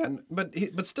apart. Yeah, but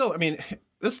still, I mean,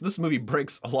 this movie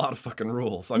breaks a lot of fucking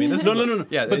rules. I mean, this No.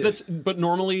 Yeah, but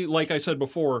normally, like I said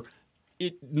before,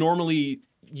 normally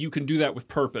you can do that with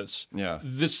purpose. Yeah.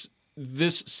 This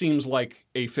this seems like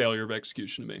a failure of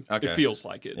execution to me. Okay. It feels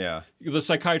like it. Yeah. The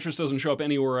psychiatrist doesn't show up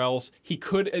anywhere else.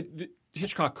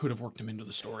 Hitchcock could have worked him into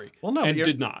the story. Well, no, and you're-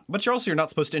 did not. But you're not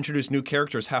supposed to introduce new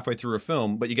characters halfway through a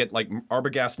film. But you get like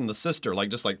Arbogast and the sister, like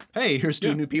just like, hey, here's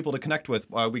two new people to connect with.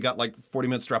 We got like 40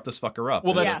 minutes to wrap this fucker up.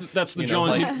 Well, And that's the you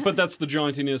know, jaunty, but that's the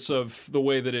jauntiness of the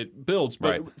way that it builds. But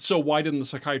Right. so why didn't the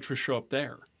psychiatrist show up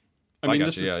there? I mean, got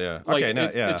this you, is yeah. like, Okay,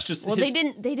 no, yeah. it's just Well, his-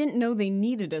 they didn't know they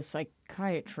needed a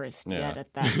psychiatrist yet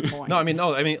at that point. No, I mean,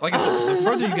 like I said, the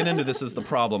further you get into this is the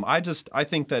problem. I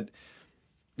think that,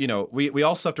 you know, we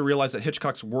also have to realize that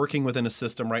Hitchcock's working within a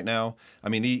system right now. I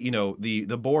mean,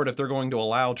 the board, if they're going to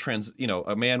allow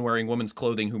a man wearing women's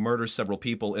clothing who murders several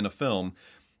people in a film,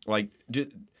 like,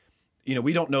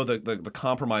 we don't know the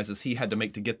compromises he had to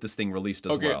make to get this thing released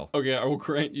as well. Okay, I will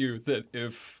grant you that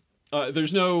if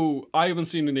I haven't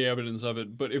seen any evidence of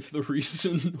it, but if the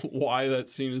reason why that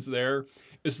scene is there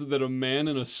is that a man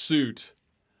in a suit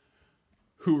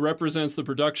who represents the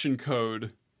production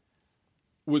code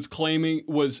was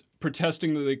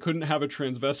protesting that they couldn't have a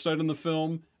transvestite in the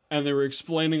film, and they were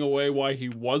explaining away why he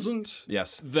wasn't,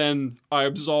 Yes. then I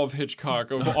absolve Hitchcock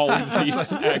of all of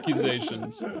these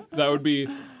accusations. That would be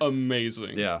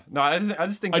amazing. Yeah. No, I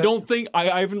just think I that, don't think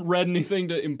I haven't read anything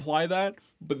to imply that,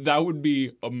 but that would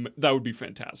be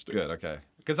fantastic. Good. Okay.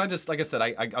 Because like I said,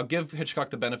 I'll give Hitchcock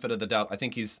the benefit of the doubt. I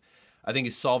think he's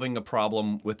solving a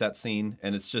problem with that scene,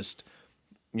 and it's just,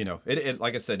 you know, it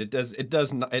like I said, it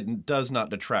does not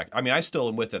detract. I mean, I still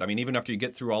am with it. I mean, even after you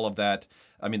get through all of that,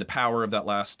 I mean, the power of that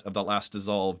last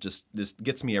dissolve just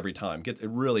gets me every time. It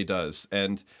really does.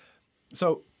 And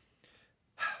so,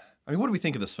 I mean, what do we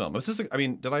think of this film? Was this? Did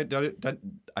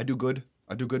I do good?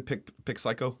 I do good. Pick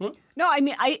Psycho. No, I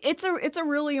mean, it's a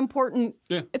really important.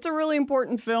 Yeah. It's a really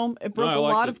important film. It broke I a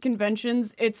liked lot it. of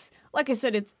conventions. It's like I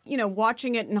said. It's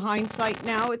watching it in hindsight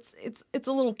now. It's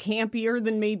a little campier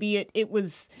than maybe it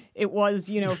was.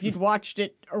 If you'd watched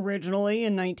it originally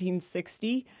in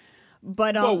 1960.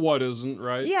 But what isn't,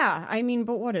 right? yeah, I mean,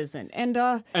 but what isn't? And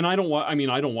And I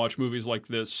don't watch movies like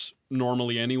this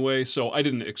normally anyway, so I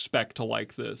didn't expect to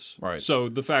like this. Right. So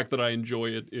the fact that I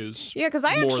enjoy it is yeah, because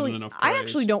more than enough I praise.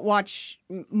 actually don't watch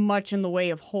much in the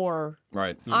way of horror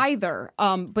Right. either.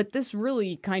 But this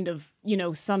really kind of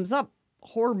sums up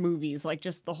horror movies. Like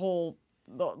just the whole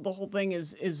thing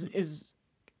is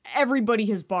everybody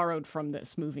has borrowed from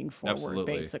this moving forward,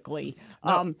 Absolutely. basically.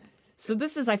 So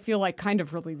this is, I feel like, kind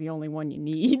of really the only one you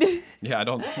need. Yeah,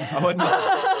 I wouldn't.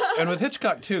 And with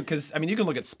Hitchcock too, because I mean, you can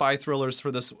look at spy thrillers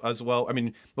for this as well. I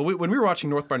mean, but when we were watching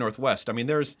North by Northwest, I mean,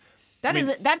 that's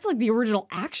like the original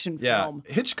action yeah, film.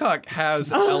 Hitchcock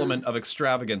has an element of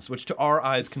extravagance, which to our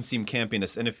eyes can seem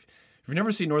campiness. And if you've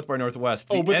never seen North by Northwest,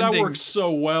 the but ending, that works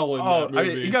so well in Oh, that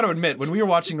movie. I mean, you got to admit, when we were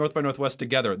watching North by Northwest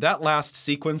together, that last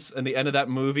sequence and the end of that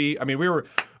movie, I mean, we were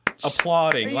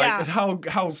applauding Yeah. like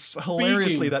how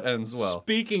hilariously that ends well.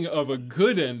 Speaking of a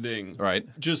good ending, Right.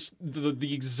 just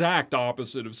the exact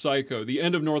opposite of Psycho. The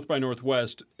end of North by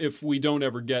Northwest, if we don't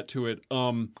ever get to it,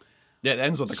 Yeah, it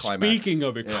ends with the climax. speaking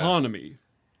of Yeah. economy,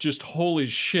 just holy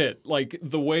shit. Like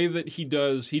the way that he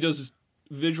does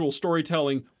visual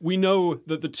storytelling, we know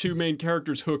that the two main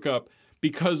characters hook up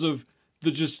because of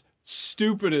the just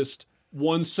stupidest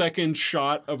 1 second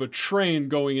shot of a train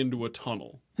going into a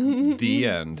tunnel. The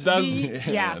end. That's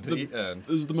Yeah. The end.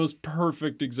 This is the most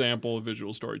perfect example of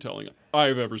visual storytelling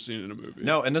I've ever seen in a movie.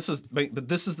 No, and this is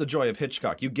the joy of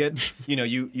Hitchcock. You get,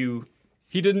 you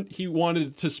He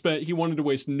wanted to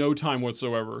waste no time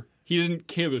whatsoever. He didn't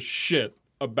give a shit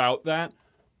about that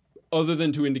other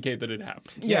than to indicate that it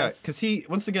happened. yeah, Yes. because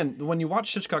once again, when you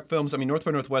watch Hitchcock films, I mean, North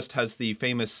by Northwest has the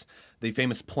famous plane the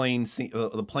plane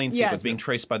sequence Yes. being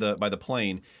traced by the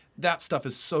plane. That stuff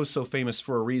is so famous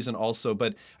for a reason, also.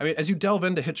 But I mean, as you delve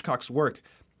into Hitchcock's work,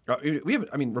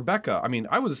 Rebecca. I mean,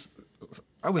 I was.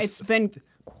 It's been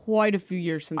quite a few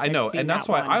years since I know, I've seen and that's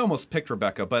that why one. I almost picked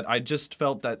Rebecca, but I just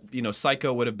felt that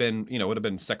Psycho would have been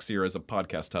sexier as a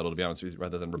podcast title, to be honest with you,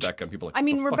 rather than Rebecca. And people are like, I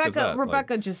mean, "The fuck is that?"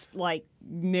 Rebecca Like, just like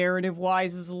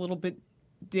narrative-wise is a little bit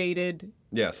dated.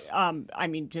 yes, I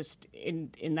mean, just in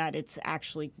that it's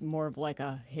actually more of like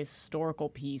a historical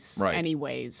piece, Right.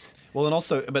 anyways. well, and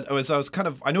also, but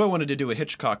I knew I wanted to do a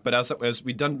Hitchcock, but as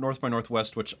we'd done North by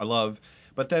Northwest, which I love,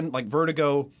 but then like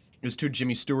Vertigo is too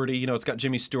Jimmy Stewart-y, it's got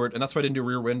Jimmy Stewart, and that's why I didn't do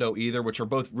Rear Window either, which are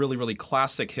both really, really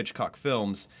classic Hitchcock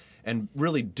films, and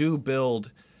really do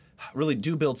build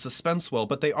suspense well,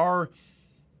 but they are,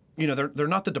 they're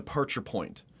not the departure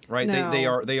point. Right, No.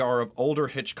 they are of older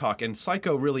Hitchcock, and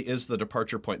Psycho really is the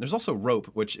departure point. There's also Rope,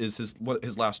 which is his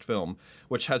last film,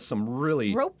 which has some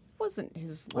really Rope wasn't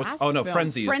his last Oh no, film.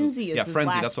 Frenzy. Frenzy is yeah, his Frenzy.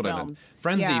 last That's what film. I meant.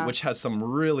 Frenzy, Yeah. which has some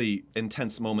really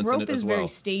intense moments in Rope it is as well. very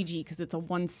stagey because it's a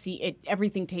one seat.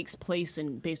 Everything takes place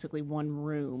in basically one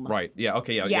room. Right. Yeah.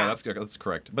 Okay. Yeah. That's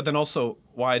correct. But then also,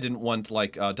 why I didn't want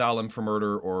like Dial M for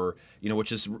Murder, or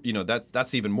which is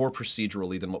that's even more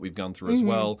procedurally than what we've gone through as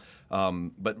well.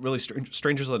 But really,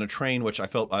 Strangers on a Train, which I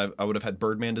felt I would have had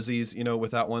Birdman disease,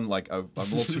 with that one. Like I'm a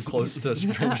little too close to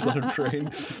Strangers on a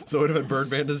Train, so I would have had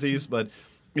Birdman disease. But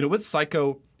with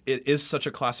Psycho, it is such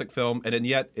a classic film, and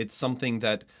yet it's something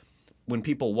that when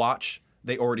people watch,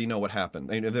 they already know what happened.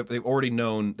 They've already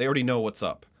know what's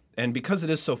up. And because it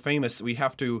is so famous, we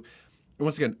have to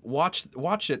once again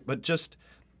watch it, but just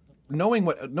knowing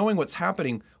what's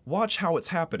happening, watch how it's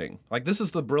happening. Like, this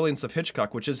is the brilliance of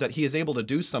Hitchcock, which is that he is able to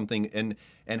do something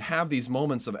and have these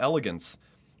moments of elegance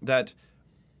that,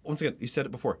 once again, you said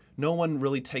it before, no one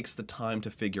really takes the time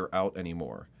to figure out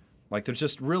anymore. Like, there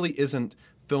just really isn't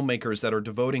filmmakers that are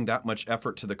devoting that much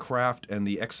effort to the craft and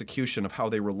the execution of how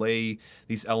they relay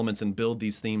these elements and build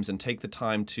these themes and take the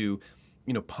time to,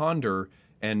 ponder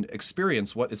and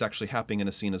experience what is actually happening in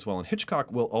a scene as well. And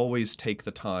Hitchcock will always take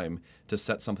the time to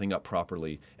set something up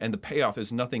properly. And the payoff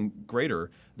is nothing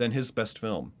greater than his best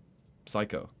film,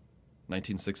 Psycho,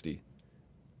 1960.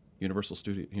 Universal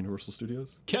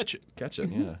Studios? Catch it. Catch it,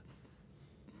 yeah.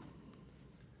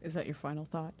 Is that your final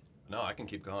thought? No, I can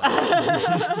keep going.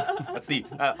 That's the...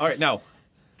 all right, now,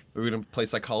 are we going to play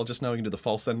psychologist now? We can do the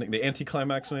false ending, the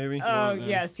anticlimax maybe? Oh,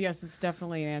 yes, it's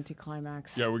definitely an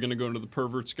anticlimax. Yeah, we're going to go into the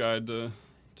Pervert's Guide to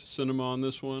Cinema on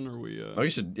this one, or we... Oh, you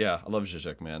should... Yeah, I love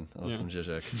Zizek, man. I love some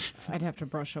Zizek. I'd have to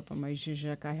brush up on my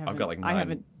Zizek. I've got like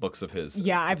 9 books of his.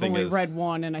 Yeah, I've only read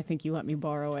one, and I think you let me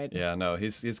borrow it. Yeah, no,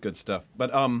 he's good stuff.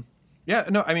 But, yeah,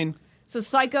 no, I mean... So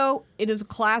Psycho, it is a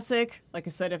classic. Like I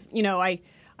said, if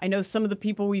I know some of the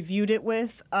people we viewed it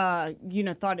with,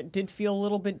 thought it did feel a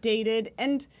little bit dated,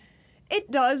 and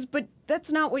it does, but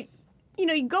that's not what...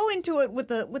 you go into it with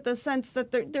the sense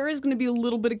that there is going to be a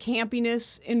little bit of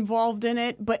campiness involved in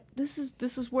it, but this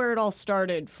is where it all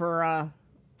started for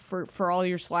all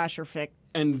your slasher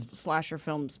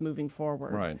films moving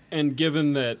forward. Right. And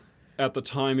given that at the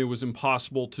time it was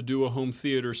impossible to do a home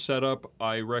theater setup,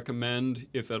 I recommend,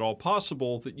 if at all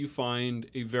possible, that you find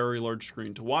a very large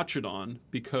screen to watch it on,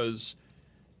 because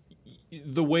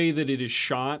the way that it is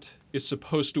shot is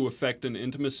supposed to affect an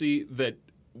intimacy that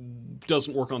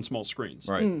doesn't work on small screens.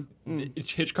 Right.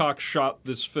 Hitchcock shot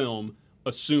this film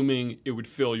assuming it would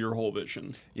fill your whole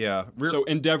vision. Yeah. So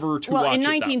endeavor to Well, watch in it that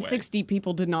way. 1960,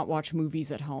 people did not watch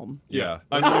movies at home. Yeah.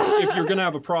 I mean, if you're gonna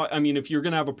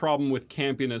have a problem with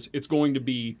campiness, it's going to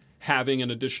be having an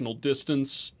additional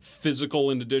distance, physical,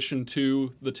 in addition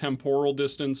to the temporal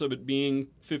distance of it being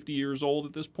 50 years old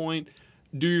at this point.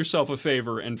 Do yourself a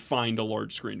favor and find a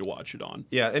large screen to watch it on.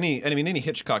 Yeah, any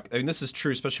Hitchcock. I mean, this is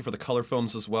true, especially for the color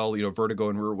films as well. Vertigo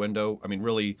and Rear Window. I mean,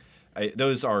 really,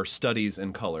 those are studies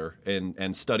in color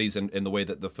and studies in the way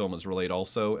that the film is relayed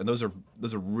also. And those are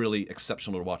really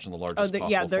exceptional to watch in the largest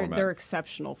possible format. They're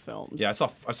exceptional films. Yeah,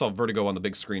 I saw Vertigo on the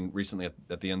big screen recently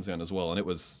at the End Zone as well, and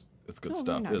it's good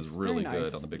stuff. Nice. It is really Very good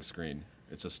nice. on the big screen.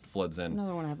 It just floods in. It's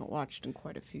another one I haven't watched in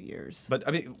quite a few years. But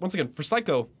I mean, once again, for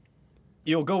Psycho,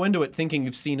 you'll go into it thinking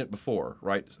you've seen it before,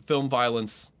 right? Film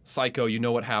violence, Psycho, you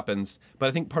know what happens. But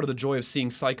I think part of the joy of seeing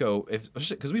Psycho,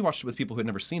 because we watched it with people who had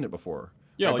never seen it before.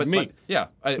 Yeah, right? like me.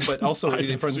 But also I'd the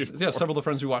never friends, seen it before. several of the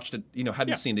friends we watched it,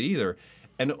 hadn't seen it either.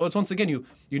 And it's once again,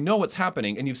 you know what's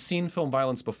happening, and you've seen film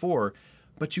violence before,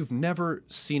 but you've never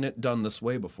seen it done this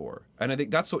way before. And I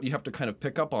think that's what you have to kind of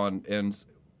pick up on, and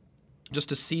just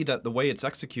to see that the way it's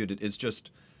executed is just,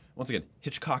 once again,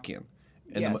 Hitchcockian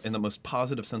in the most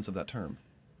positive sense of that term.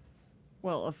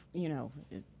 Well,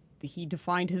 he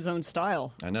defined his own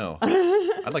style. I know.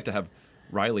 I'd like to have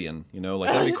Riley-ian,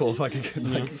 that'd be cool if I could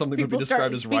get something would be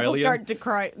described as Riley-ian.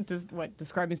 People start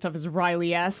describing stuff as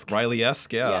Riley-esque.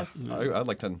 Riley-esque, yeah. Yes. I'd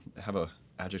like to have a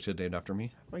adjective named after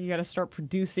me. Well, you got to start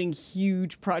producing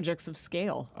huge projects of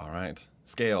scale. All right.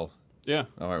 Scale. Yeah.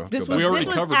 All right, we'll This go was, back. already this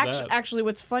was covered that. actually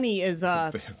what's funny is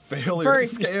Failure at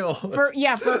scale.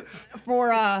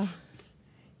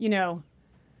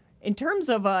 In terms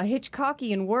of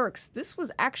Hitchcockian works, this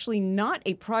was actually not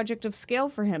a project of scale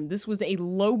for him. This was a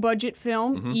low-budget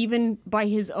film, even by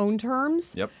his own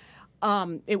terms. Yep.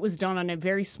 It was done on a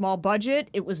very small budget.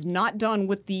 It was not done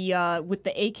with the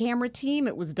A camera team.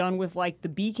 It was done with like the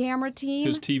B camera team.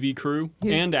 His TV crew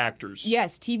and actors.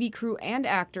 Yes, TV crew and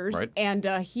actors. Right. And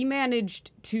he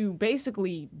managed to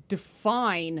basically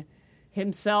define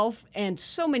himself and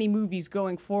so many movies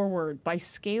going forward by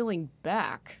scaling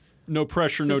back. No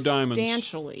pressure, no diamonds.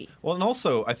 Substantially. Well, and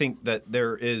also I think that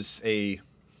there is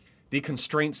the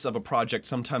constraints of a project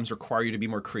sometimes require you to be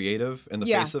more creative in the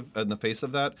face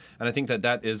of that. And I think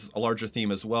that is a larger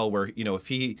theme as well, where if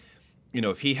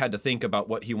he had to think about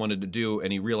what he wanted to do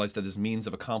and he realized that his means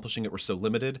of accomplishing it were so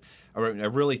limited, I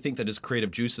really think that his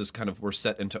creative juices kind of were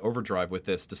set into overdrive with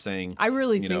this, to saying... I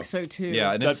really think so, too.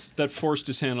 Yeah, and that forced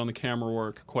his hand on the camera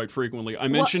work quite frequently. I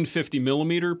mentioned 50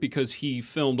 millimeter because he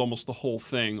filmed almost the whole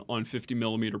thing on 50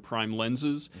 millimeter prime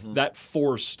lenses. Mm-hmm. That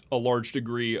forced a large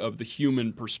degree of the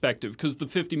human perspective, because the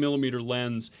 50 millimeter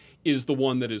lens is the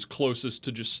one that is closest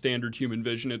to just standard human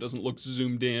vision. It doesn't look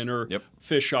zoomed in or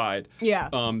fish-eyed. Yeah.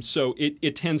 So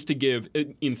it tends to give,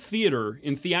 in theater,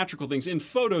 in theatrical things, in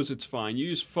photos it's fine. You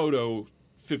use photo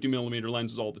 50 millimeter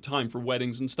lenses all the time for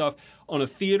weddings and stuff. On a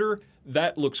theater,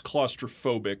 that looks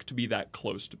claustrophobic to be that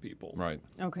close to people. Right.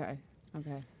 Okay.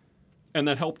 And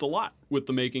that helped a lot with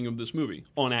the making of this movie,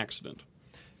 on accident.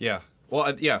 Yeah. Well,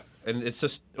 and it's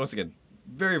just, once again,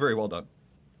 very, very well done.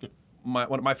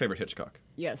 One of my favorite Hitchcock.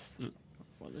 Yes.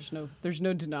 Well, there's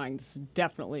no denying this is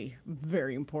definitely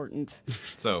very important.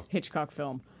 So Hitchcock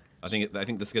film. I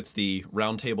think this gets the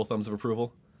round table thumbs of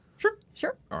approval.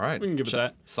 Sure. All right. We can give it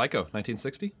that. Psycho,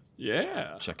 1960.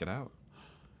 Yeah. Check it out.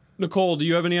 Nicole, do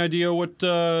you have any idea what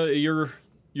you're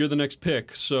the next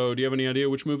pick? So do you have any idea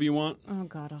which movie you want? Oh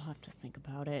God, I'll have to think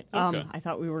about it. Okay. I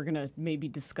thought we were gonna maybe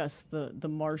discuss the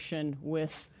Martian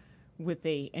with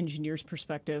a engineer's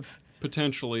perspective.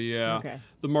 Potentially, yeah. Okay.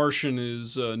 The Martian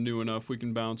is new enough. We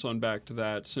can bounce on back to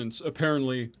that, since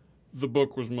apparently the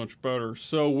book was much better.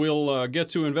 So we'll get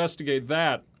to investigate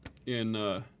that in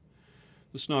the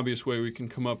snobbiest way we can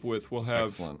come up with. We'll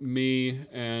have me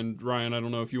and Ryan. I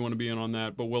don't know if you want to be in on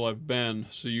that, but we'll have Ben,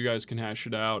 so you guys can hash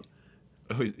it out.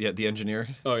 Oh, yeah, the engineer.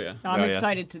 Oh yeah. I'm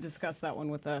excited to discuss that one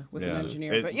with an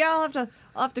engineer. But yeah,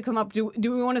 I'll have to come up. Do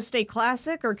we want to stay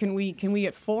classic, or can we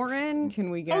get foreign? Can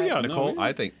we get? Oh yeah, Nicole. no,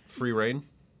 I think free reign.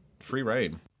 Free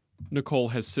reign. Nicole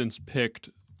has since picked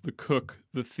The Cook,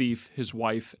 the Thief, His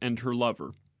Wife, and Her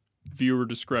Lover. Viewer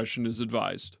discretion is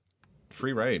advised.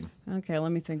 Free reign. Okay,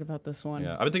 let me think about this one.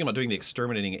 Yeah, I've been thinking about doing The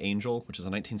Exterminating Angel, which is a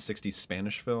 1960s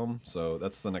Spanish film. So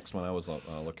that's the next one I was looking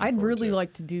forward to. I'd really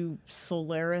like to do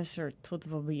Solaris or Tout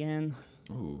va bien.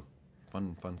 Ooh,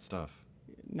 fun stuff.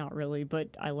 Not really, but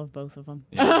I love both of them.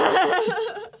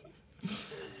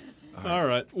 All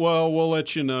right. Well, we'll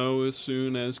let you know as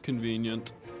soon as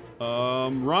convenient.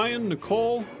 Ryan,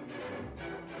 Nicole,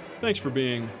 thanks for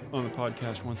being on the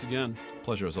podcast once again.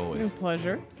 Pleasure as always.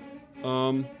 Pleasure.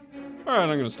 All right, I'm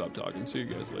going to stop talking. See you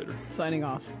guys later. Signing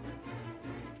off.